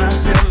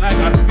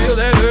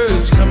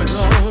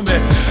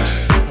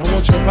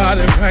 your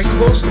body right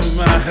close to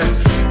mine.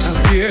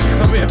 Now here,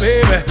 come here,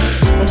 baby.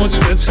 I want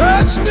you to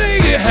touch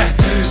me.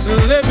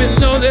 Let me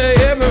know that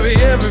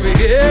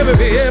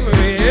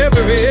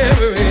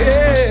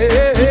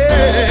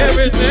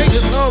everything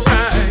is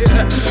alright.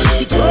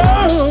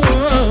 Oh,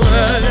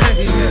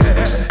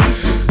 yeah.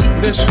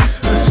 Listen,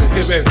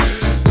 here, baby.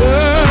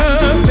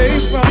 Love may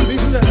from me,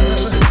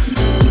 love,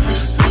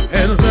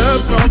 and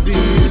love from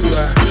you.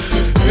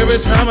 Every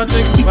time I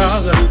think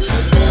about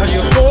how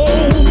you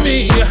hold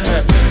me,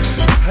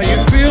 how you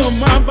feel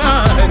my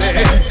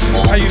body,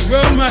 how you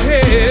rub my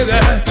head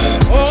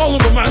all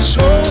over my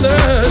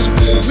shoulders,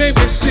 make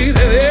me see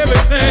that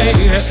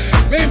everything,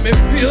 make me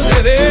feel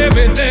that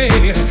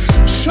everything.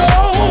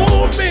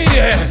 Show me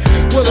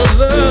what a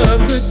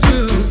love could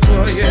do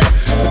for you.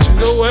 But you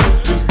know what?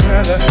 You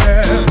gotta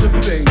have the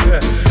baby.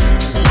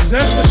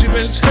 That's what she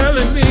been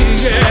telling me,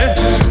 yeah.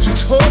 She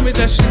told me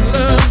that she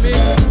loved me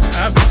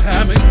time and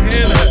time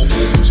again.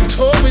 She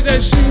told me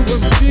that she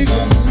would be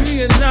with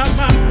me and not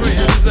my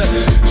friends.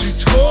 She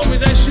told me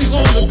that she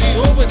gonna be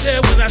over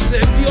there when I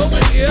said be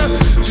over here.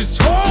 She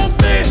told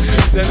me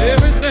that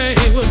everything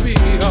would be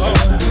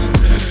alright.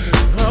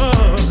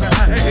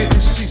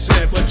 She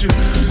said, but you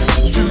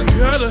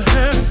gotta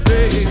have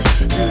faith.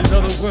 In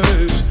other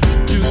words,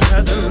 you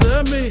gotta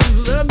love me,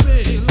 love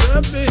me,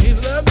 love me,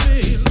 love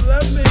me,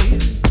 love me.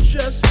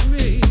 Just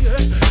me,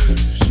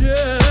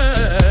 just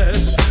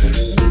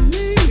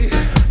me.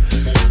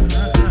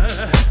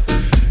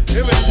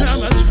 Every time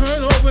I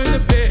turn over in the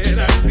bed,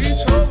 I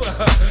reach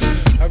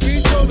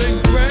over and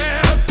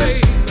grab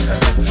faith.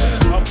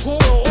 I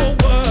pull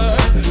over,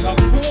 I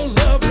pull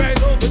love right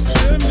over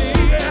to me.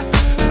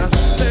 I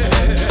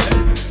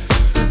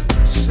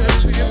said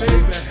to you,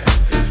 baby,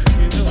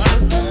 you know I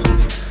love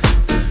you.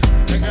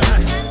 I gotta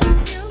have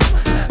you.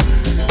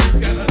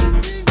 You gotta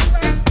be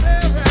right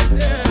there, right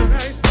there,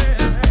 right there.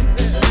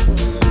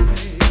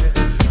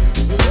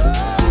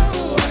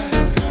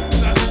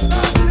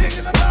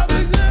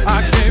 I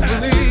can't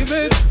believe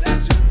it.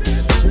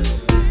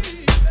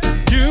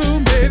 You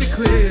made it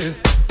clear.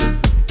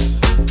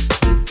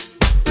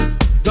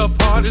 The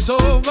party's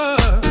over.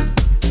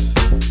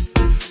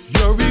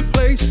 Your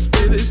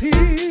replacement is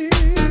here.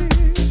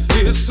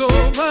 It's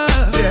over,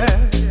 yeah.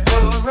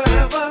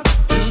 Forever.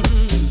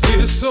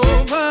 It's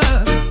over.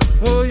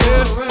 Oh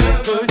yeah.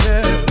 Forever. Oh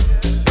yeah.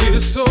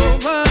 It's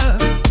over.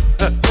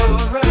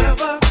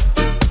 Forever.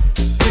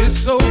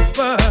 It's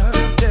over.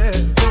 Yeah.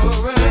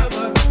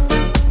 Forever.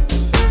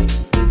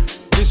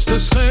 It's the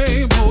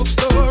same old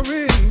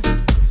story.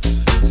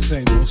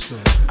 Same old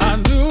story. I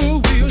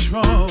knew we was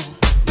wrong.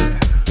 Yeah.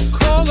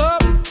 Call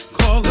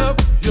up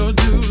your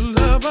new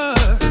lover.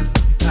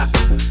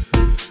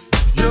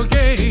 Your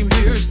game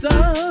here is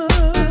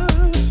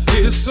done.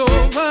 It's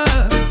over.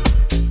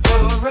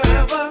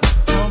 Forever.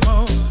 Come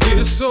on.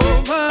 It's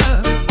over.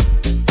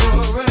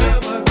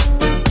 Forever.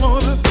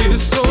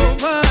 It's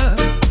over.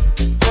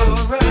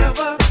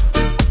 Forever.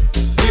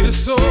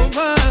 It's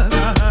over.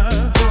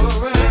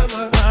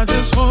 Forever. I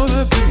just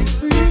wanna be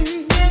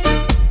free.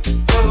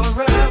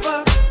 Forever.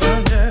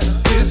 Yeah.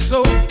 It's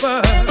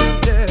over.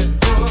 Yeah.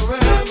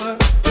 Forever.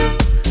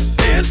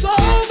 It's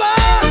over.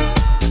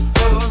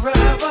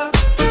 Forever.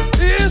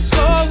 It's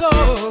all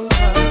over.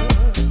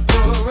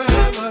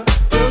 Forever.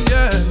 Oh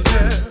yeah,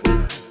 yeah.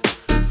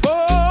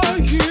 For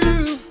you,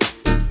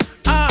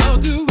 I'll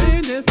do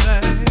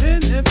anything,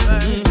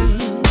 anything.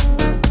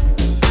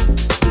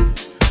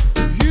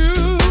 You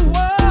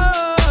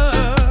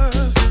were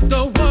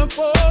the one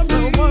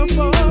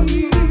for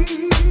me.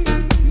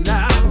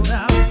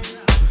 Now,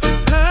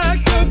 pack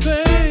your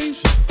things,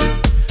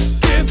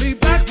 give me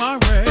back my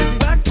ring,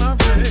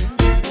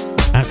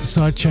 Out to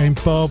Sidechain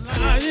Bob.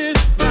 Crying,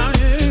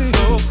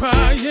 no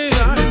crying.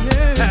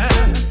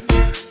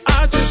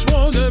 I just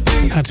wanna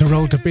be. Out to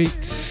Roll the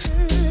Beats.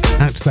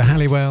 Out to the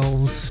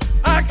Halliwells.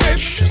 I can't.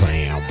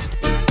 Shazam.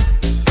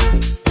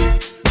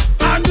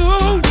 I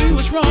knew we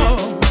was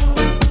wrong.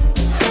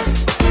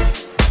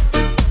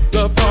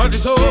 The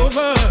party's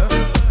over.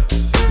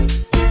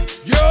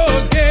 Your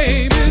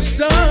game is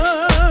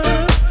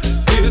done.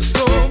 It's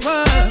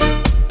over.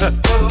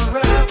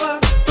 Forever.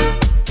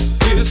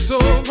 It's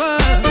over.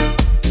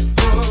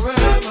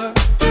 Forever.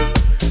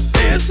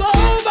 It's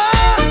over.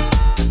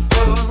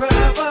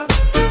 Forever.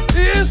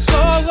 It's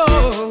all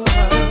over.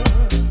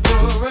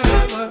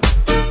 Forever.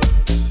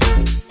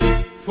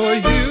 For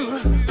you.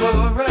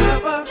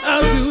 Forever.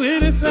 I'll do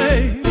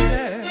anything.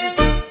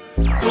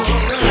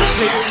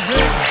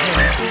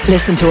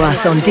 Listen to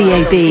us on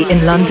DAB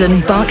in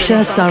London,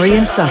 Berkshire, Surrey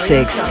and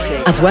Sussex,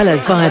 as well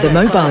as via the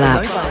mobile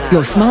apps,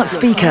 your smart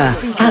speaker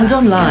and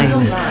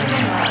online.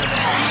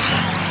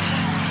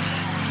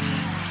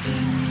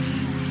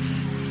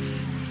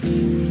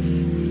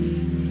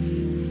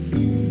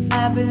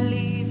 I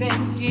believe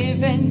in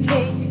give and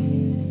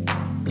take,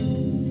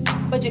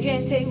 but you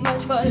can't take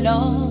much for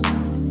long.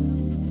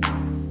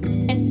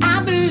 And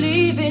I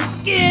believe in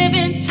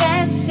giving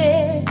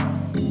chances,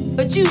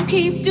 but you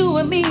keep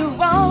doing me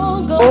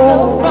wrong. Oh,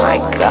 so wrong. My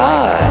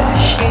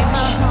gosh. I gave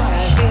my heart,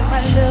 I gave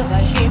my love,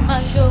 I gave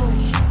my soul.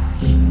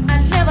 I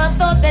never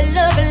thought that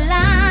love and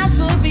lies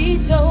would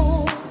be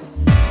told.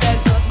 That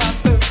was my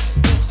first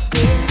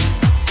mistake.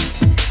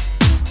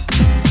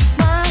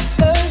 My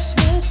first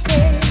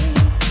mistake.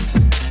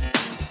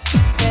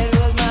 That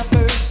was my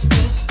first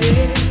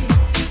mistake.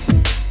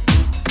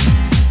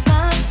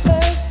 My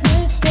first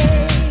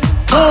mistake.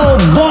 Oh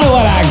boy,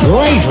 what a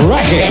great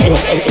record!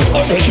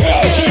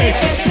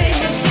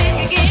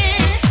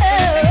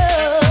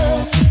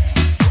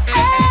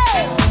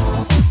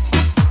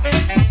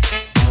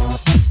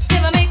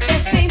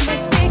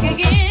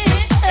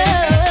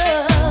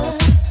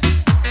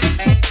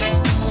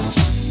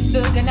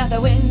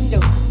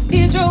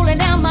 Rolling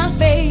down my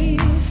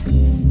face,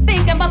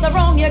 thinking about the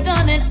wrong you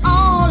done and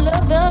all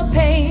of the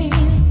pain.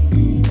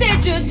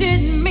 Said you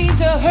didn't mean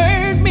to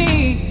hurt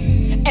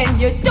me, and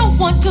you don't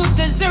want to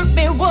desert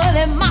me. What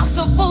am I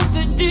supposed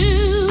to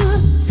do?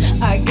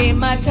 I gave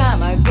my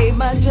time, I gave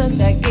my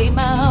trust, I gave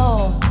my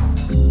all.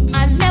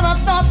 I never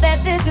thought that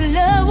this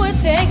love would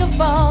take a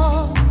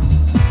fall.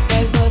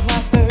 That was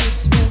my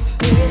first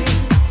mistake.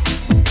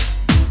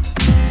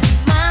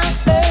 My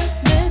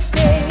first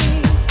mistake.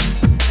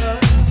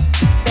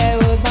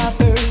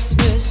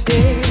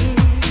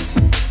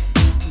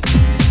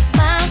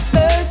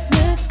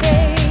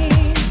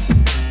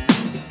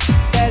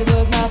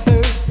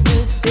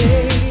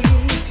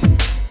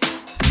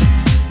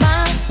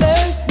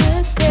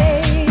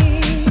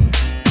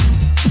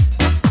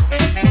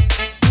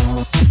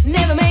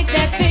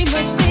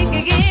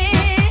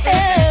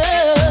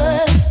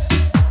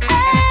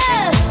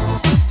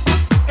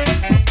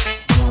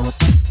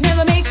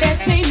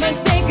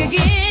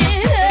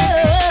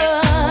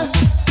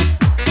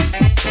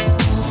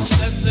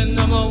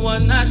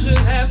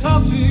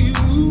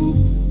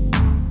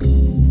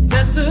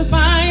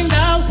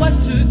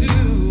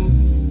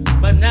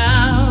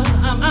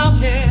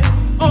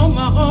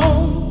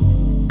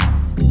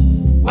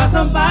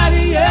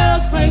 Somebody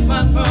else claim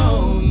my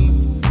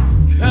throne.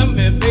 Come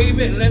here,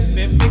 baby, let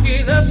me make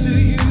it up to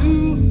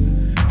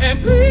you.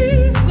 And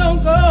please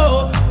don't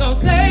go, don't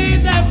say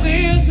that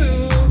we're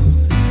through.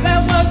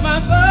 That was my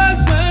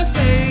first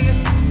mistake.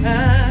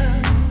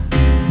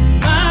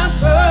 My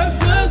first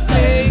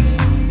mistake,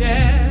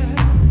 yeah.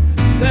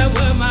 That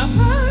was my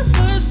first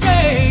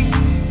mistake.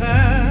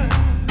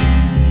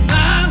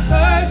 My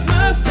first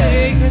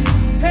mistake,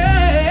 hey.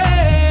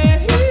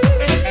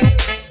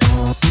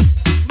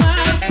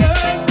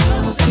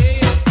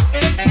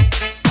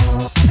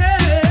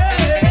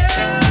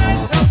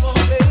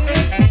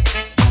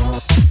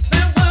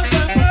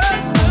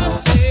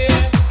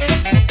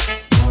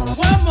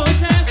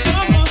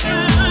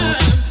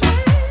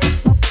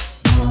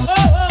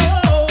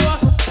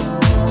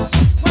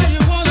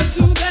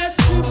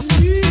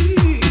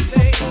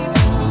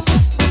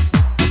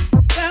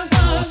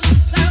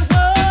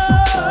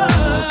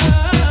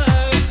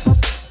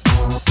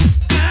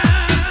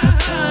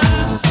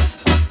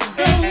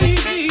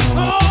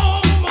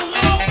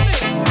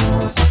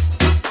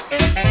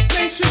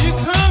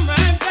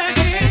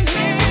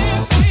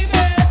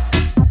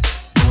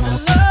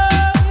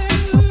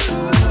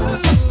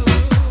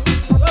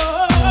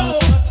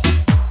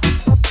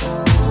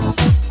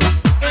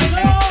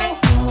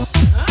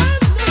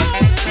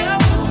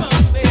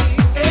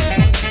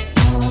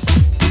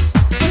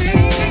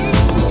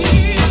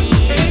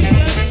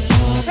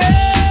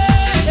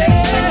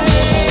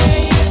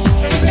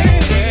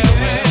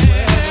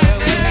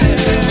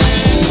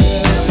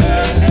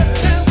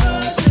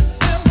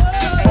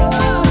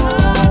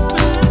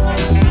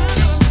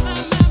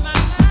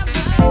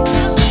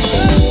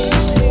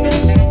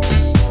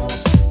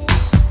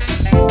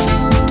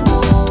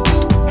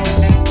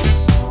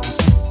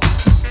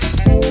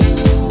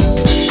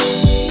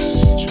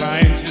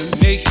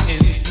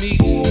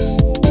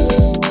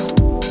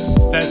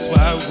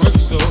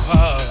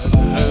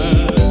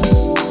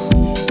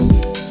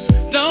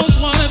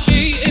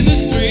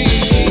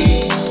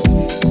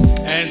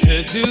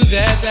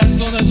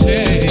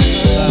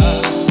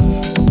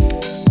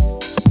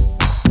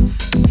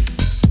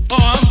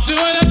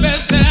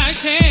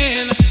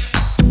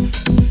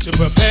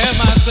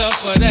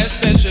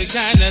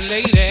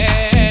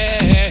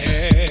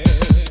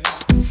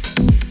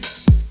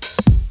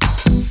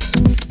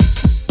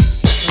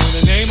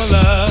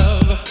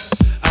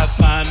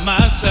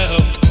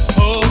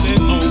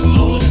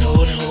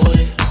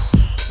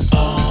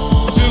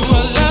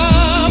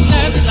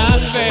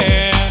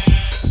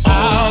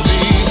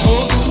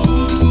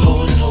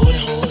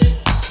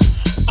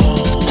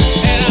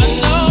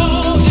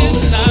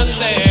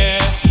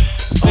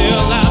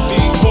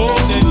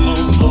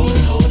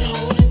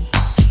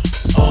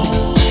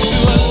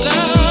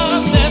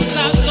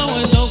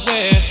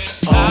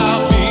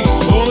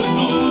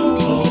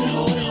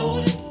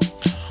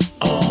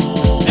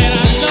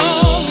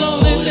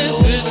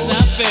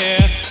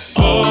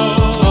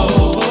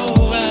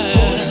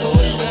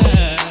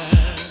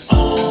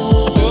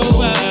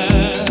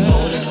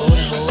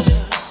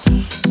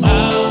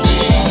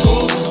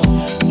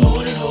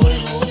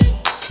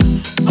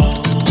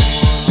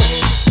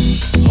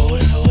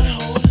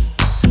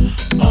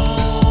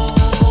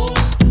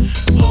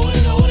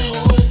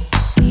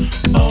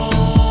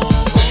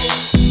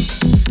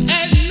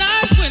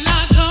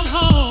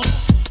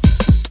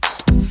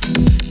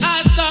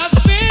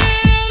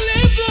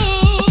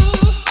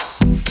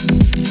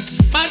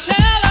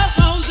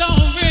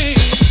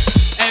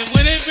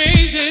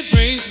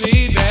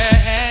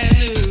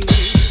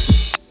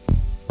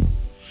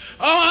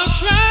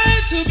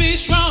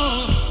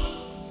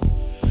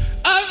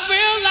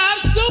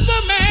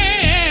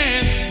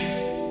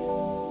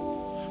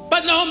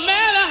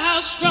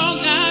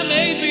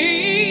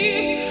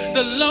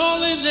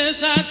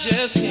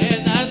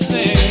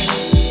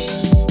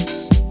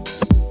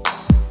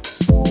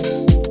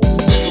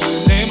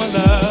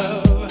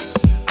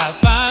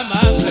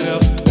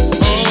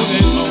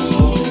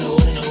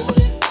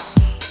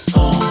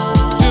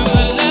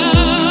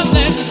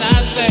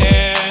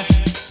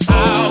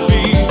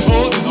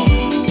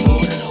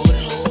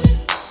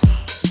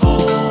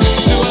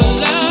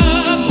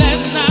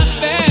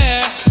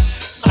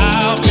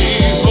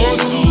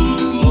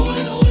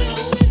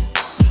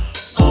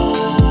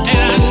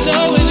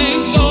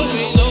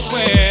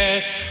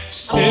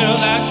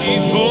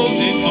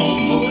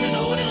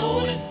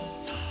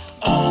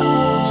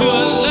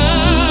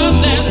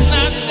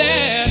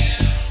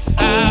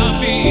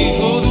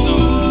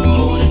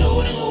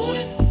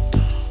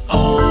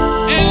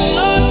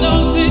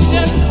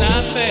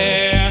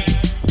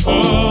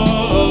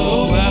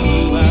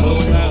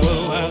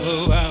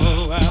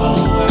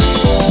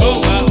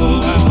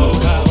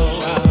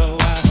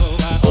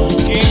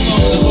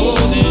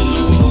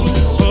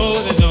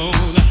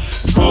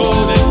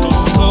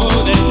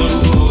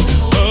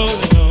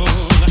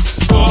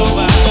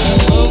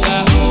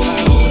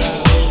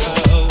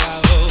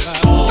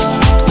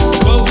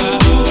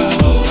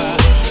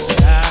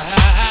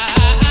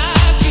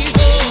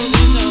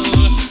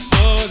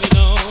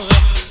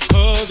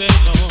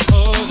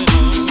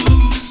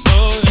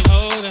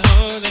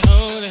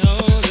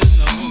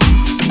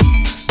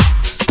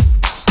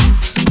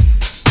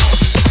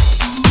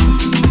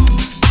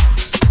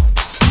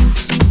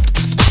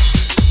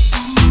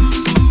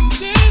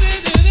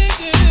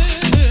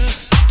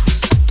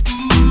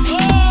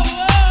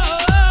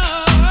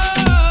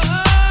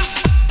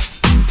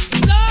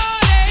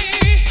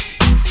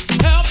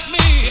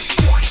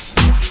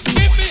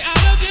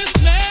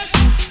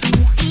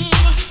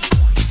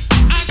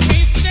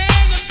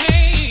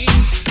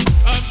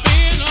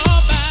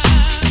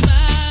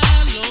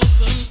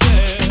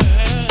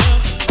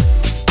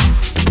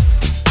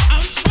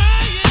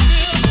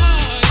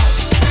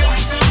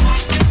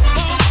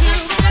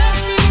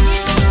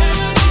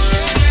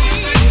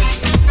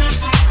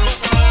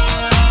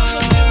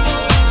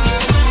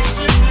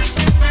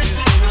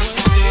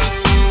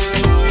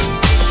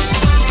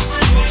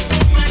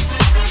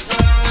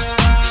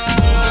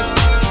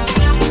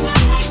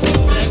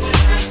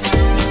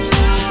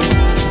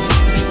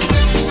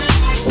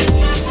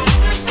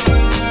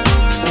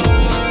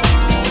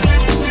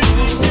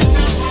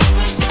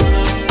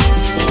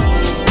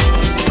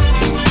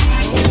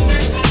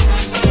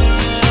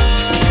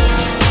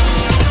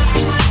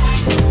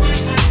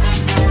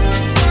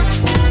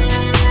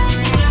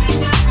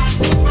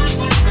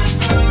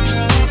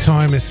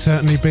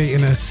 Certainly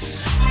beating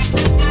us.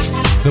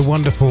 The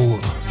wonderful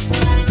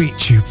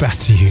Beat You,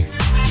 Batter You,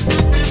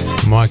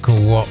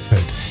 Michael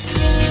Watford.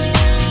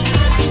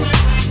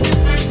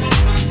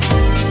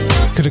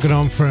 Could have gone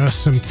on for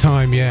some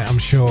time yet, I'm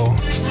sure.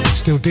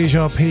 Still,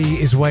 DJRP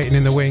is waiting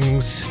in the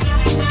wings.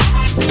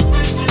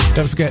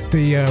 Don't forget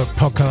the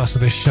podcast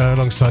of this show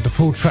alongside the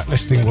full track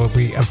listing will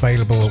be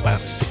available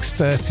about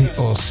 6:30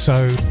 or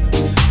so.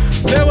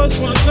 There was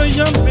once a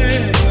young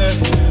man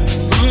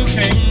who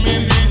came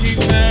in and he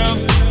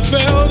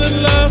fell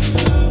in love.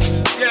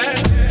 Yeah,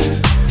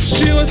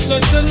 she was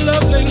such a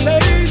lovely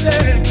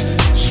lady,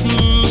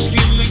 smooth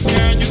skin, the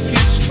kind you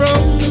kiss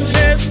from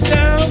head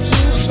down to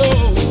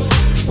toes.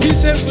 He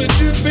said, would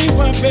you be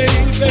my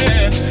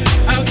baby?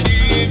 I'll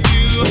give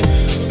you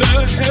the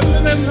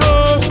heaven and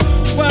earth.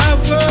 Why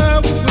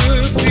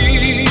would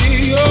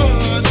be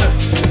yours?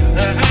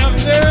 I'll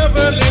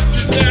never let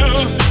you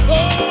down.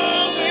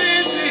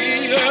 Always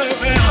be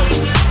around.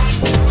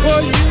 For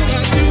you,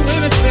 I'd do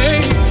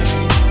anything.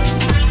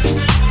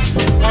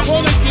 I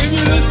wanna give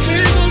you this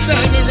big old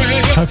diamond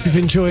ring. Hope you've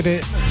enjoyed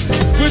it.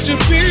 Would you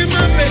be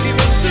my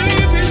baby? Say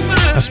be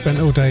mine. I spent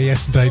all day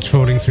yesterday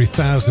trawling through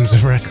thousands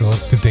of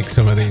records to dig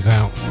some of these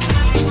out.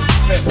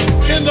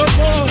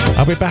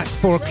 I'll be back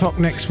 4 o'clock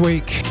next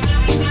week.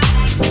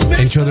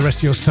 Enjoy the rest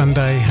of your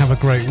Sunday. Have a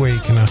great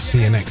week, and I'll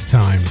see you next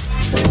time.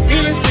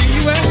 Anything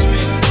you ask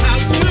me.